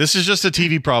 this is just a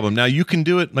TV problem. Now you can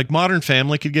do it. Like Modern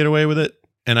Family could get away with it,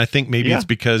 and I think maybe it's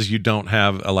because you don't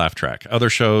have a laugh track.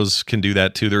 Other shows can do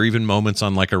that too. There are even moments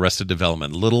on like Arrested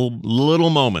Development, little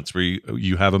moments where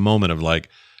you have a moment of like,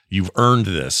 you've earned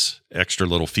this extra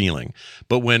little feeling.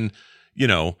 But when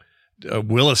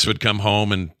Willis would come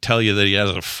home and tell you that he has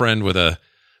a friend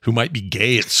who might be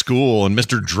gay at school, and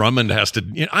Mr. Drummond has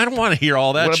to. I don't want to hear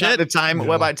all that What shit. about the time?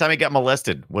 What about the time he got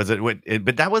molested? Was it?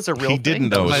 But that was a real. He thing, didn't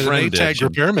though. His friend did.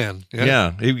 repairman.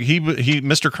 Yeah, he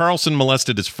Mr. Carlson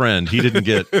molested his friend. He didn't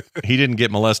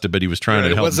get molested, but he was trying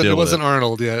to help him deal It wasn't with it.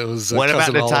 Arnold. Yeah, it was. What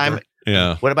about the time?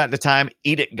 Yeah. What about the time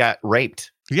Edith got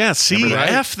raped? Yeah, see,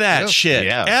 F that shit.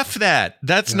 Yeah. F that.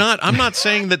 That's not, I'm not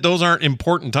saying that those aren't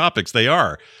important topics. They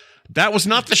are. That was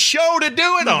not the show to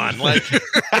do it on. Like,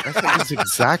 I think it's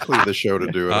exactly the show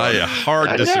to do it on.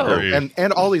 Hard disagree.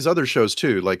 And all these other shows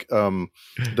too. Like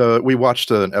we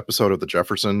watched an episode of The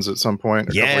Jeffersons at some point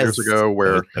a couple years ago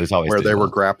where they were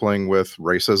grappling with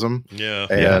racism. Yeah.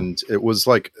 And it was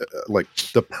like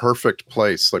the perfect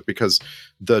place, like, because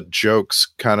the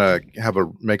jokes kind of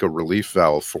make a relief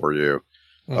valve for you.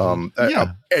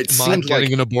 It seemed like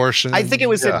getting an abortion. I think it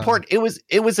was important. It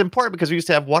was important because we used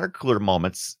to have water cooler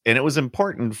moments, and it was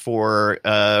important for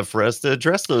us to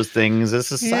address those things as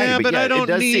society. Yeah, but I don't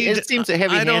need. It seems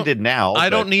heavy-handed now. I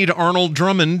don't need Arnold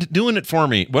Drummond doing it for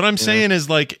me. What I'm saying is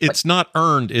like it's not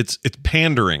earned. It's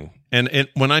pandering. And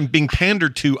when I'm being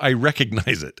pandered to, I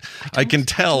recognize it. I can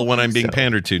tell when I'm being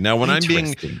pandered to. Now, when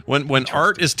when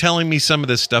art is telling me some of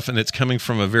this stuff and it's coming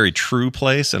from a very true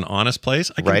place, an honest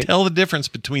place, I can tell the difference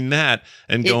between that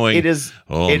and going. It is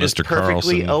Mr.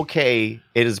 perfectly Carlson. okay.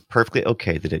 It is perfectly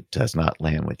okay that it does not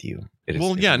land with you.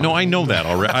 I know that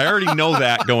already. I already know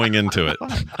that going into it.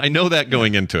 I know that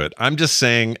going into it. I'm just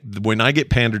saying when I get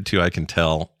pandered to, I can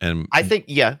tell. And I think,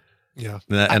 yeah.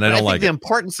 And I don't like the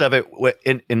importance of it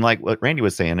in like what Randy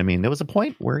was saying. I mean, there was a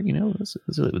point where,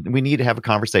 we need to have a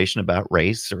conversation about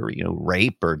race or,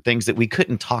 rape or things that we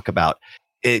couldn't talk about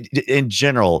in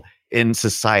general in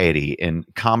society, and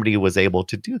comedy was able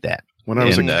to do that. When I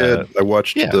was a kid, I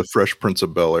watched The Fresh Prince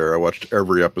of Bel-Air. I watched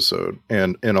every episode.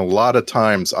 And a lot of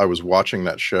times I was watching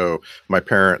that show, my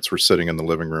parents were sitting in the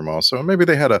living room also. Maybe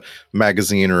they had a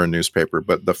magazine or a newspaper,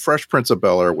 but The Fresh Prince of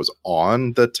Bel-Air was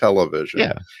on the television.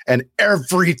 Yeah. And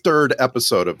every third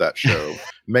episode of that show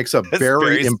makes a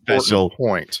very important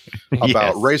point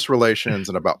about race relations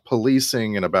and about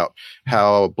policing and about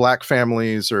how Black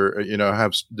families are,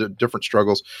 have different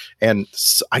struggles. And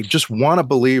I just want to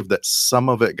believe that some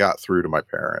of it got through to my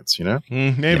parents,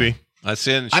 maybe. I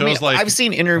see it in shows like I've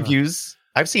seen interviews.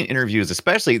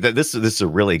 Especially that this is a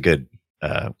really good.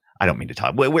 I don't mean to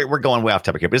talk. We're going way off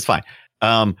topic here, but it's fine.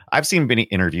 I've seen many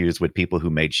interviews with people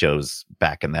who made shows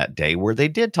back in that day where they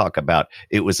did talk about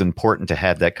it was important to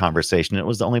have that conversation. It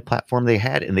was the only platform they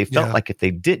had, and they felt like if they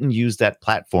didn't use that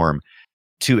platform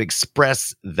to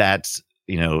express that,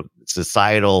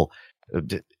 societal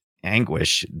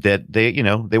anguish, that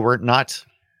they were not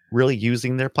really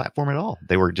using their platform at all.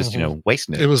 They were just,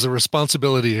 wasting it. It was a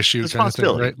responsibility issue, kind of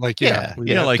thing, right? Like,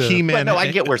 like He-Man. No, I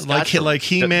get where Scott's like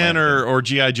He-Man or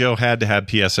G.I. Joe had to have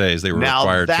PSAs. They were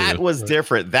required to. That was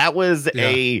different. That was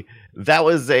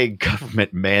a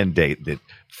government mandate that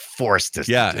forced us.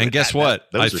 Yeah, and guess what?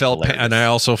 I felt, and I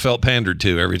also felt pandered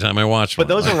to every time I watched. But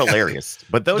those are hilarious.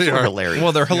 Hilarious.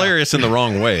 Well, they're hilarious in the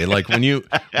wrong way. Like when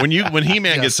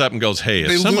He-Man gets up and goes, "Hey,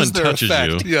 if someone touches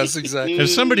you, yes, exactly. If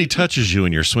somebody touches you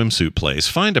in your swimsuit place,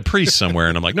 find a priest somewhere."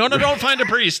 And I'm like, "No, don't find a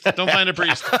priest. Don't find a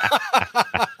priest."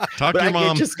 Talk to your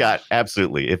mom. It just got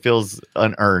absolutely. It feels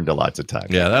unearned a lots of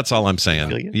times. Yeah, that's all I'm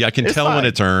saying. Yeah, I can tell when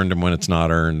it's earned and when it's not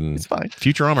earned. It's fine.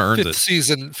 Futurama earns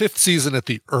Fifth season at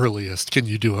the earliest. Can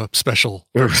you do a special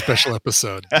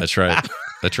episode? That's right.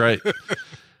 That's right.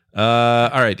 All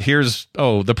right. Here's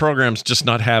the program's just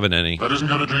not having any. That isn't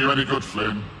going to do you any good,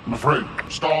 Flynn. I'm afraid.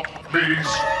 Stop, please.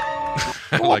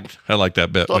 I like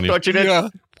that bit. Stop touching it. Yeah.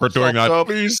 We're doing that,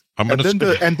 please. I'm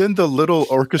gonna and then the little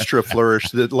orchestra flourish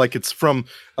that like it's from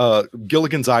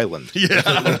Gilligan's Island. Yeah.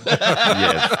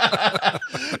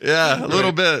 Yeah, a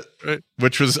little bit. Right.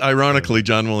 Which was ironically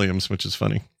John Williams, which is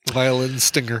funny. Violin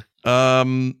stinger.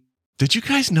 Did you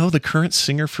guys know the current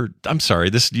singer for I'm sorry,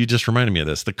 you just reminded me of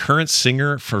this. The current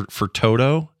singer for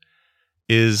Toto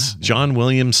is John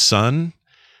Williams' son,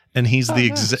 and he's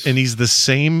he's the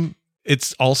same.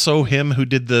 It's also him who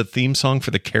did the theme song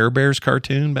for the Care Bears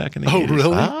cartoon back in the 80s.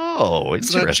 Really? Oh,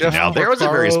 interesting. Now there was a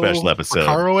very special episode.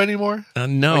 Porcaro anymore?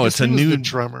 No, it's a new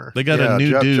drummer. They got a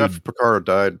new dude. Jeff Porcaro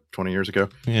died 20 years ago.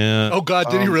 Yeah. Oh God,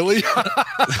 did he really? Is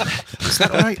that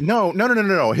right? No.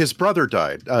 His brother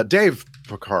died. Dave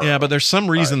Porcaro. Yeah, but there's some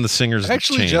reason the singers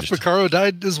Actually, changed. Jeff Porcaro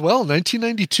died as well,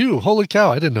 1992. Holy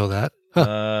cow, I didn't know that.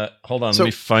 Huh. Hold on, let me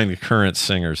find the current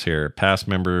singers here. Past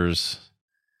members.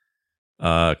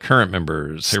 Current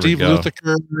members. Here Steve we go.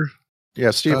 Lukather.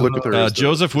 Yeah, Steve Lukather.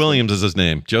 Joseph Williams is his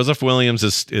name. Joseph Williams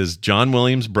is John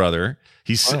Williams' brother.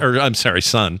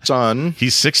 Son.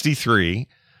 He's 63.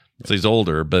 So he's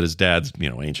older, but his dad's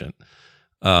ancient.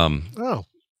 And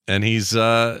he's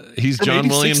from John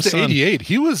Williams' to son. 88.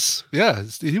 He was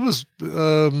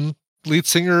lead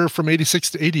singer from 86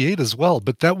 to 88 as well.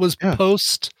 But that was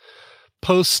post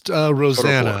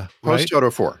Rosanna, right? Post Toto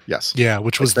 4, yes. Yeah,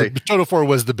 which was Toto 4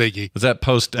 was the biggie. Was that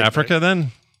post Africa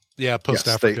then? Yeah, post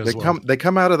Africa as well. They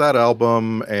come out of that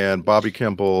album, and Bobby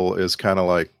Kimball is kind of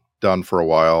like done for a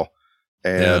while,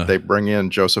 and they bring in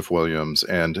Joseph Williams.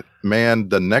 And man,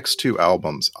 the next two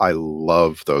albums, I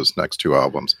love those next two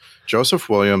albums. Joseph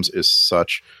Williams is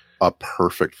such a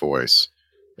perfect voice,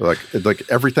 like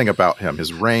everything about him,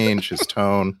 his range, his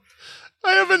tone.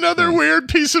 I have another weird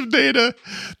piece of data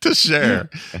to share.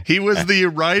 He was the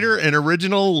writer and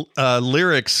original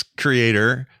lyrics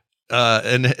creator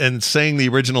and sang the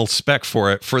original spec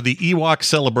for the Ewok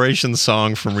celebration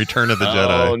song from Return of the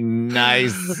Jedi. Oh,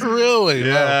 nice. Really?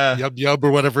 Yeah. Yub Yub or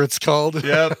whatever it's called.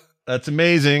 Yep. That's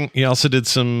amazing. He also did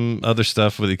some other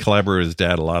stuff he collaborated with his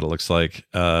dad a lot, it looks like.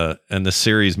 And the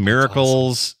series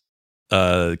Miracles,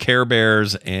 Care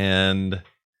Bears, and...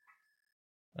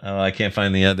 I can't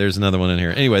find there's another one in here.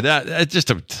 Anyway,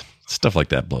 stuff like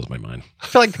that blows my mind. I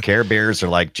feel like the Care Bears are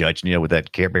like judging you with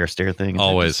that Care Bear stare thing.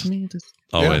 Always. Yeah.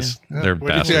 They're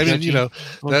bastards. I mean,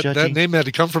 that name had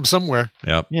to come from somewhere.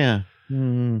 Yep. Yeah.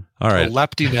 All right.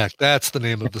 Lapty Neck. That's the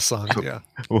name of the song. Yeah.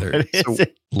 What is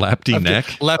it? Lapty Neck?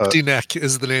 Lapty Neck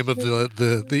is the name of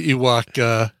the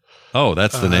Ewok. Oh,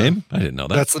 that's the name? I didn't know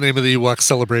that. That's the name of the Ewok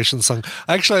celebration song.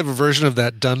 I actually have a version of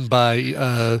that done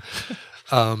by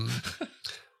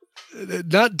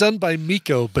not done by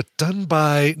Miko, but done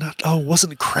by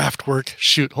wasn't Kraftwerk.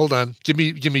 Shoot, hold on. Give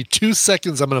me 2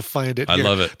 seconds. I'm going to find it. I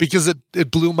love it because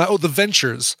it blew my. The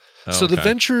Ventures. So the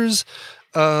Ventures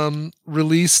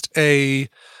released an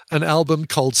album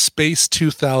called Space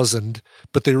 2000,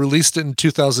 but they released it in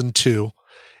 2002.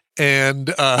 And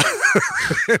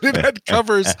it had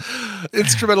covers,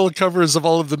 instrumental covers of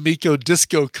all of the Miko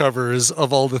disco covers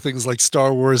of all the things like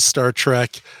Star Wars, Star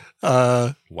Trek,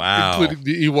 wow, including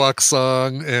the Ewok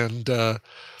song and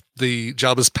the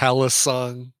Jabba's Palace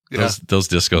song. Yeah. Those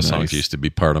disco songs used to be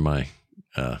part of my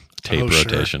tape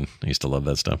rotation. Sure. I used to love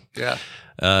that stuff. Yeah.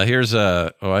 Here's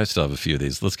I still have a few of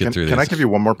these. Let's get through these. Can I give you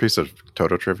one more piece of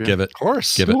Toto trivia? Give it. Of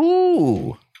course. Give it.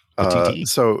 Ooh.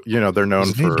 So they're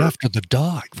known for named after the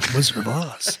dog from Wizard of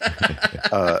Oz.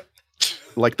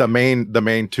 Like the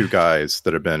main two guys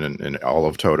that have been in all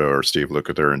of Toto are Steve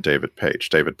Lukather and David Page.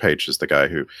 David Page is the guy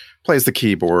who plays the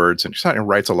keyboards and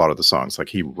writes a lot of the songs. Like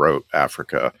he wrote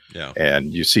Africa,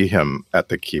 and you see him at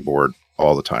the keyboard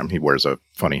all the time. He wears a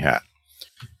funny hat.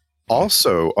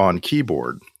 Also on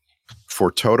keyboard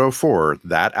for Toto 4,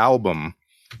 that album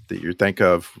that you think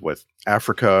of with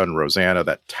Africa and Rosanna,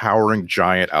 that towering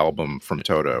giant album from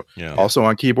Toto. Yeah. Also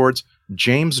on keyboards,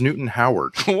 James Newton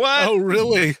Howard. What? Oh,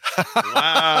 really?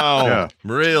 Wow. Yeah.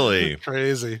 Really?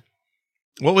 Crazy.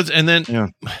 What was, and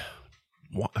then,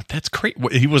 that's great.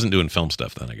 He wasn't doing film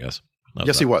stuff then, I guess.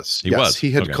 Yes, he was. He was.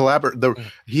 He had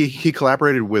he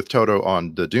collaborated with Toto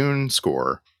on the Dune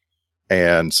score.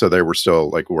 And so they were still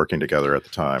like working together at the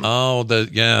time. Oh,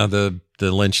 the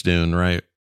Lynch Dune, right?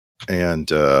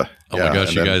 And oh my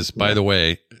gosh, you guys! By the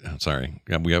way, sorry,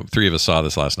 we got 3 of us saw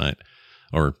this last night,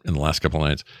 or in the last couple of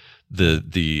nights.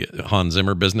 the Hans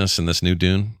Zimmer business in this new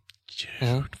Dune.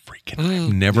 Dude,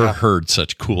 I've never heard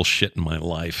such cool shit in my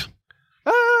life.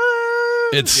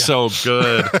 It's so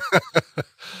good.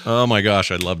 Oh my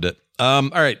gosh, I loved it. All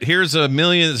right, here's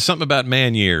something about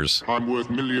man years. I'm worth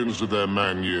millions of their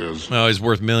man years. Oh, he's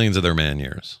worth millions of their man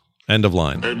years. End of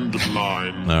line. End of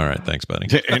line. All right, thanks, buddy.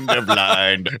 End of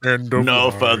line.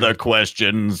 No further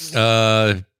questions.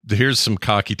 Here's some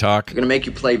cocky talk. I'm gonna make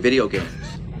you play video games.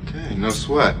 Okay, no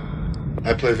sweat.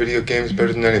 I play video games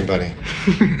better than anybody.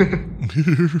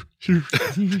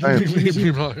 I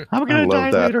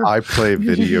love that. I play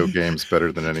video games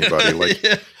better than anybody.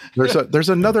 Like, there's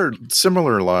another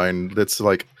similar line that's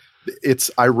like,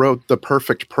 I wrote the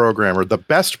perfect program or the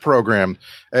best program.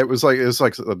 It was like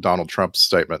a Donald Trump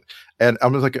statement, and I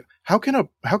was like, how can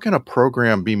a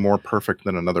program be more perfect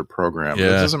than another program? Yeah,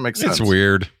 it doesn't make sense. It's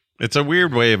weird. It's a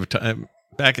weird way of time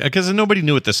back because nobody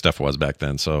knew what this stuff was back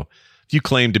then. So if you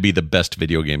claimed to be the best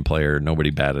video game player, nobody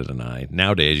batted an eye.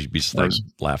 Nowadays, you'd be just like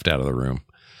laughed out of the room.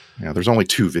 Yeah, there's only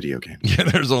 2 video games. Yeah,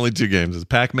 there's only 2 games. It's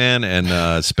Pac-Man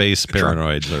and Space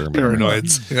Paranoids.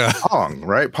 Paranoids. Yeah. Pong,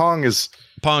 right? Pong's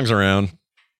around.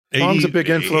 Pong's a big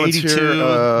influence 82,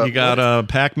 here. You got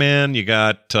Pac-Man. You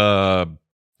got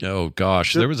oh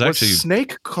gosh, there was actually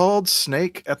Snake called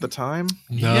Snake at the time.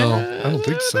 No, I don't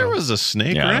think so. There was a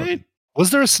Snake, right?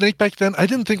 Was there a Snake back then? I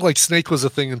didn't think like Snake was a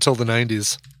thing until the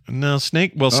 90s. No,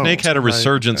 Snake. Well, Snake had a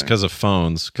resurgence because of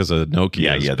phones, because of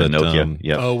Nokia. Yeah, the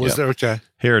Nokia. Oh, was there? Okay.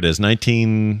 Here it is.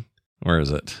 Where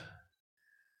is it?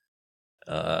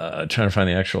 Trying to find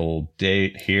the actual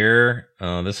date here.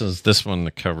 This is this one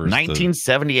that covers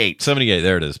 1978. 78.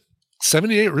 There it is.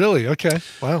 78, really? Okay.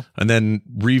 Wow. And then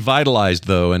revitalized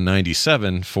though in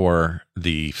 97 for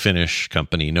the Finnish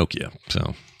company Nokia.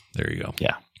 So there you go.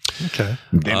 Yeah. Okay.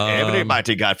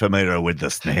 Everybody got familiar with the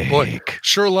Snake. Boy,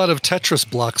 sure, a lot of Tetris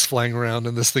blocks flying around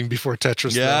in this thing before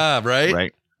Tetris. Yeah, though.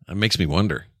 right. That makes me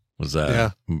wonder. Was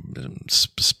that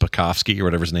Spakovsky or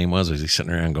whatever his name was? Was he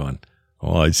sitting around going,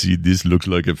 "Oh, I see. This looks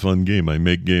like a fun game. I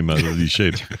make game out of these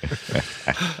shapes."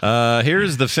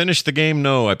 Here's the finish the game.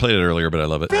 No, I played it earlier, but I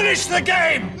love it. Finish the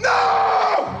game! No!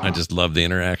 I just love the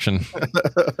interaction.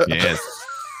 Yes.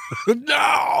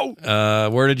 No.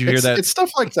 Where did you hear that? It's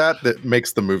stuff like that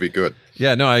makes the movie good.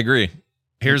 Yeah, no, I agree.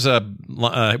 Here's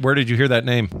where did you hear that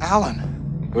name? Alan.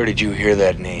 Where did you hear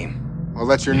that name? Well,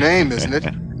 that's your name, isn't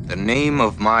it? The name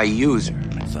of my user.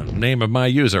 The name of my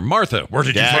user, Martha. Where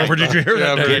did you hear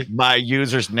that name? Get my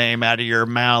user's name out of your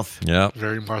mouth. Yeah.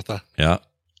 Very Martha. Yeah.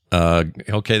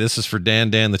 Okay, this is for Dan,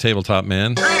 the tabletop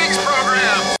man. Greetings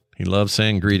program! He loves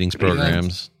saying greetings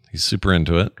programs. He's super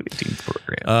into it. Greetings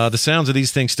program. The sounds of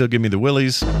these things still give me the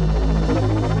willies. They're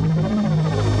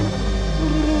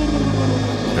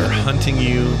hunting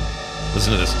you.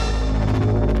 Listen to this.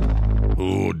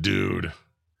 Oh, dude.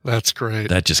 That's great.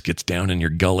 That just gets down in your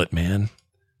gullet, man.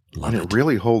 Love it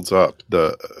really holds up.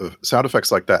 The sound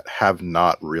effects like that have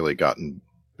not really gotten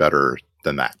better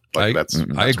than that. Like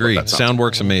I agree. Sound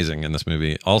works amazing in this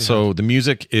movie. Also, the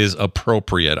music is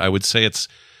appropriate. I would say it's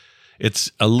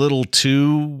a little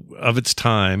too of its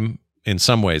time in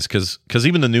some ways because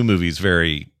even the new movie is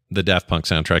the Daft Punk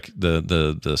soundtrack,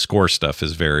 the score stuff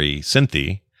is very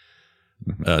synthy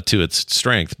to its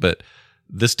strength, but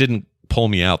this didn't pull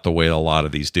me out the way a lot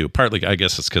of these do. Partly, I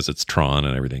guess it's because it's Tron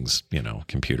and everything's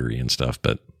computery and stuff,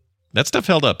 but that stuff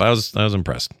held up. I was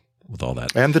impressed with all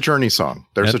that. And the Journey song.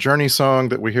 There's a Journey song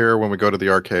that we hear when we go to the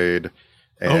arcade,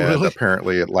 and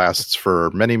apparently it lasts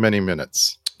for many, many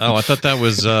minutes. Oh, I thought that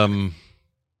was. Oh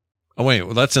wait,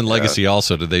 well that's in Legacy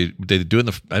also. Did they do it in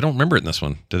the? I don't remember it in this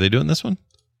one. Did they do it in this one?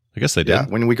 I guess they did. Yeah,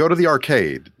 when we go to the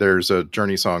arcade, there's a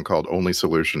Journey song called "Only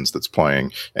Solutions" that's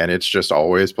playing, and it's just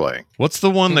always playing. What's the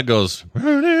one that goes?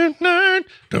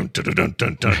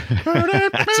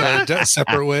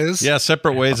 Separate Ways. Yeah,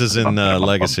 Separate Ways is in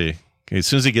Legacy. As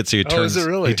soon as he gets here,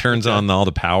 he turns on all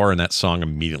the power, and that song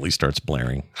immediately starts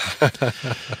blaring.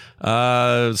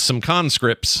 Some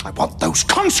conscripts. I want those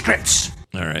conscripts.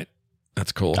 All right.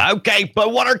 That's cool. Okay,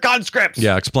 but what are conscripts?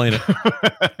 Yeah, explain it.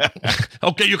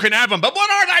 Okay, you can have them, but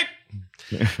what are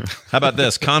they? How about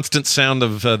this? Constant sound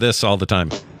of this all the time.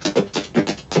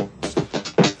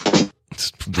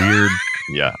 It's weird.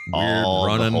 Yeah, weird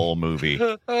running. The whole movie.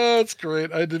 That's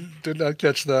great. I did not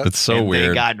catch that. It's so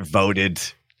weird. They got voted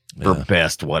for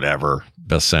best whatever.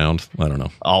 Best sound? I don't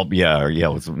know.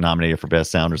 It was nominated for best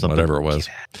sound or something. Whatever it was.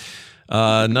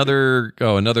 Another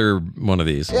one of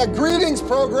these. Yeah, greetings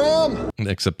program.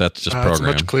 Except that's just program. It's a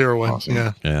much clearer one. Awesome.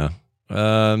 Yeah.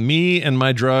 Yeah. Me and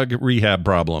my drug rehab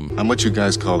problem. I'm what you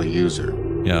guys call a user.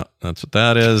 Yeah, that's what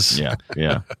that is. Yeah.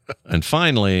 And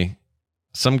finally,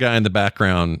 some guy in the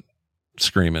background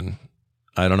screaming.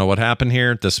 I don't know what happened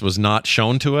here. This was not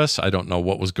shown to us. I don't know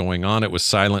what was going on. It was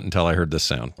silent until I heard this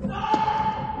sound.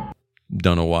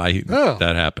 Don't know why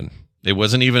that happened. It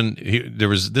wasn't even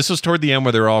this was toward the end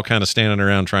where they're all kind of standing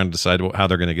around trying to decide how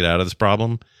they're going to get out of this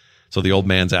problem. So the old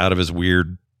man's out of his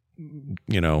weird,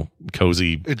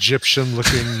 cozy Egyptian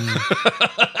looking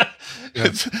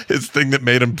his thing that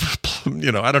made him,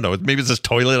 I don't know. Maybe it's his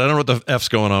toilet. I don't know what the F's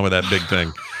going on with that big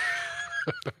thing.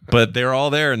 But they're all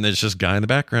there, and there's just a guy in the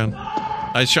background.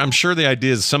 I'm sure the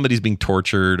idea is somebody's being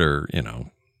tortured, or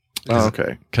Oh,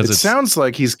 okay. Because it sounds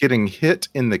like he's getting hit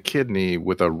in the kidney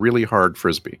with a really hard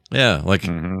frisbee. Yeah, like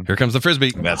here comes the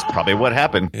frisbee. That's probably what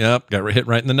happened. Yep, got hit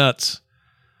right in the nuts,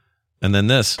 and then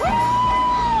this.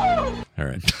 All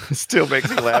right. Still makes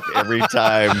me laugh every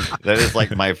time. That is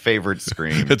like my favorite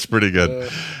scream. It's pretty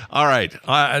good. All right.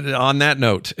 On that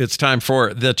note, it's time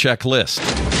for the checklist.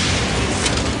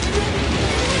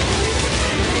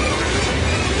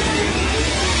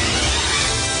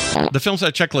 The film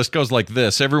set checklist goes like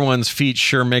this. Everyone's feet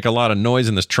sure make a lot of noise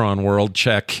in this Tron world.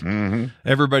 Check. Mm-hmm.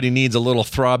 Everybody needs a little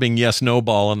throbbing yes-no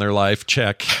ball in their life.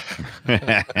 Check.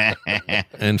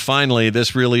 And finally,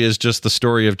 this really is just the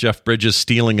story of Jeff Bridges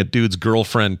stealing a dude's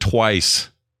girlfriend twice.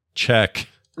 Check.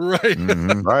 Right.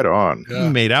 Mm-hmm. Right on. He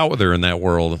made out with her in that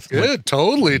world. It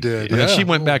totally did. And then she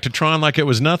went back to Tron like it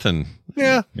was nothing.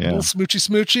 Yeah. A little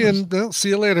smoochy, and see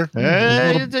you later.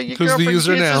 Your Who's the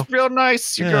user now? Is real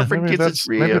nice. Your girlfriend kids is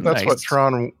real maybe that's nice. what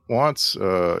Tron wants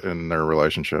in their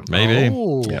relationship. Maybe.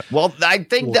 Oh. Yeah. Well, I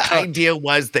think the idea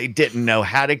was they didn't know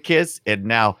how to kiss, and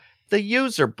now the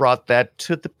user brought that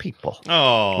to the people.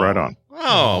 Oh. Right on.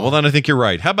 Oh, well, then I think you're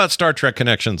right. How about Star Trek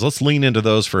connections? Let's lean into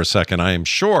those for a second. I am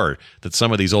sure that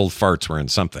some of these old farts were in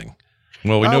something.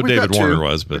 Well, we know David Warner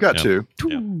was, but we got two.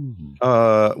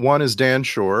 Yeah. One is Dan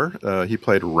Shore. He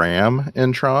played Ram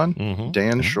in Tron. Mm-hmm.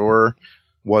 Dan Shore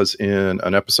was in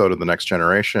an episode of The Next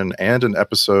Generation and an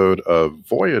episode of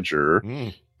Voyager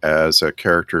as a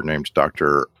character named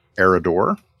Dr.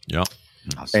 Arador. Yeah.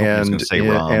 And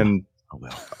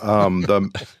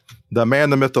the man,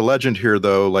 the myth, the legend here,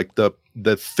 though, like the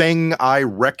thing I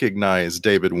recognize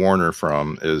David Warner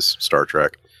from is Star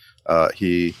Trek.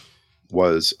 He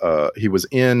was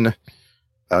in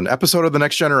an episode of The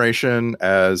Next Generation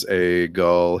as a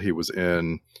Gull. He was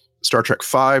in Star Trek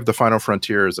V, The Final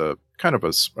Frontier, as a kind of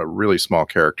a really small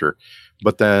character.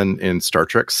 But then in Star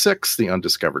Trek VI, The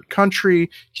Undiscovered Country,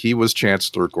 he was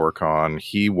Chancellor Gorkon.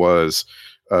 He was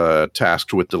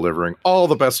tasked with delivering all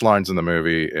the best lines in the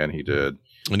movie, and he did.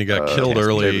 And he got killed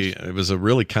early. It was a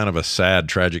really kind of a sad,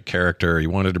 tragic character. He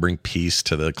wanted to bring peace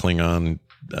to the Klingon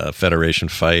Federation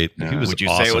fight. He was Would you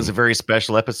awesome. say it was a very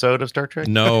special episode of Star Trek?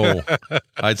 No.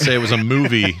 I'd say it was a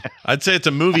movie. I'd say it's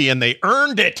a movie, and they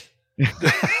earned it.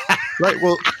 Right.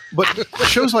 Well, but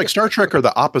shows like Star Trek are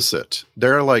the opposite.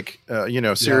 They're like,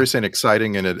 serious and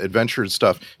exciting and adventure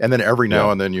stuff. And then every now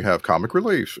and then you have comic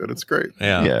relief, and it's great.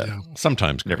 Yeah.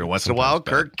 Sometimes. Every once in a while,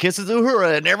 Kirk kisses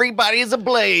Uhura, and everybody's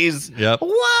ablaze. Yep.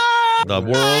 What? The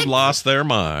world lost their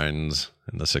minds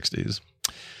in the 60s.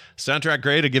 Soundtrack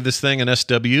grade. I give this thing an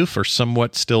SW for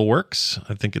somewhat still works.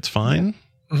 I think it's fine.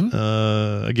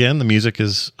 Mm-hmm. Again, the music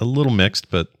is a little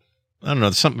mixed, but I don't know.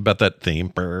 There's something about that theme.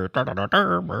 It works.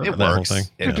 Whole thing.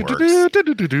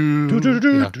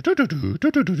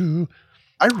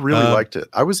 I really liked it.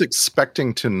 I was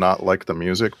expecting to not like the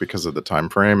music because of the time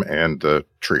frame and the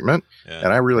treatment,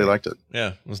 and I really liked it. Yeah,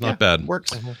 it was not bad.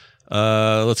 Works.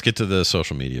 Let's get to the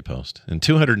social media post. In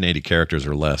 280 characters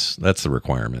or less, that's the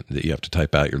requirement that you have to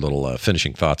type out your little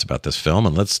finishing thoughts about this film.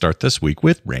 And let's start this week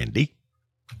with Randy.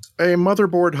 A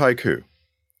motherboard haiku.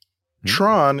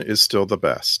 Tron is still the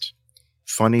best.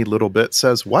 Funny little bit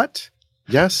says what?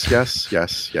 Yes. That's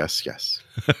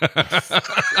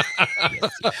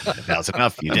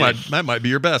enough. You did. That might be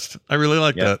your best. I really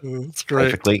like that. It's great.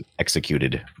 Perfectly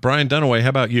executed. Brian Dunaway, how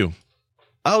about you?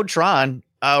 Oh, Tron.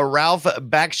 Ralph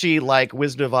Bakshi, like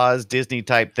Wizard of Oz Disney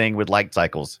type thing with light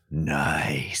cycles.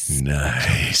 Nice.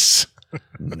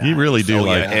 You really do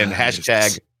like it. And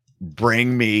hashtag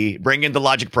bring in the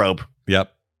logic probe.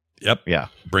 Yep. Yeah.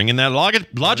 Bring in that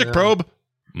logic probe.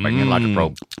 Bring in logic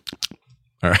probe.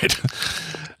 All right.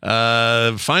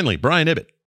 Finally, Brian Ibbett.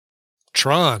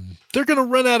 Tron. They're going to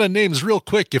run out of names real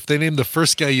quick if they name the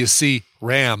first guy you see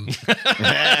Ram.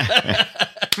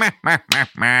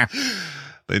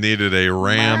 They needed a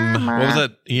RAM. What was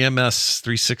that EMS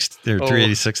 360 or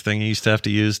 386 thing you used to have to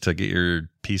use to get your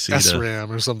PC SRAM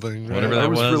or something. Whatever that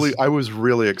was. I was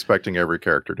really expecting every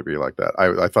character to be like that.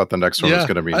 I thought the next one was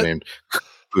going to be named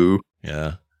Boo.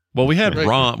 Yeah. Well, we had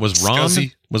Rom. Was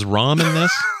Rom in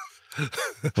this?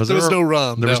 There was no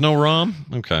ROM. There was no ROM?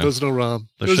 Okay. There was no ROM.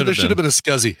 There should have been a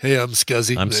Scuzzy. Hey, I'm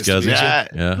Scuzzy. I'm Nice Scuzzy. to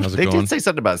meet you. Yeah. How's it They going? did say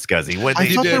something about Scuzzy. What I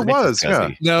thought there was.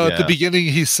 Scuzzy? No, Yeah. at the beginning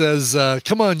he says,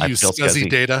 "Come on, I you feel Scuzzy Scuzzy.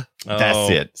 Data." That's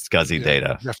it. Scuzzy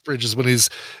Data. Jeff Bridges when he's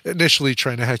initially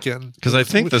trying to hack in. Because I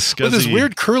think the with his Scuzzy,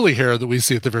 weird curly hair that we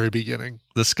see at the very beginning.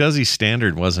 the Scuzzy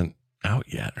standard wasn't out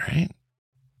yet, right?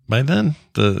 By then,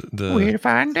 the Way to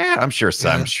find out. I'm sure.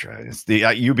 I'm sure. It's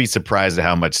you'd be surprised at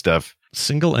how much stuff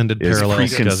single-ended is parallel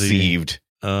preconceived.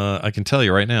 Scuzzy. I can tell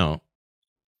you right now.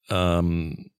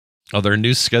 There are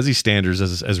new Scuzzy standards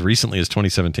as recently as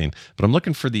 2017, but I'm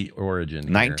looking for the origin.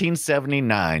 Here.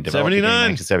 1979. 79.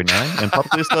 1979, and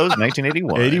publicly disclosed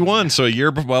 1981. 81. So a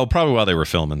year, probably while they were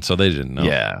filming, so they didn't know.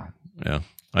 Yeah.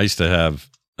 I used to have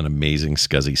an amazing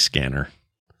Scuzzy scanner.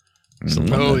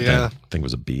 That thing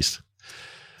was a beast.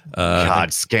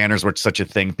 God, scanners were such a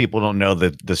thing. People don't know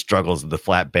the struggles of the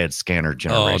flatbed scanner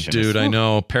generation. Oh, dude, I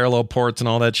know. Parallel ports and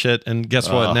all that shit. And guess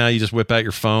what? Now you just whip out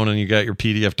your phone and you got your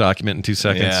PDF document in 2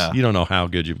 seconds. Yeah. You don't know how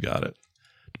good you've got it.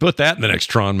 Put that in the next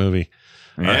Tron movie.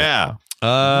 All yeah.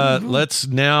 right. Let's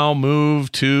now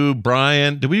move to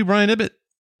Brian. Did we do Brian Ibbett?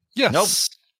 Yes. Nope.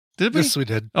 Did we? Yes, we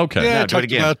did. Okay. Yeah, No, do it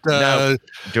again. About,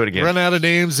 do it again. Run out of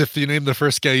names if you name the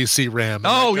first guy you see Ram.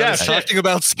 Oh, yeah. Talking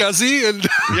about Scuzzy and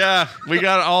yeah, we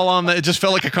got it all on the. It just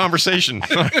felt like a conversation.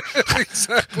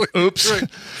 exactly. Oops. Right.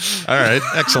 All right.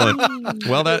 Excellent.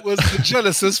 Well, that was the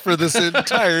genesis for this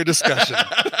entire discussion.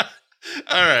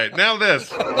 All right. Now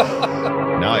this.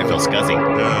 Now I feel Scuzzy.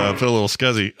 I feel a little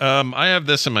Scuzzy. I have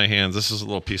this in my hands. This is a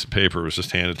little piece of paper. It was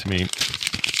just handed to me.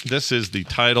 This is the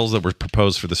titles that were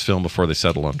proposed for this film before they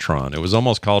settled on Tron. It was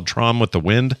almost called Tron with the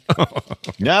Wind.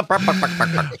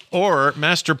 Or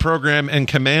Master Program and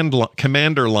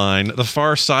Commander Line, the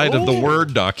far side of the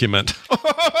Word document.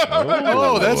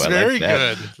 That's very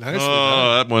good. Nicely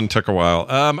done. That one took a while.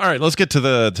 All right, let's get to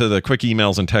the quick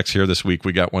emails and texts here this week.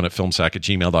 We got one at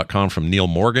filmsack@gmail.com from Neil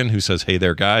Morgan, who says, "Hey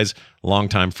there, guys. Long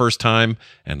time, first time,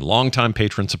 and long time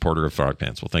patron supporter of Frog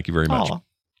Pants." Well, thank you very much. Aww.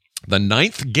 The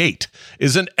Ninth Gate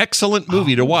is an excellent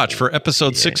movie to watch for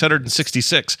episode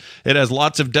 666. It has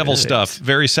lots of devil stuff,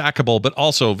 very sackable, but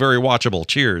also very watchable.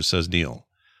 Cheers, says Neil.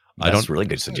 That's a really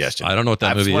good suggestion. I don't know what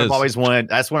that movie is.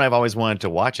 That's one I've always wanted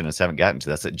to watch and just haven't gotten to.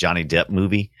 That's a Johnny Depp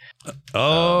movie.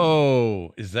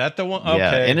 Is that the one? Okay.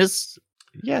 Yeah, and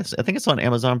yes, I think it's on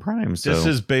Amazon Prime. So. This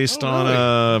is based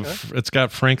on it's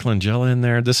got Frank Langella in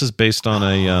there. This is based on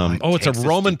it's a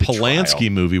Roman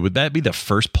Polanski movie. Would that be the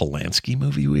first Polanski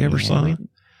movie we ever saw?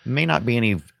 May not be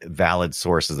any valid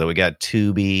sources though. We got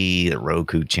Tubi, the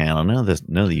Roku channel, none of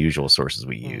the usual sources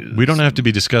we use. We don't have to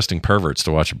be disgusting perverts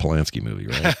to watch a Polanski movie,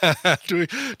 right?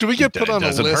 do we get put on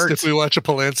a list if we watch a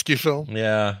Polanski film?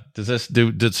 Yeah.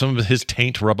 Did some of his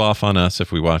taint rub off on us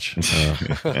if we watch?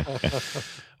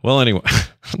 Well, anyway,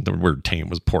 the word taint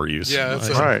was poor use. Yeah,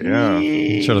 that's right.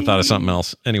 Yeah, should have thought of something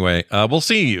else. Anyway, we'll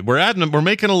see. We're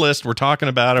making a list. We're talking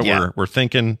about it. Yeah. We're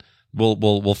thinking.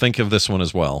 We'll think of this one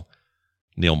as well.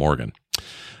 Neil Morgan,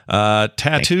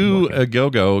 Tattoo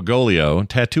Gigolio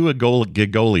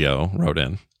wrote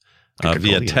in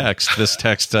via text. This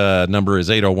text number is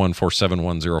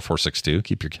 801-471-0462.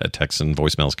 Keep your texts and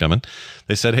voicemails coming.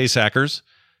 They said, "Hey, Sackers,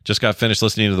 just got finished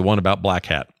listening to the one about Black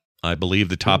Hat. I believe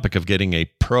the topic of getting a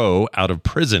pro out of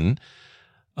prison,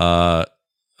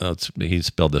 he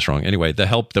spelled this wrong. Anyway, the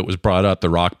help that was brought up, The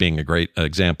Rock being a great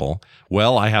example.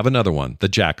 Well, I have another one, The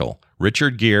Jackal.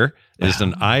 Richard Gere is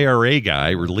an IRA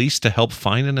guy released to help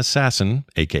find an assassin,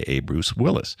 a.k.a. Bruce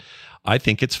Willis. I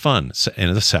think it's fun and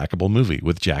a sackable movie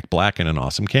with Jack Black in an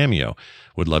awesome cameo.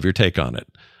 Would love your take on it.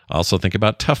 I also think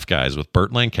about Tough Guys with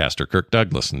Burt Lancaster, Kirk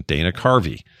Douglas, and Dana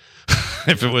Carvey,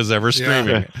 if it was ever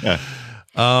streaming." Yeah.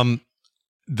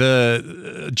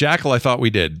 The Jackal, I thought we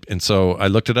did, and so I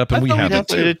looked it up, and we haven't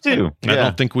too. I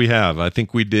don't think we have. I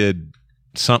think we did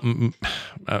something.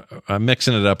 I'm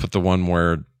mixing it up with the one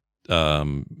where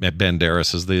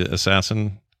Banderas is the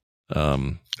assassin.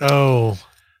 Oh,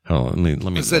 let me.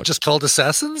 Is that just called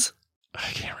Assassins? I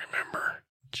can't remember.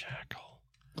 Jackal.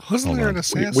 Wasn't there an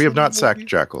assassin? We have not sacked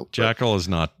Jackal. Jackal is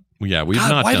not. Yeah, we've God,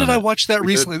 not. Why done did I it. watch that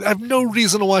recently? I have no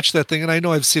reason to watch that thing, and I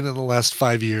know I've seen it in the last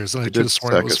 5 years, and I could have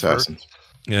sworn it was Assassins.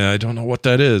 Yeah, I don't know what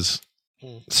that is.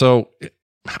 So,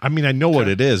 I mean, I know what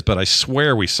it is, but I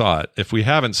swear we saw it. If we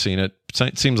haven't seen it,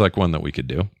 it seems like one that we could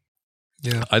do.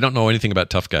 Yeah. I don't know anything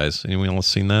about Tough Guys. Anyone else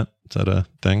seen that? Is that a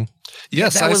thing?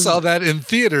 Yes, I saw that in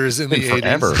theaters in the 80s.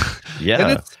 Forever. Yeah.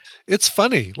 And it's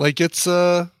funny. Like it's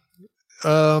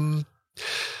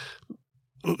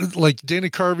like Dana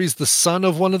Carvey's the son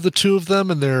of one of the two of them,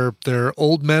 and they're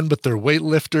old men, but they're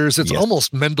weightlifters. It's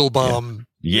almost Mendelbaum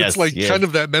It's like kind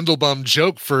of that Mendelbaum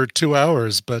joke for 2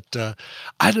 hours, but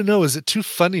I don't know. Is it too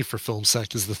funny for Film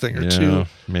Sack is the thing, or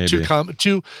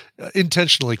too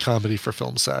intentionally comedy for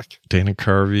Film Sack? Dana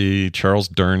Carvey, Charles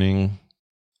Durning,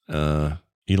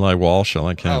 Eli Walsh. I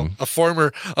like him. A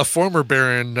former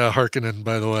Baron Harkonnen,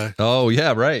 by the way. Oh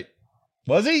yeah, right.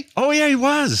 Was he? Oh yeah, he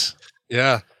was.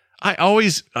 Yeah.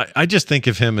 I just think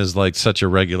of him as like such a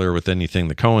regular with anything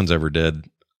the Coens ever did.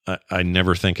 I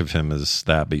never think of him as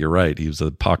that, but you're right. He was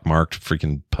a pockmarked,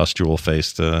 freaking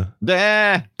pustule-faced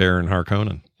Baron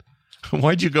Harkonnen.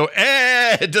 Why'd you go to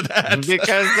that?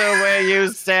 Because the way you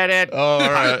said it. Oh, all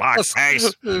right. Pockmarked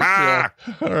face. Yeah.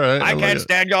 All right. I can't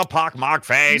stand your pockmarked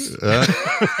face.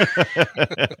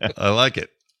 I like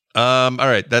it. All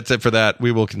right, that's it for that.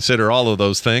 We will consider all of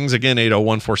those things. Again,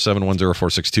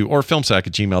 801-471-0462 or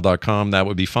filmsack@gmail.com. That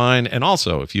would be fine. And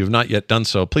also, if you have not yet done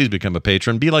so, please become a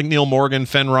patron. Be like Neil Morgan,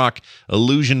 Fenrock,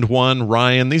 Illusioned One,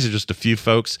 Ryan. These are just a few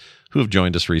folks who have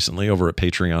joined us recently over at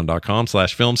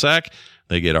patreon.com/filmsack.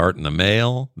 They get art in the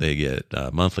mail. They get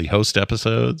monthly host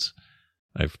episodes.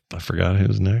 I forgot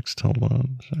who's next. Hold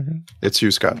on a second. It's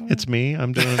you, Scott. It's me.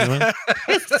 I'm doing it.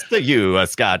 It's the you,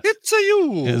 Scott. It's a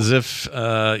you. As if,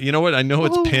 you know what? I know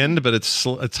it's pinned, but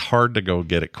it's hard to go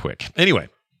get it quick. Anyway,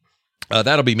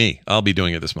 that'll be me. I'll be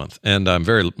doing it this month, and I'm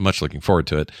very much looking forward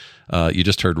to it. You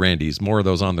just heard Randy's. More of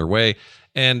those on their way.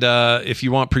 And if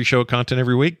you want pre-show content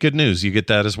every week, good news. You get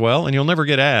that as well, and you'll never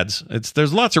get ads.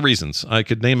 There's lots of reasons. I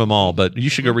could name them all, but you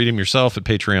should go read them yourself at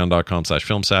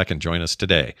patreon.com/filmsack and join us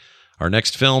today. Our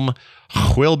next film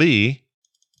will be...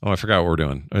 Oh, I forgot what we're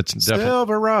doing. It's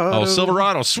Silverado. Oh,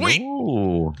 Silverado. Sweet.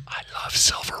 Ooh. I love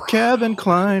Silverado. Kevin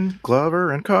Kline,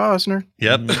 Glover, and Costner.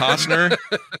 Yep. Costner,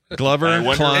 Glover,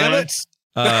 Kline.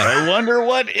 I wonder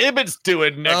what Ibbott's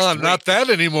doing next week. Not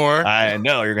that anymore. I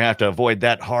know. You're going to have to avoid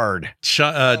that hard.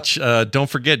 Don't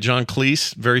forget John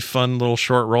Cleese. Very fun little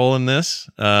short role in this.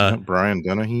 Brian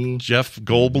Dennehy. Jeff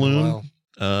Goldblum.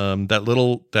 Wow. That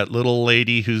little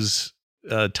lady who's...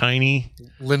 tiny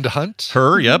Linda Hunt.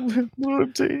 Her, yep.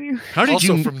 How did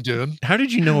you from Dune? How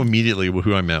did you know immediately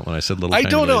who I meant when I said little? I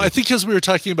tiny don't know. lady? I think because we were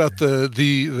talking about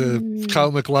the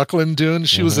Kyle MacLachlan Dune,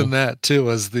 she was in that too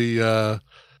as the.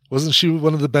 Wasn't she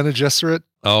one of the Bene Gesserit?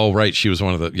 Oh, right. She was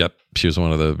one of the. Yep, she was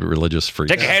one of the religious freaks.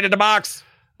 Take your hand in the box.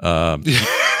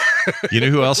 You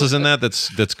know who else is in that?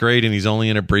 That's great, and he's only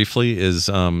in it briefly. Is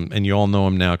and you all know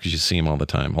him now because you see him all the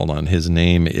time. Hold on, his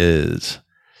name is.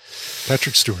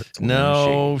 Patrick Stewart.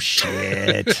 No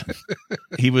shit.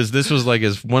 This was like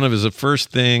one of his first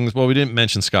things. Well, we didn't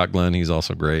mention Scott Glenn. He's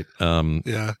also great.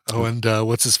 Yeah. Oh, and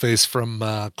what's his face from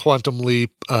Quantum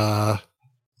Leap?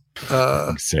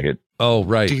 Second. Oh,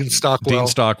 right. Dean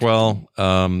Stockwell.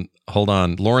 Hold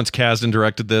on. Lawrence Kasdan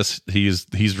directed this. He's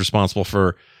responsible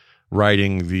for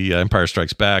writing the Empire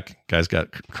Strikes Back. Guy's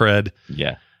got cred.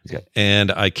 Yeah.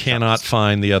 And I cannot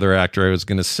find the other actor I was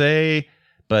going to say,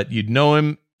 but you'd know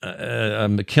him.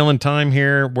 I'm killing time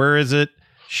here. Where is it?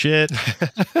 Shit.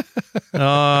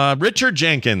 Richard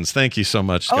Jenkins. Thank you so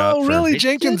much, Scott. Oh, really?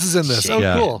 Jenkins is in this. Oh,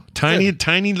 yeah. Cool.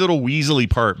 Tiny little weaselly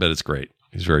part, but it's great.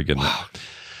 He's very good in it.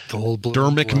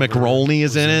 Dermot McRolney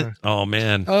is in it. Oh,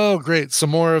 man. Oh, great. Some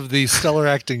more of the stellar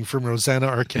acting from Rosanna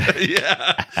Arquette.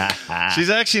 Yeah. She's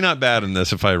actually not bad in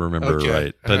this, if I remember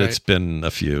right. But it's been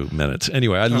a few minutes.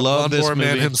 Anyway, I love this movie.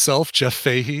 Man himself, Jeff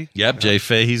Fahey. Yep, Jay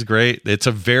Fahey's great. It's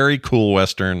a very cool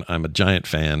Western. I'm a giant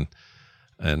fan.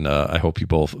 And I hope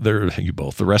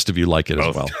the rest of you like it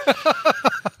as well.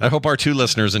 I hope our two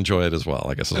listeners enjoy it as well,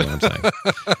 I guess is what I'm saying.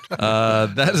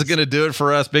 That is going to do it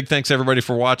for us. Big thanks, everybody,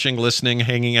 for watching, listening,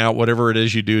 hanging out, whatever it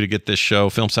is you do to get this show.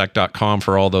 Filmsack.com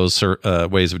for all those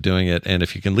ways of doing it. And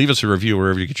if you can leave us a review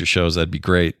wherever you get your shows, that'd be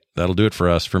great. That'll do it for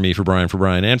us, for me, for Brian,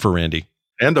 and for Randy.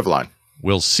 End of line.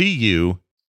 We'll see you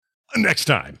next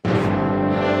time.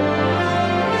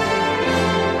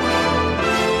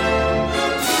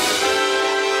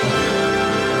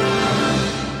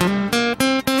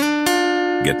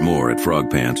 Get more at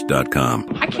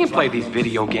frogpants.com. I can't play these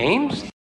video games.